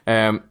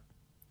där.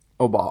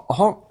 Och bara,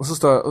 och så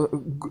står jag,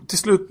 till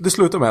slut, det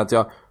slutar med att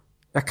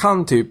jag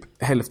kan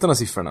typ hälften av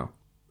siffrorna.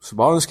 Så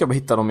bara, nu ska jag bara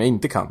hitta dem jag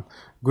inte kan.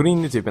 Går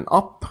in i typ en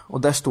app.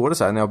 Och där står det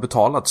så här, när jag har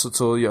betalat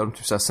så gör de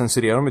typ så här,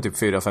 censurerar de typ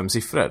 4-5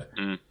 siffror.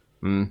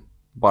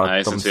 Bara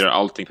nej, censurerar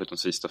allting för de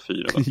sista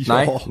 4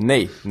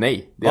 Nej,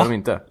 det gör de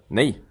inte.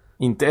 Nej,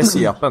 inte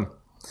SJ-appen.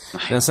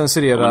 Den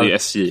censurerar... Ja, det är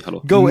SJ,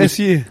 hallå. Go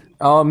SJ!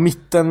 Ja,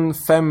 mitten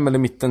 5 eller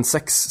mitten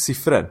 6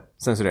 siffror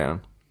censurerar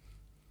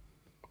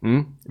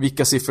den.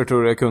 Vilka siffror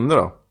tror du jag kunde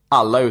då?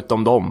 Alla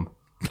utom dem.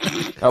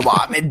 Jag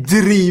bara, men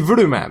driver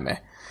du med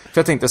mig? För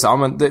jag tänkte så här,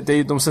 men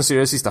de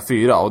censurerar de sista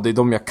 4 och det är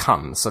de jag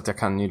kan. Så att jag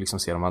kan ju liksom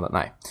se de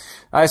andra.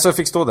 Nej, så jag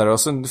fick stå där och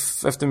sen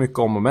efter mycket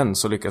om och men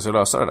så lyckas jag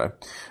lösa det där.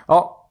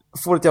 Ja,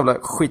 får ett jävla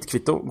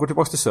skitkvitto. Går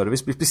tillbaka till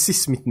service, blir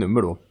precis mitt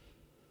nummer då.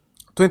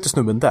 Då är inte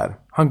snubben där.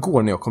 Han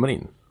går när jag kommer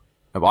in.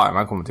 Jag bara,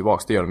 man kommer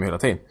tillbaka, det gör de hela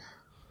tiden.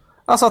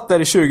 Jag satt där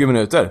i 20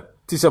 minuter.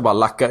 Tills jag bara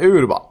lackade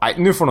ur och bara, nej,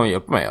 nu får någon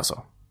hjälpa mig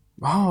alltså.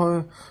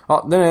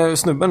 Ja, den här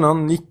snubben,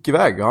 han gick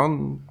iväg.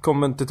 Han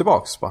kom inte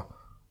tillbaks. Bara,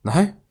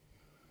 nej,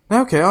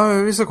 okej, ja,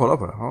 vi ska kolla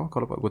på det. Ja,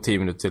 kolla på det. Går 10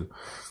 minuter till.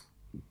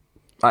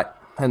 Nej,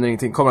 händer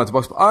ingenting. Kommer han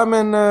tillbaks.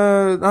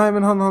 Nej,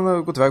 men han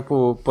har gått iväg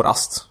på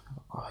rast.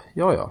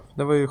 Ja,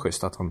 det var ju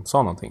schysst att han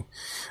sa någonting.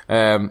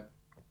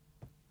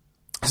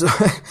 Så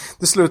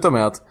det slutar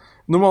med att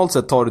normalt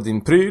sett tar du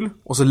din pryl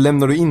och så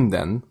lämnar du in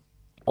den.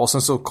 Och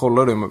sen så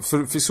kollar du,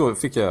 för så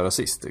fick jag göra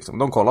sist liksom.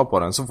 De kollar på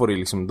den, så får du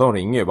liksom, de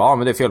ringer ju bara,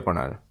 men det är fel på den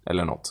här,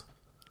 eller något.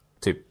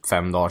 Typ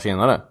 5 dagar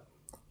senare.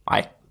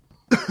 Nej.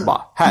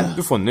 Bara, här,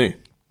 du får en ny.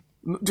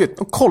 Du vet,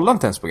 de kollar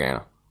inte ens på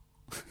grejerna.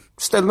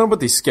 Ställer dem på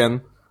disken.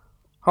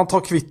 Han tar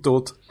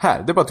kvittot.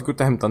 Här, det är bara att du går ut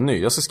och hämta en ny.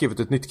 Jag ska skriva ut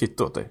ett nytt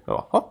kvitto åt dig.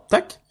 Ja,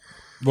 tack.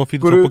 Vad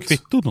finns det på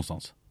kvittot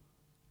någonstans?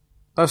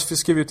 Jag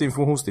skriver ut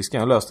informationsdisken,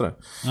 jag löste det.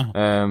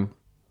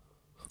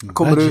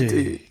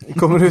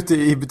 Kommer ut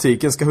i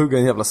butiken, ska hugga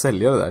en jävla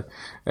säljare där.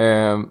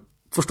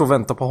 Får stå och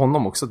vänta på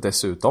honom också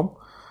dessutom.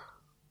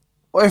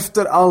 Och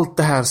efter allt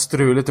det här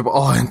strulet, jag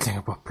bara, äntligen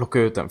jag bara plocka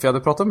ut den. För jag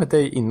hade pratat med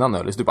dig innan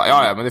Ölis. Du bara,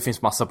 ja men det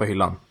finns massa på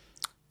hyllan.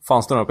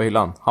 Fanns det några på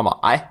hyllan? Han bara,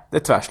 nej, det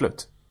är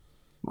tvärslut.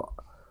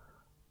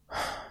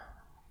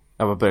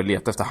 Jag bara började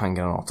leta efter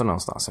handgranater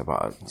någonstans. Jag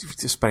bara,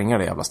 spränger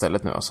det jävla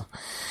stället nu alltså.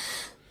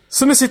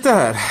 Så nu sitter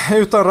jag här,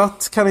 utan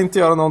ratt, kan inte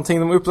göra någonting.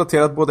 De har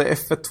uppdaterat både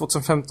F1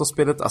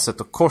 2015-spelet,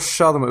 Assetto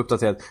Corsa. De har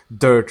uppdaterat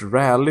Dirt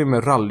Rally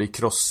med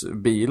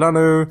rallycrossbilar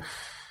nu.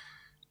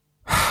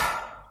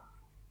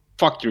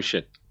 Fuck your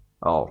shit.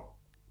 Ja.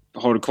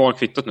 Har du kvar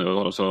kvittot nu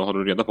och så har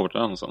du reda på vart det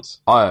är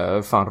någonstans? Ja, jag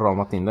har fan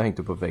ramat in det, hängt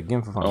upp på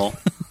väggen för fan. Ja.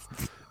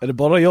 Är det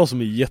bara jag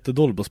som är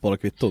jättedålig på att spara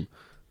kvitton?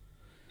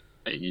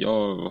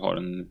 Jag har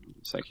en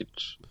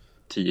säkert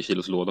 10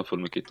 kilos låda full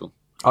med kvitton.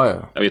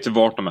 Ja. Jag vet inte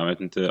vart de är, jag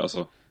vet inte,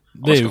 alltså.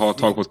 Om man ska ha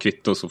tag på ett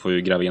kvitto så får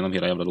jag gräva igenom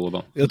hela jävla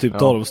lådan. Jag typ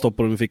tar dem och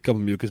stoppar dem i fickan på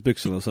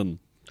mjukisbyxorna och sen...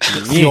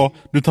 Ja,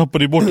 du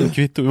tappade bort ett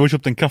kvitto. Vi har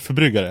köpt en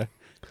kaffebryggare.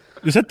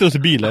 Du sätter oss i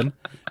bilen.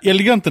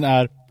 Eleganten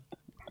är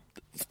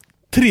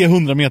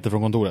 300 meter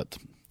från kontoret.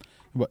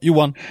 Jag bara,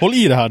 Johan, håll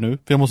i det här nu,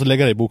 för jag måste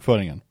lägga det i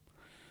bokföringen.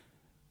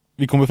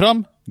 Vi kommer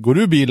fram, går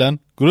ur bilen,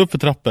 går upp för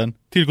trappen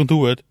till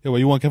kontoret. Jag bara,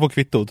 Johan, kan jag få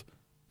kvittot?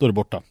 Då är det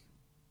borta.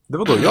 Det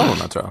var då jag var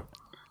med, tror jag.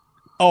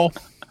 Ja.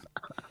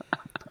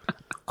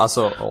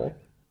 Alltså, ja.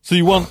 Så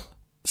Johan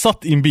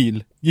satt i en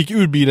bil, gick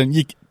ur bilen,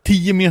 gick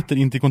 10 meter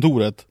in till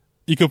kontoret,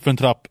 gick upp för en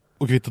trapp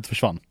och kvittot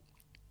försvann.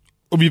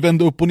 Och vi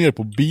vände upp och ner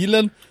på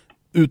bilen,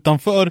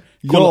 utanför.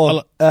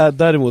 Jag är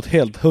däremot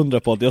helt 100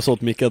 på att jag sa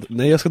åt Micke att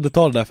nej, jag ska inte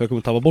ta det där för jag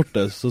kommer tappa bort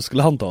det, så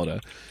skulle han ta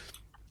det.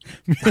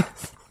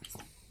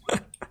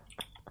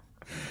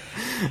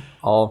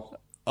 Ja.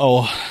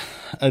 Ja,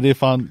 det är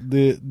fan,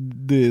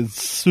 det är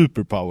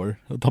superpower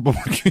att tappa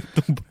bort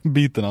kvitton på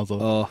biten alltså.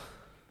 Ja.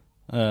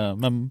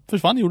 Men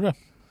försvann gjorde det.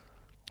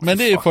 Men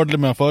det är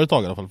fördelen med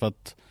företag i alla fall, för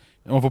att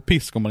man får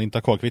pisk om man inte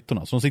har kvar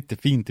kvittorna. Så de sitter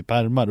fint i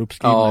pärmar,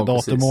 uppskrivna i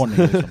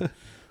datumordning liksom.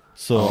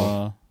 Så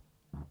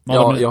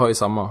jag har ju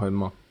samma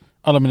hemma.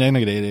 Alla mina egna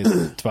grejer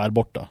är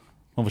tvärborta.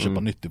 Man får köpa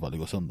nytt ifall det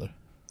går sönder.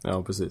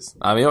 Ja, precis.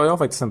 Nej, men jag har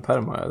faktiskt en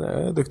pärm.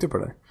 Jag är duktig på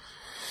det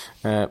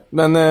där.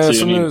 Men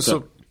så nu inte.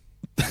 Så...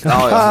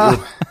 Ja,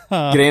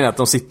 grejen är att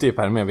de sitter i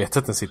pärmen. Jag vet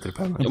att den sitter i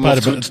pärmen. Jag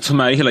måste ta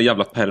med hela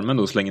jävla pärmen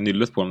då och slänga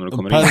nyllet på dem när du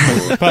kommer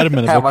in.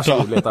 Pärmen är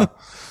borta.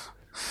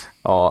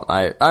 Ja,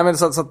 nej men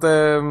så att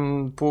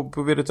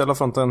på virtuella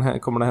fronten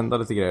kommer det hända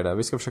lite grejer där.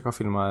 Vi ska försöka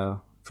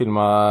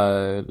filma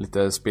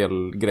lite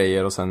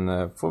spelgrejer och sen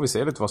får vi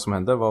se lite vad som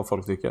händer, vad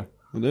folk tycker.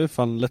 Men det är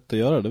fan lätt att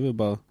göra, det vill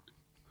bara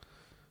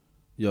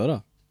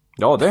göra.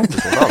 Ja, det är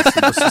inte så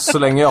alls. Så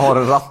länge jag har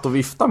en ratt att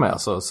vifta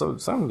med så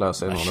sen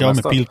löser jag nog det mesta. Kör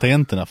med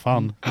piltangenterna,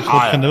 fan. Hur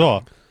svårt kan det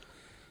vara?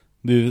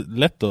 Det är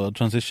lätt att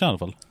transition i alla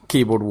fall.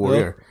 Keyboard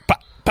warrior.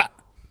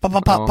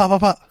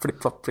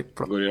 Flipp.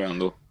 Går det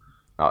ändå.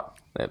 Ja,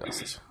 det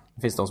löser sig.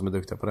 Det finns de som är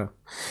duktiga på det.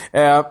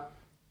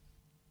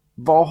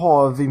 Vad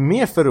har vi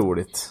mer för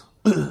roligt?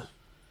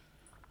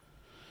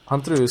 Har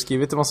inte du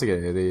skrivit en massa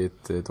grejer i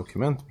ett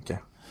dokument, Micke?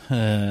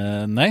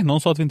 Nej,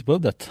 någon sa att vi inte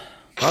behövde det.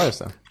 Ja, just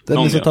det.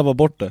 Den ska tappa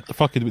bort det.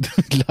 Fuck it,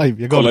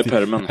 live. Jag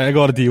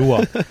gav det till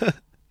Johan.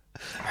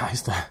 Ja,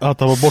 just det. Att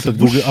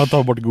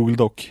ta bort Google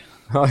Doc.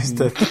 Ja, just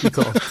det.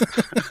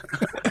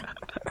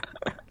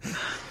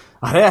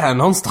 Ja, det är här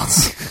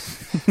någonstans.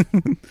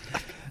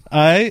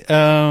 Nej,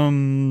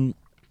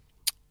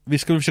 vi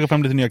ska försöka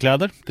fram lite nya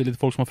kläder. Det är lite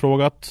folk som har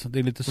frågat. Det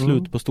är lite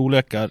slut på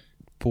storlekar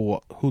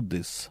på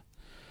hoodies.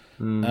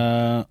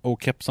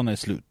 Och kepsarna är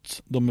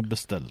slut. De är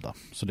beställda.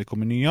 Så det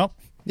kommer nya.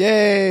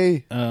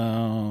 Yay!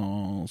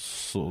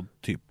 Så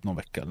typ någon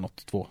vecka eller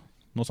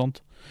något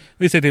sånt.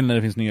 Vi ser till när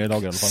det finns nya i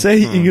lager i alla fall.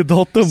 Säg inget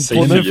datum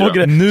på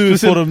nu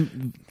får de...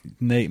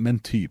 Nej, men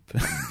typ.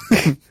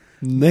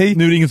 Nej.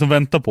 Nu är det ingen som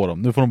väntar på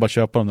dem. Nu får de bara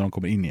köpa dem när de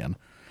kommer in igen.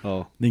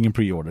 Ja. Det är ingen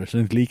pre-order, så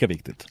det är inte lika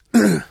viktigt.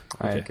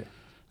 Okay.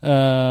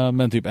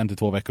 Men typ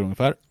 1-2 veckor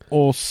ungefär.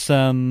 Och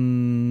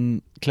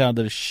sen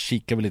kläder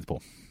kikar vi lite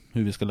på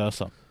hur vi ska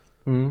lösa.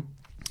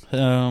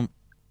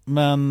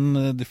 Men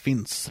det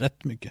finns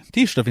rätt mycket.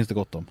 T-shirt finns det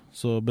gott om.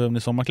 Så behöver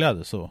ni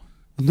sommarkläder så.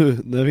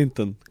 Nu när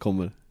vintern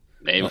kommer.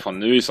 Nej, vad fan,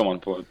 nu är ju sommaren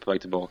på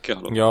väg tillbaka.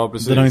 Hallå. Ja,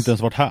 precis. Den har inte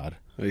ens varit här.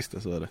 Ja, just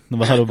det, så är det. Den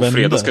var här och på vände.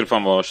 fredag ska det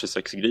fan vara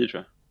 26 grejer,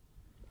 tror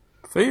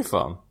jag. Fy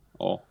fan.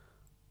 Ja.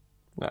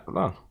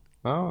 Jävlar.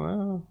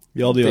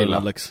 Ja, det gör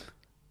Alex.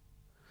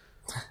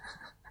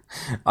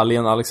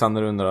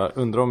 Alexander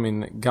undrar om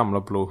min gamla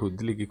blå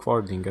hoodie ligger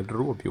kvar i din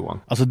garderob, Johan.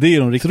 Alltså det är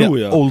de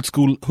riktiga old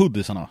school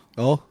hoodiesarna.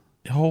 Ja.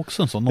 Jag har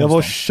också en sån någonstans.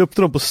 någonstans. Jag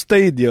köpte dem på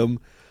Stadium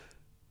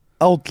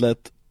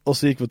Outlet och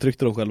så gick vi och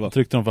tryckte dem själva.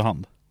 Tryckte dem för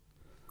hand.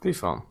 Fy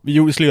fan.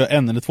 Vi skulle göra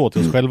 1 eller 2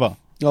 till oss själva.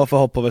 Ja, för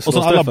att ha på och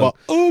så alla bara,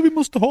 vi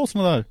måste ha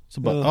såna där.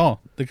 Så bara, ja,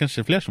 det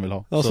kanske är fler som vill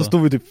ha. Ja, så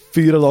stod vi typ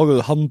 4 dagar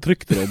och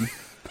handtryckte dem.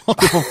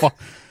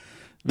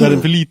 Vi hade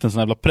en för liten sån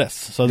här jävla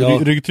press. Så Ja.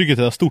 ryggtrycket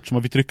är stort så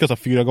man fick trycka så här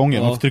 4 gånger.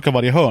 Ja. Man fick trycka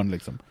varje hörn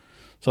liksom.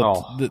 Så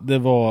Ja. att det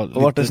var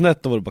Och vart det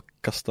snett då var det bara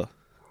kasta.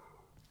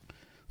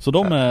 Så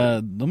de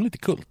är lite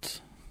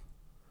kult.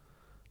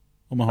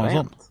 Om man har en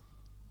sån.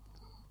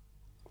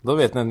 Då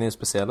vet ni att ni är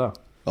speciella.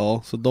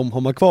 Ja, så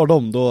har man kvar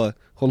dem då,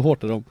 håll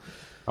hårt i dem.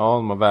 Ja,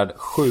 de är värd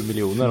 7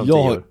 miljoner om 10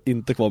 Jag år. har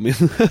inte kvar min.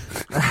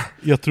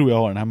 Jag tror jag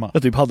har den hemma.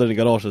 Jag typ hade den i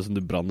garaget sen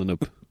du brann den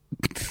upp.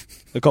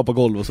 Jag kapade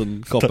golv och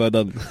sen kapade jag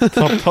den.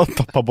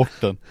 Tappa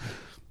bort den.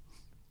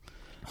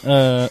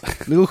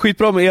 Det går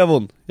skitbra med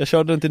Evon. Jag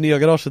körde den till nya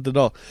garaget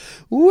idag.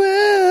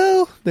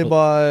 Well, det är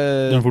bara...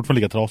 Den är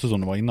fortfarande lika trasig som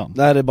den var innan.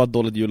 Nej, det är bara ett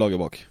dåligt hjullager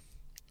bak.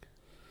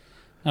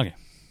 Okej.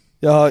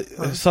 Jag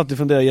satt och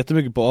funderade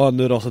jättemycket på,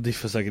 nu rasade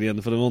diffen säkert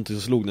igen. För det var någonting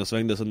som slog när jag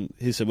svängde. Sen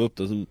hissade jag upp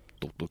den, sen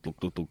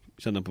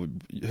kände jag på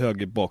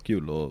höger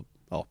bakhjul och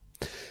ja,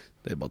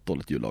 det är bara ett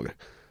dåligt hjullager.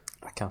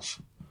 Ja,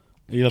 kanske.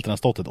 Jag gillar att den har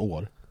stått ett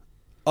år.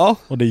 Ja.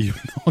 Och det är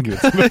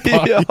hjullagret.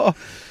 Ja.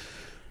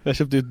 Jag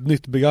köpte ju ett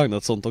nytt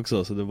begagnat sånt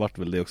också, så det vart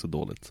väl det också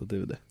dåligt. Så det är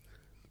väl det.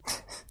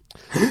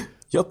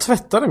 Jag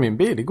tvättade min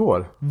bil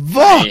igår.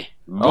 Va?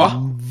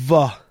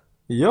 Va?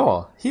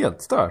 Ja,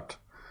 helt stört.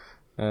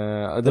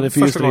 Den är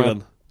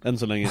fyrhjulsdriven, än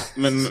så länge.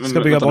 Men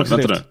Ska bygga vänta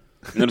bakslift. nu.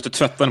 När du inte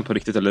tvättar den på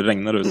riktigt eller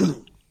regnar det ute?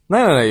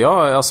 Nej,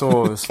 jag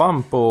alltså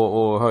svamp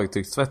och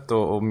högtryckstvätt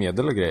och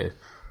medel och grejer.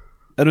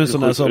 Är du en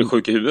sån här Är du som...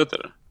 sjuk i huvudet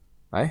eller?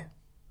 Nej.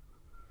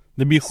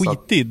 Det blir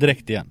skitig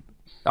direkt igen.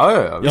 Ja,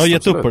 Jag har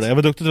gett upp på det, jag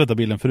var duktig att tvätta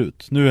bilen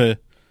förut. Nu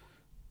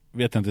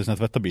vet jag inte när jag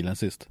tvättade bilen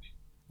sist.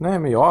 Nej,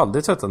 men jag har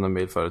aldrig tvättat en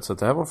bil förut, så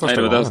det här var första Nej,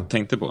 det var gången. det jag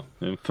tänkte på.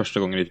 Det är första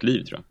gången i ditt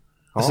liv, tror jag.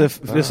 Ja,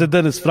 Jag ser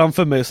Dennis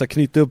framför mig så här,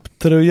 knyta upp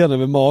tröjan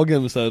över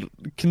magen med så här,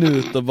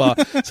 knut och bara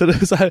så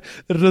det är så här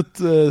rött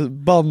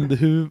band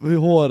i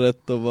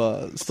håret och bara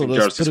står och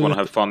Girls just wanna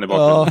have fun i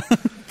bakgrunden.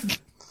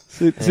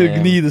 Ja. så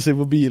gnider sig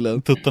på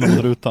bilen. Tuttarna mot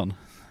rutan.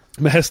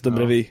 Med hästen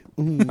bredvid.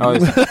 Ja,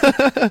 just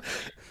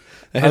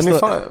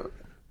Hästar...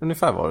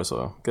 ungefär var det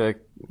så.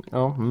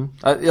 Ja,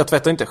 jag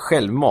tvättar inte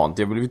självmant,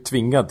 jag blev ju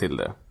tvingad till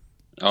det.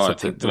 Ja, Så jag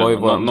tänkte det var ju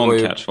någon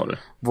catch var det.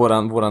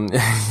 Våran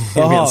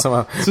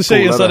gemensamma Så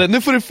tjejen sa polare. det,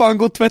 nu får du fan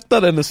gå och tvätta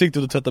den och så gick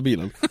du och tvätta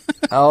bilen.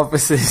 Ja,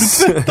 precis.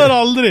 Tvättar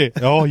aldrig!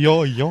 Ja.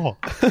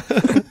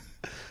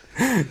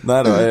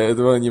 Nej,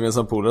 det var en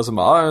gemensam polare som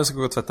bara, jag ska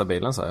gå och tvätta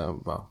bilen, så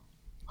jag bara,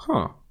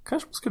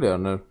 kanske man skulle göra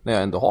när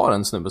jag ändå har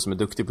en snubbe som är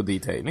duktig på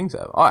detailing, så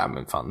ja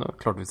men fan, nu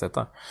klart vi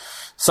tvättar.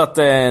 Så att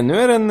nu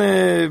är den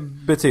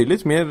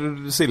betydligt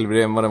mer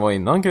silvrig än vad den var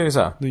innan, kan jag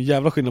säga. Det är en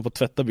jävla skillnad på att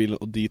tvätta bilen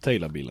och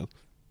detaila bilen.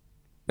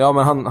 Ja,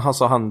 men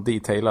han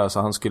detailar,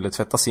 så han skulle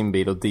tvätta sin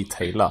bil och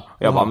detaila.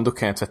 Jag bara, men då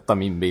kan jag tvätta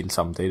min bil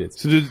samtidigt.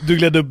 Så du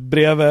gled upp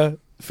bredvid,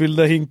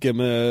 fyllde hinken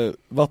med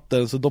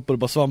vatten, så doppade du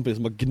bara svamp i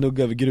som bara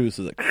gnugga över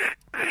gruset.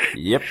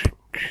 Japp.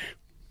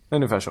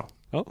 Ungefär så.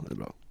 Ja, det är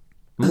bra.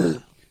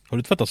 Har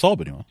du tvättat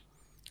Saben nu?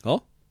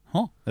 Ja.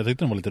 Ja, jag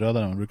tyckte den var lite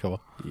rödare än den brukar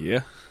vara.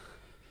 Yeah.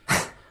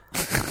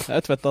 Jag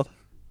är tvättad.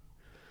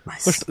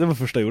 Nice. Det var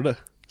första jag gjorde.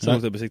 Sen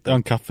måste jag Jag besikta. har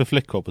en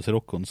kaffefläck kvar på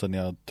Siroccon sen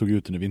jag tog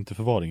ut den i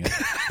vinterförvaringen.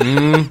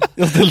 Mm.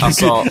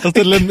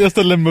 Jag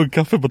ställde en mugg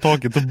kaffe på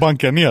taket och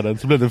bankade ner den,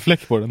 så blev det en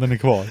fläck på den är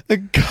kvar.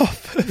 En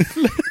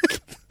kaffefläck.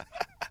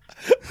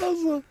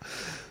 Alltså.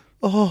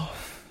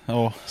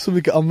 Ja. Så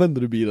mycket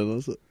använder du bilen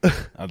alltså.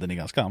 Ja, den är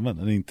ganska använd,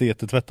 den är inte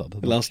jättetvättad.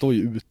 Eller han står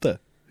ju ute, i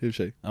och för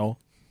sig. Ja.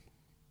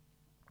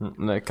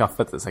 Nej,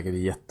 kaffet är säkert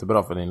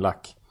jättebra för din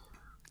lack.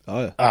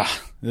 Ja.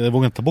 Jag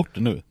vågar inte ta bort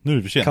det nu. Nu är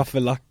det för sent.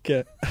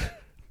 Kaffelacke.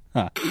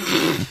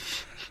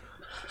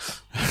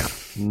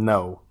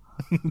 No.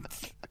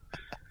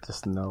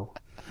 Just no.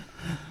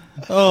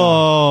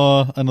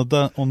 And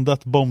on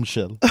that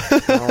bombshell.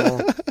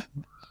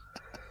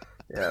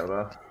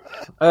 Jävlar.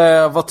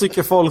 Vad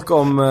tycker folk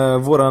om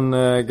våran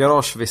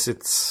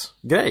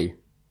garagevisits-grej?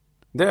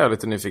 Det är jag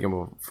lite nyfiken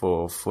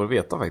på att få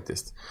veta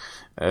faktiskt.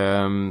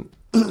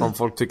 Om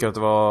folk tycker att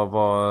det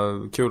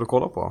var kul att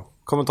kolla på.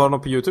 Kommentarerna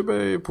på YouTube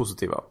är ju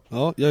positiva.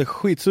 Ja, jag är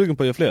skitsugen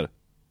på att göra fler.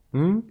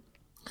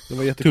 Det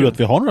var jättekul. Tur att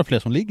vi har några fler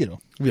som ligger då.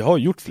 Vi har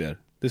gjort fler,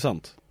 det är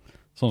sant.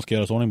 Som ska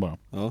göras ordning bara.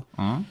 Ja.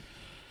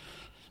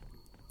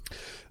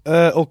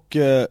 Och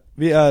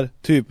vi är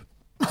typ,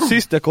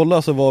 sist jag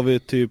kollade så var vi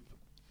typ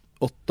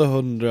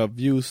 800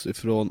 views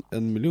ifrån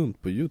 1 miljon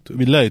på YouTube.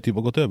 Vi lär ju typ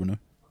ha gått över nu.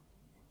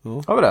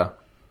 Ja. Har vi det?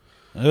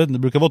 Jag vet inte, det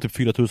brukar vara typ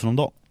 4000 om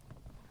dagen.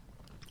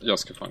 Jag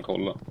ska fan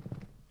kolla.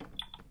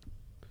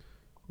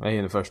 Jag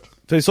hinner först.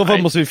 Så i så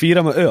fall måste vi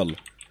fira med öl.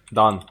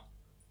 Dan.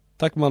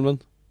 Tack Malmen.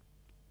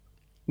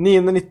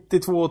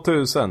 992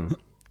 000.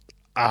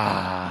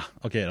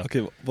 Okej då.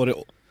 Okej, var det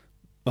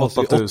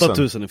 8000.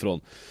 8000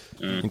 ifrån?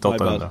 Inte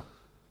 800.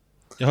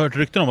 Jag har hört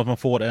rykten om att man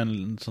får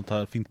en sånt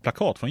här fint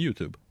plakat från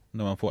YouTube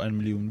när man får 1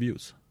 miljon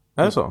views.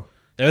 Är det så?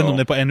 Jag vet inte om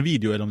det är på en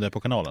video eller om det är på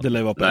kanalen. Det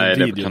lär vara på Nej, en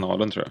det är på video.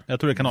 kanalen tror jag. Jag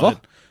tror det är kanalen. Va?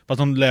 Fast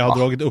de lär ha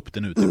dragit upp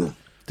det nu typ.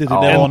 Det är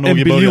Ja. typ var en nog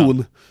i början.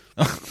 biljon.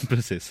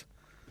 Precis.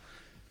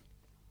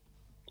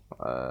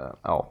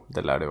 Ja,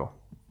 det lär det vara.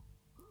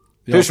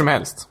 Ja. Hur som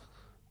helst.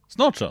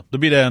 Snart så. Då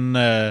blir det en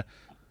 1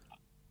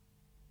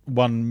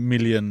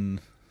 million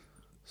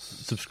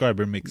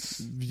subscriber mix.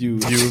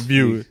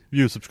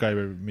 View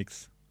Subscriber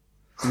mix.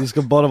 Det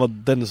ska bara vara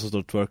Dennis som står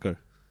och twerkar.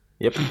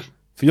 Japp.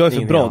 För jag är för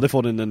Ingen bra, annan. det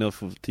får ni när jag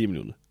får 10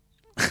 miljoner.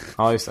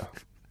 Ja, just det.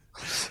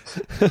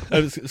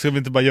 Ska vi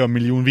inte bara göra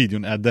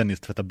miljonvideon är Dennis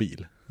tvättar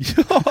bil?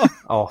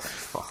 Ja,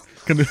 fan.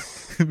 Kan du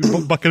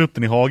vi backar upp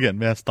den i hagen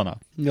med hästarna?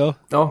 Ja.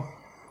 Ja,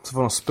 så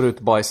får de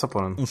sprutbajsa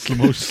på den. En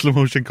slow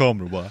motion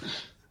kamera bara.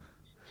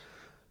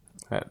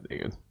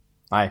 Herregud.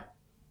 Nej.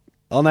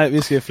 Ja, nej,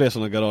 vi ska ge fler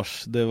sådana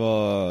garage. Det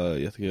var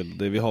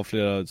jättekul. Vi har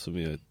flera som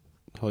vi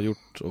har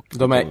gjort. Och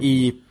De är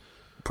i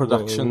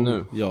production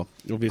nu. Ja,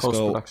 och vi ska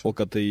Post-production.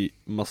 åka till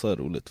massa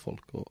roligt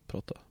folk och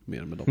prata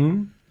mer med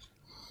dem.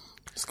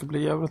 Det ska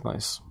bli jävligt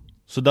nice.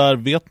 Så där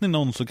vet ni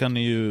någon så kan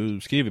ni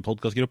ju skriva i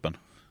podcastgruppen.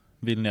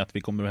 Vill ni att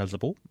vi kommer att hälsa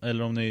på?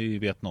 Eller om ni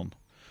vet någon.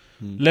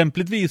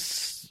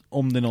 Lämpligtvis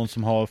om det är någon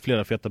som har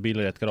flera feta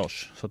bilar i ett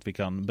garage. Så att vi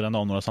kan bränna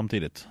av några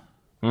samtidigt.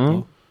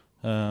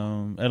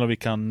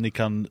 Eller ni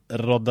kan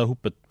rodda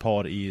ihop ett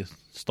par i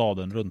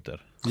staden runt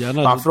er.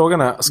 Gärna,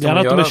 Frågan är, ska gärna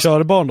man att de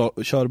göra...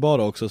 är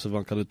körbara också, så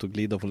man kan ut och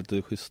glida på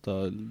lite schyssta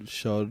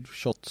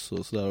körshots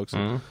och sådär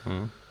också.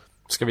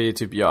 Ska vi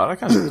typ göra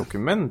kanske ett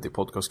dokument i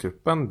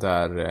podcastgruppen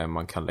där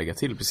man kan lägga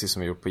till, precis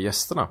som vi gjort på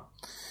gästerna?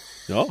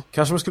 Ja.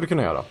 Kanske man skulle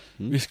kunna göra.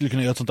 Vi skulle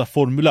kunna göra ett sånt där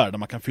formulär där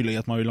man kan fylla i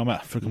att man vill ha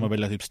med. För då kan man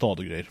välja typ stad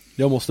och grejer.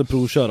 Jag måste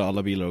provköra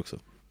alla bilar också.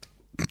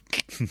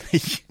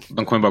 Nej.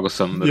 De kommer bara gå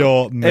sönder.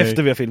 Ja, nej.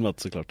 Efter vi har filmat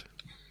såklart.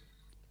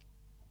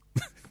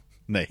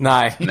 Nej.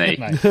 Nej.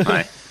 Nej.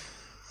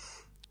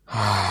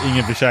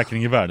 Ingen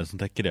försäkring i världen som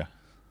täcker det.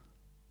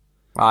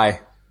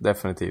 Nej,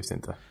 definitivt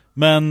inte.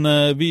 Men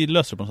vi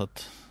löser det på något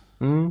sätt.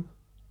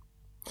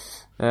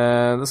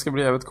 Det ska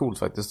bli jävligt coolt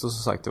faktiskt. Och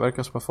som sagt, det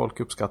verkar som att folk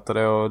uppskattar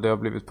det. Och det har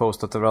blivit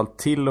postat överallt.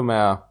 Till och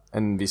med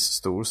en viss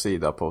stor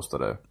sida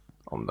postade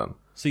om den.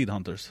 Seed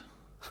Hunters.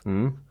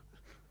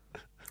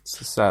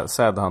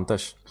 Sad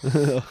Hunters.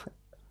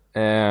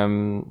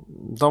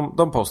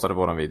 De postade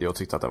våran video och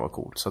tyckte att det var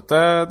coolt. Så att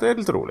det är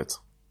lite roligt.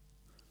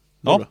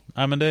 Ja,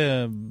 nej, men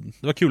det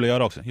var kul att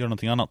göra också. Göra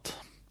någonting annat.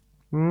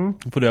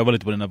 Får du öva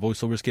lite på dina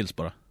voice-over skills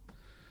bara.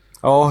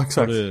 Ja,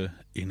 exakt. Du,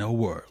 in a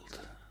world.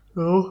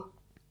 Ja.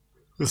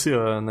 Vi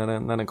ser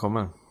när den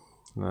kommer.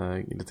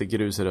 Lite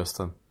grus i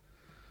rösten.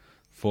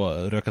 Få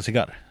röka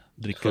cigarr.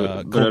 Dricka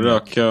Börja konjak.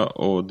 röka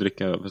och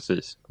dricka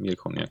precis mer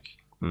konjak.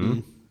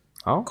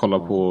 Ja. Kolla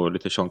på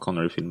lite Sean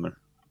Connery-filmer.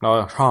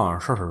 Ja,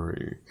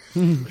 sorry.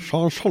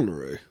 Sean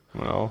Connery.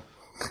 Ja.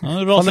 Ja,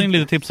 rasa in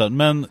lite tips här.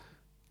 Men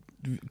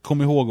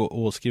kom ihåg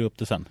att skriva upp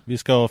det sen. Vi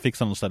ska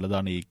fixa något ställe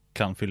där ni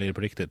kan fylla i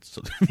på riktigt.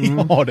 Så vi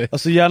har det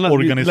alltså gärna,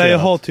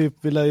 organiserat.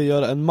 Vi lär ju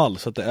göra en mall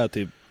så att det är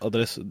typ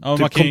adress, ja,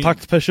 typ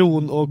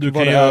kontaktperson och du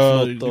vad kan det är göra,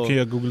 för något. Du kan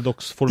göra Google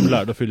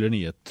Docs-formulär. Då fyller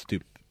ni ett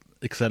typ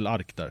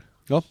Excel-ark där.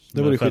 Ja,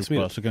 det var det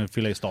skitsmidigt. Så kan vi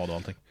fylla i stad och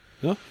allting.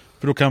 Ja.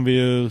 För då kan vi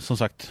ju, som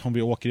sagt, om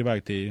vi åker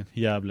iväg till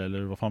Gävle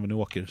eller vad fan vi nu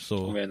åker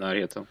så... Om vi är i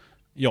närheten.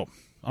 Ja,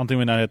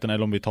 antingen i närheten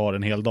eller om vi tar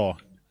en hel dag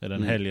eller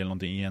en helg eller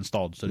någonting i en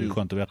stad, så är det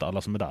skönt att veta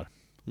alla som är där.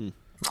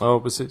 Ja,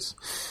 precis.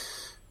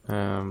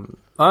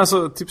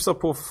 Alltså, tipsa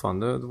på för fan.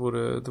 Det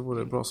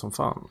vore bra som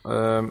fan.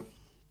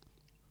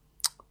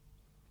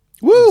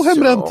 Woo,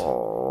 hembränt!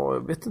 Ja,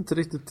 jag vet inte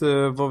riktigt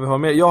vad vi har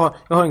med. Jag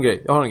har en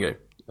grej.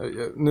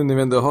 Nu när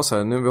vi ändå har så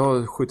här, nu vi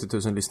har 70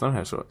 000 lyssnare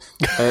här så.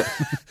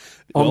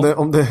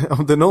 Om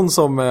det är någon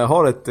som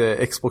har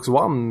ett Xbox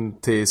One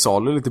till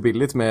salu lite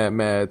billigt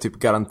med typ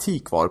garanti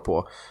kvar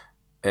på,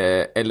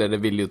 eller det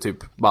vill ju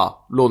typ bara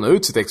låna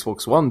ut sitt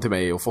Xbox One till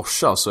mig och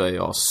forsa, så är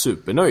jag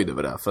supernöjd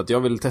över det. För att jag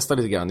vill testa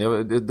lite grann.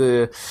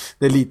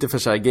 Det är lite för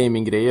så här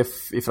gaming-grejer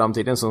i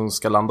framtiden som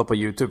ska landa på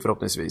YouTube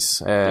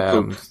förhoppningsvis.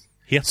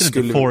 Heter det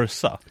inte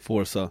Forza?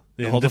 Forza.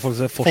 Det är Jag hatar folk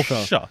som säger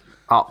Forza.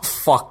 Ja,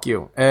 fuck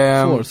you.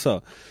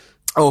 Forza.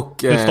 Och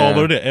hur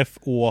stavar du det?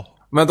 F-O...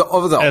 Vänta.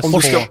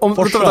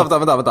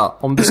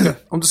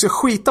 Om du ska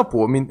skita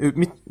på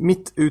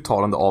mitt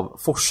uttalande av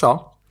Forza,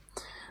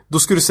 då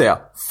skulle du säga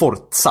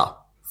Forza.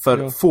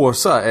 För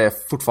Forza är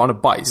fortfarande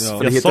bajs.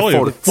 För det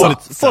heter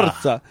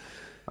Forza.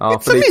 Ja,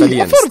 för det är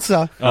italienskt.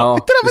 Forza. Ja,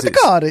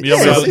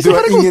 du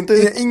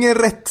har ingen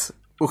rätt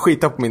att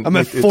skita på mitt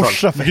uttalande.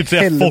 Forza, Du kan inte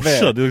säga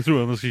Forza, du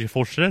tror att man ska säga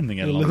forsränning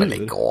eller något. Men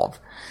lägg av.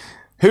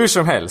 Hur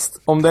som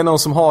helst, om det är någon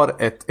som har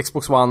ett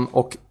Xbox One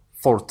och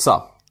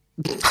Forza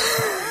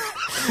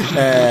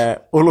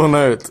och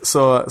låna ut,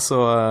 så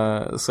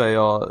är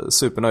jag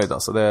supernöjd.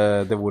 Alltså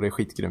det vore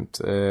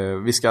skitgrymt.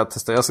 Jag ska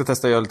testa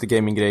att göra lite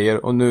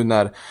gaming-grejer. Och nu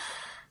när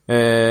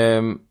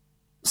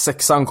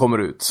 6:an kommer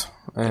ut,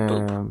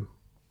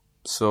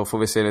 så får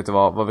vi se lite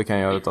vad vi kan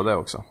göra utav det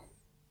också.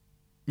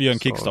 Vi gör en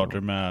Kickstarter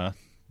med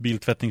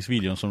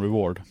biltvättningsvideon som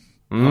reward.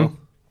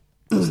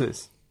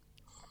 Precis.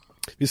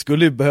 Vi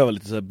skulle ju behöva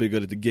lite så här, bygga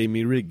lite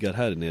gaming-riggar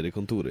här nere i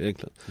kontoret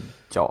egentligen.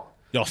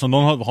 Ja, så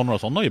någon har några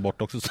sådana i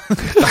bort också.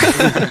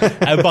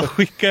 Jag bara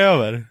skicka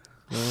över.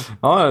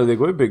 Ja, det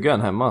går ju att bygga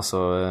en hemma, så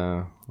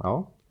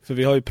ja. För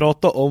vi har ju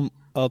pratat om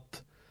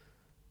att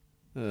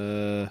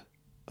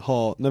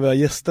när vi har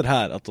gäster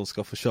här, att de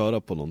ska få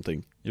köra på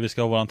någonting. Ja, vi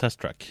ska ha våran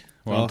testtrack.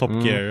 Våran Top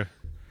Gear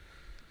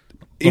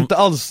Inte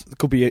alls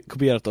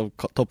kopierat av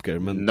Top Gear,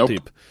 men Nope.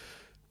 typ.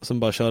 Som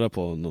bara köra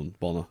på någon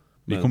bana.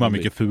 Vi Men- kommer ha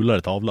mycket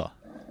fulare tavla.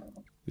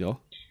 Ja.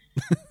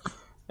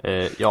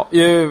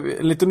 En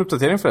liten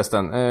uppdatering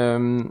förresten.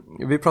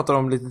 Vi pratade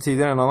om lite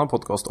tidigare i en annan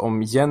podcast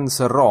om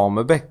Jens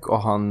Ramebäck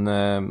och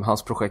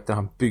hans projekt där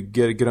han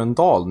bygger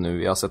Gröndal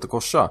nu i Assetto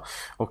Corsa.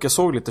 Och jag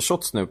såg lite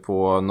shots nu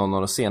på någon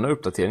av de senare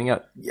uppdateringar.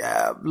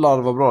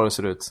 Jävlar vad bra det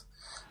ser ut.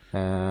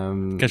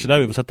 Kanske där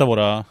vi får sätta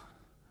våra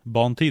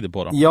bantider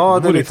på då. Ja, Det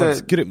det är vore lite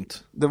faktiskt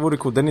grymt. det vore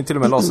coolt. Den är till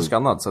och med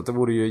laserskannad, så att det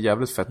vore ju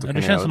jävligt fett att Men kunna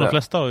det känns göra som de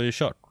flesta har ju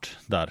kört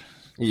där.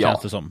 Ja.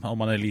 Känns det som. Om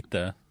man är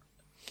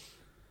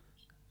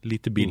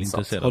lite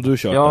bilintresserad. Har du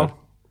kört Ja. där?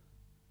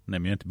 Nej,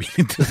 men jag är inte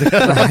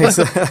bilintresserad.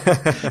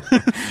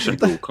 Kört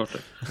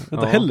go-kartor. Jag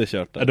har inte heller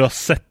kört Ja, där. du har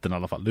sett den i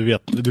alla fall. Du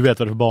vet vad det är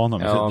för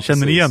bana. Ja, Känner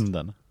ni precis. igen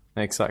den?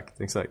 Exakt.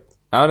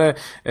 Ja,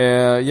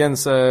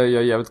 Jens gör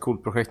jävligt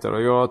coolt projekt där,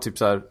 och jag typ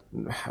så här,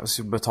 jag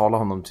ska betala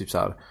honom typ så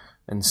här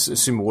en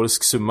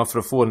symbolisk summa för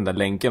att få den där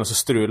länken, och så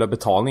strular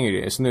betalningen och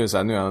grejer. Så nu är det så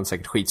här, nu är han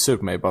säkert skitsur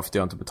på mig bara för att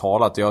jag inte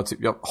betalat.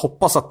 Jag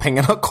hoppas att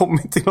pengarna har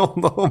kommit till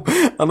honom.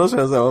 Annars är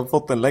jag så här, jag har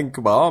fått en länk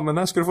och bara, ja men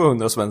här ska du få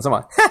 100 spänn. Så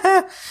bara,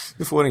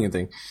 du får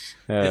ingenting.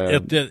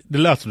 Det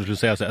lät som du skulle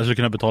säga så här, jag skulle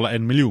kunna betala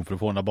 1 miljon för att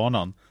få den där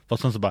banan.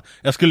 Fast sen så bara,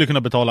 jag skulle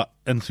kunna betala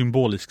en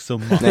symbolisk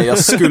summa. Nej, jag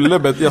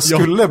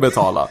skulle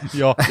betala.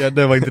 Ja,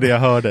 det var inte det jag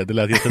hörde. Det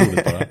lät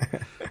jätteroligt bara.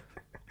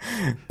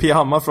 P.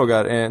 Hammar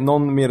frågar,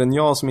 någon mer än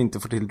jag som inte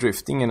får till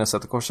driftingen i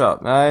Assetto Corsa?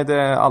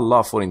 Nej,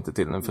 alla får inte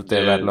till den för att det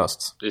är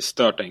värdelöst. Det är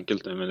stört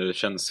enkelt nu, men det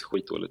känns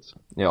skitdåligt.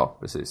 Ja,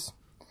 precis.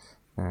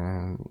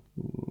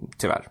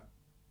 Tyvärr.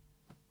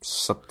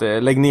 Så att,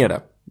 lägg ner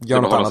det. Det Gör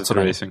är något bara att annat hålla så sig till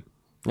länge. racing.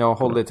 Ja,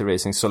 håll dig till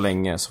racing så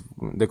länge. Så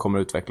det kommer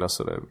utvecklas.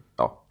 Så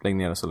lägg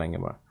ner det så länge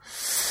bara.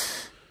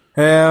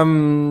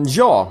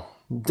 Ja,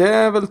 det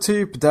är väl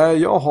typ det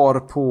jag har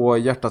på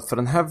hjärtat för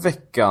den här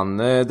veckan.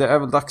 Det är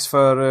väl dags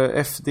för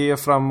FD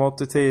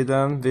framåt i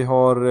tiden. Vi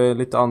har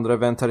lite andra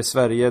event här i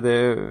Sverige. Det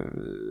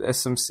är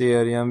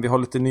SM-serien. Vi har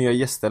lite nya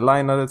gäster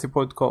linade till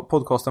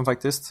podcasten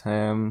faktiskt.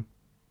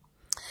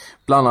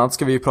 Bland annat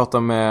ska vi prata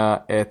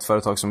med ett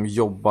företag som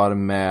jobbar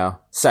med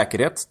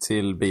säkerhet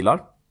till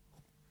bilar.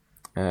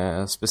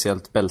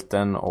 Speciellt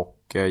bälten och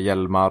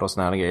hjälmar och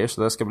såna här grejer.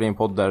 Så det ska bli en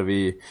podd där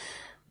vi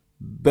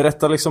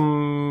berättar liksom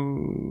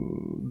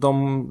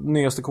de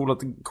nyaste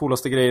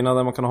coolaste grejerna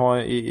där man kan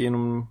ha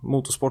inom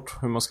motorsport,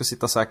 hur man ska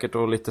sitta säkert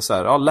och lite så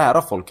här,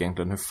 lära folk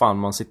egentligen hur fan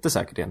man sitter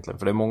säkert egentligen.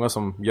 För det är många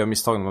som gör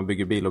misstag när man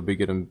bygger bil och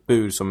bygger en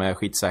bur som är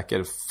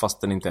skitsäker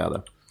fast den inte är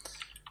det.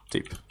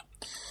 Typ.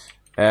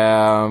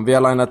 Vi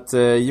har linat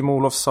Jim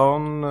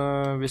Olofsson.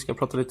 Vi ska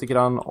prata lite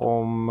grann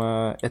om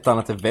ett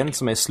annat event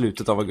som är i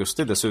slutet av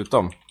augusti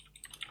dessutom.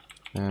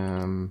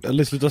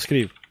 Eller sluta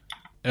skriv.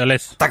 Jag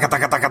läs. Tacka.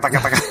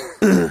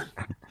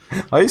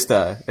 Ja, just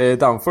det.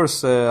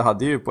 Danforce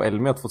hade ju på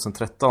Elmia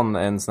 2013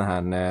 en sån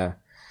här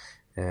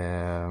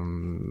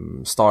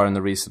Star and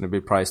a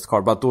Reasonably Priced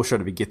Car. Bara då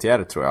körde vi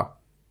GTR, tror jag.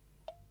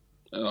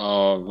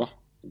 Ja, va?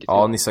 GTR.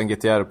 Ja, Nissan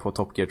GTR på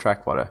Top Gear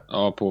Track var det.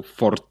 Ja, på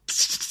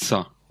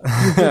Forza.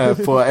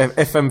 På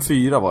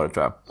FM4 var det,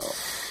 tror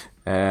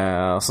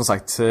jag. Som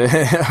sagt,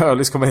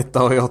 Ölis kom 1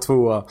 och jag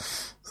 2.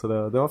 Så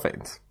det var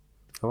fint.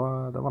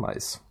 Det var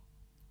nice.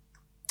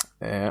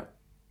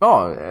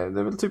 Ja, det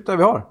är väl typ det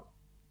vi har.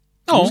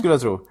 Ja. Skulle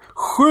jag tro.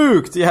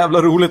 Sjukt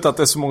jävla roligt att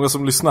det är så många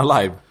som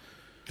lyssnar live.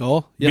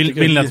 Ja,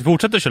 Vill ni att vi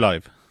fortsätter köra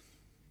live?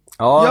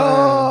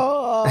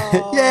 Ja!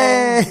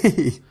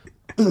 Yay!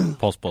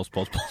 Paus.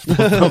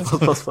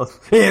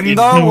 In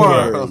the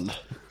world!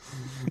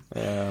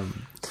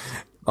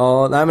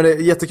 Ja, nej men det är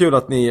jättekul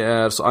att ni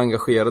är så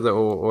engagerade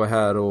och är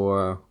här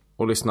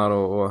och lyssnar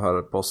och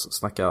hör på oss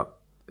snacka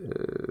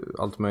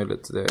allt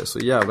möjligt. Det är så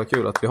jävla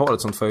kul att vi har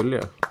ett sånt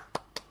följe.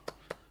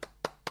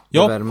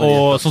 Ja,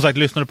 och som sagt,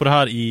 lyssnar du på det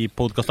här i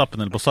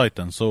podcastappen eller på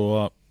sajten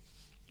så...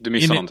 Du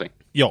missar någonting.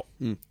 Ja,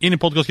 in i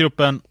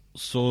podcastgruppen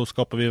så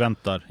skapar vi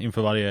event där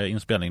inför varje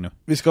inspelning nu.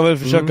 Vi ska väl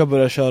försöka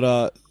börja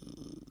köra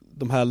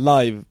de här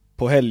live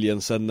på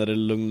helgen sen när det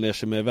lugnar ner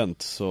sig med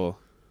event, så...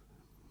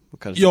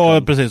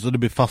 Ja, precis, och det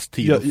blir fast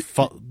tid.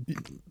 Ja,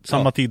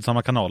 samma tid,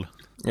 samma kanal.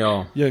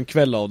 Ja. Gör en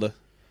kväll av det.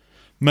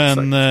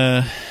 Men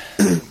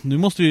nu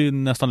måste vi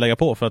nästan lägga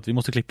på för att vi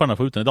måste klippa den och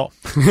få ut den idag.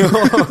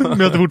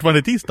 Men att det fortfarande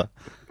är tisdag.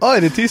 Ja,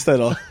 är det tisdag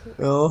idag?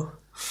 Ja.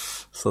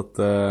 Så att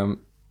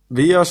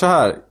vi gör så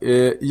här.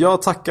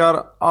 Jag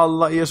tackar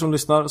alla er som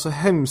lyssnar så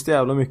hemskt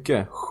jävla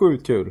mycket.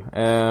 Sjukt kul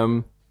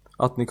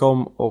att ni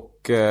kom,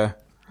 och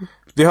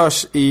vi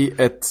hörs i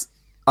ett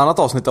annat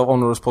avsnitt av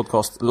Honours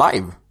podcast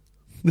live.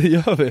 Det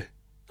gör vi.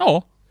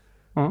 Ja,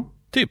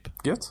 typ.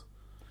 Gött.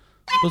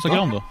 Puss och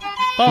kram då.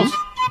 Paus.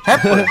 Hej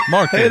på dig.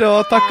 Hej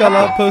då, tack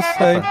alla, puss,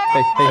 hej.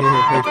 Hej.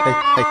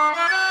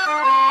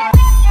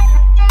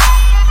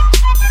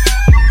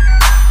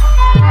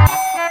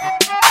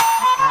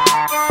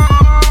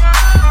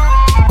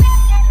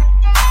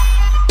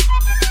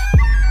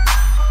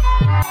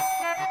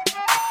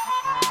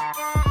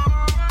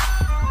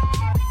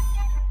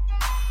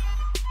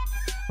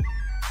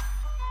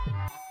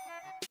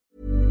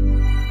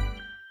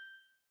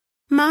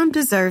 Mom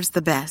Mom deserves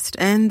the best,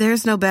 and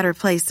there's no better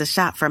place to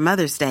shop for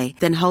Mother's Day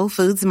than Whole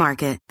Foods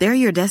Market. They're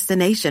your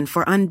destination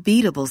for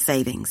unbeatable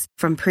savings,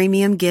 from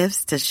premium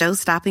gifts to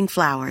show-stopping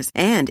flowers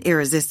and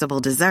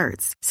irresistible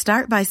desserts.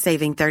 Start by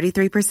saving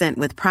 33%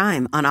 with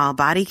Prime on all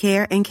body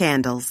care and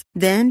candles.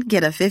 Then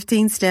get a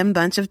 15-stem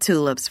bunch of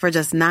tulips for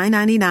just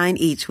 $9.99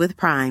 each with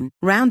Prime.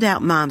 Round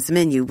out Mom's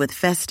menu with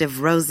festive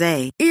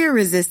rosé,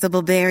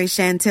 irresistible berry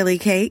chantilly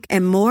cake,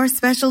 and more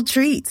special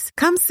treats.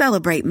 Come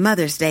celebrate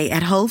Mother's Day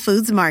at Whole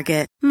Foods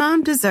Market.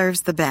 Mom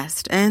deserves the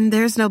best, and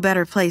there's no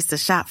better place to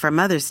shop for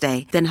Mother's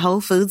Day than Whole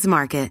Foods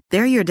Market.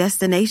 They're your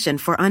destination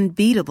for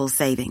unbeatable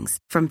savings,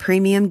 from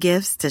premium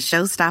gifts to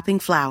show-stopping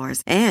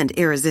flowers and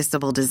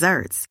irresistible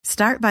desserts.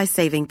 Start by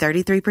saving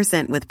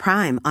 33% with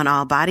Prime on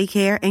all body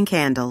care and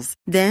candles.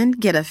 Then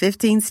get a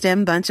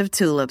 15-stem bunch of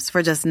tulips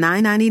for just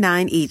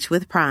 $9.99 each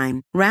with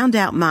Prime. Round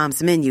out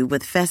Mom's menu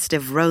with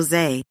festive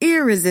rosé,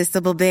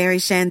 irresistible berry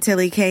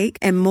chantilly cake,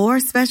 and more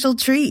special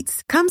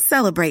treats. Come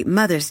celebrate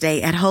Mother's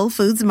Day at Whole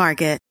Foods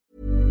Market.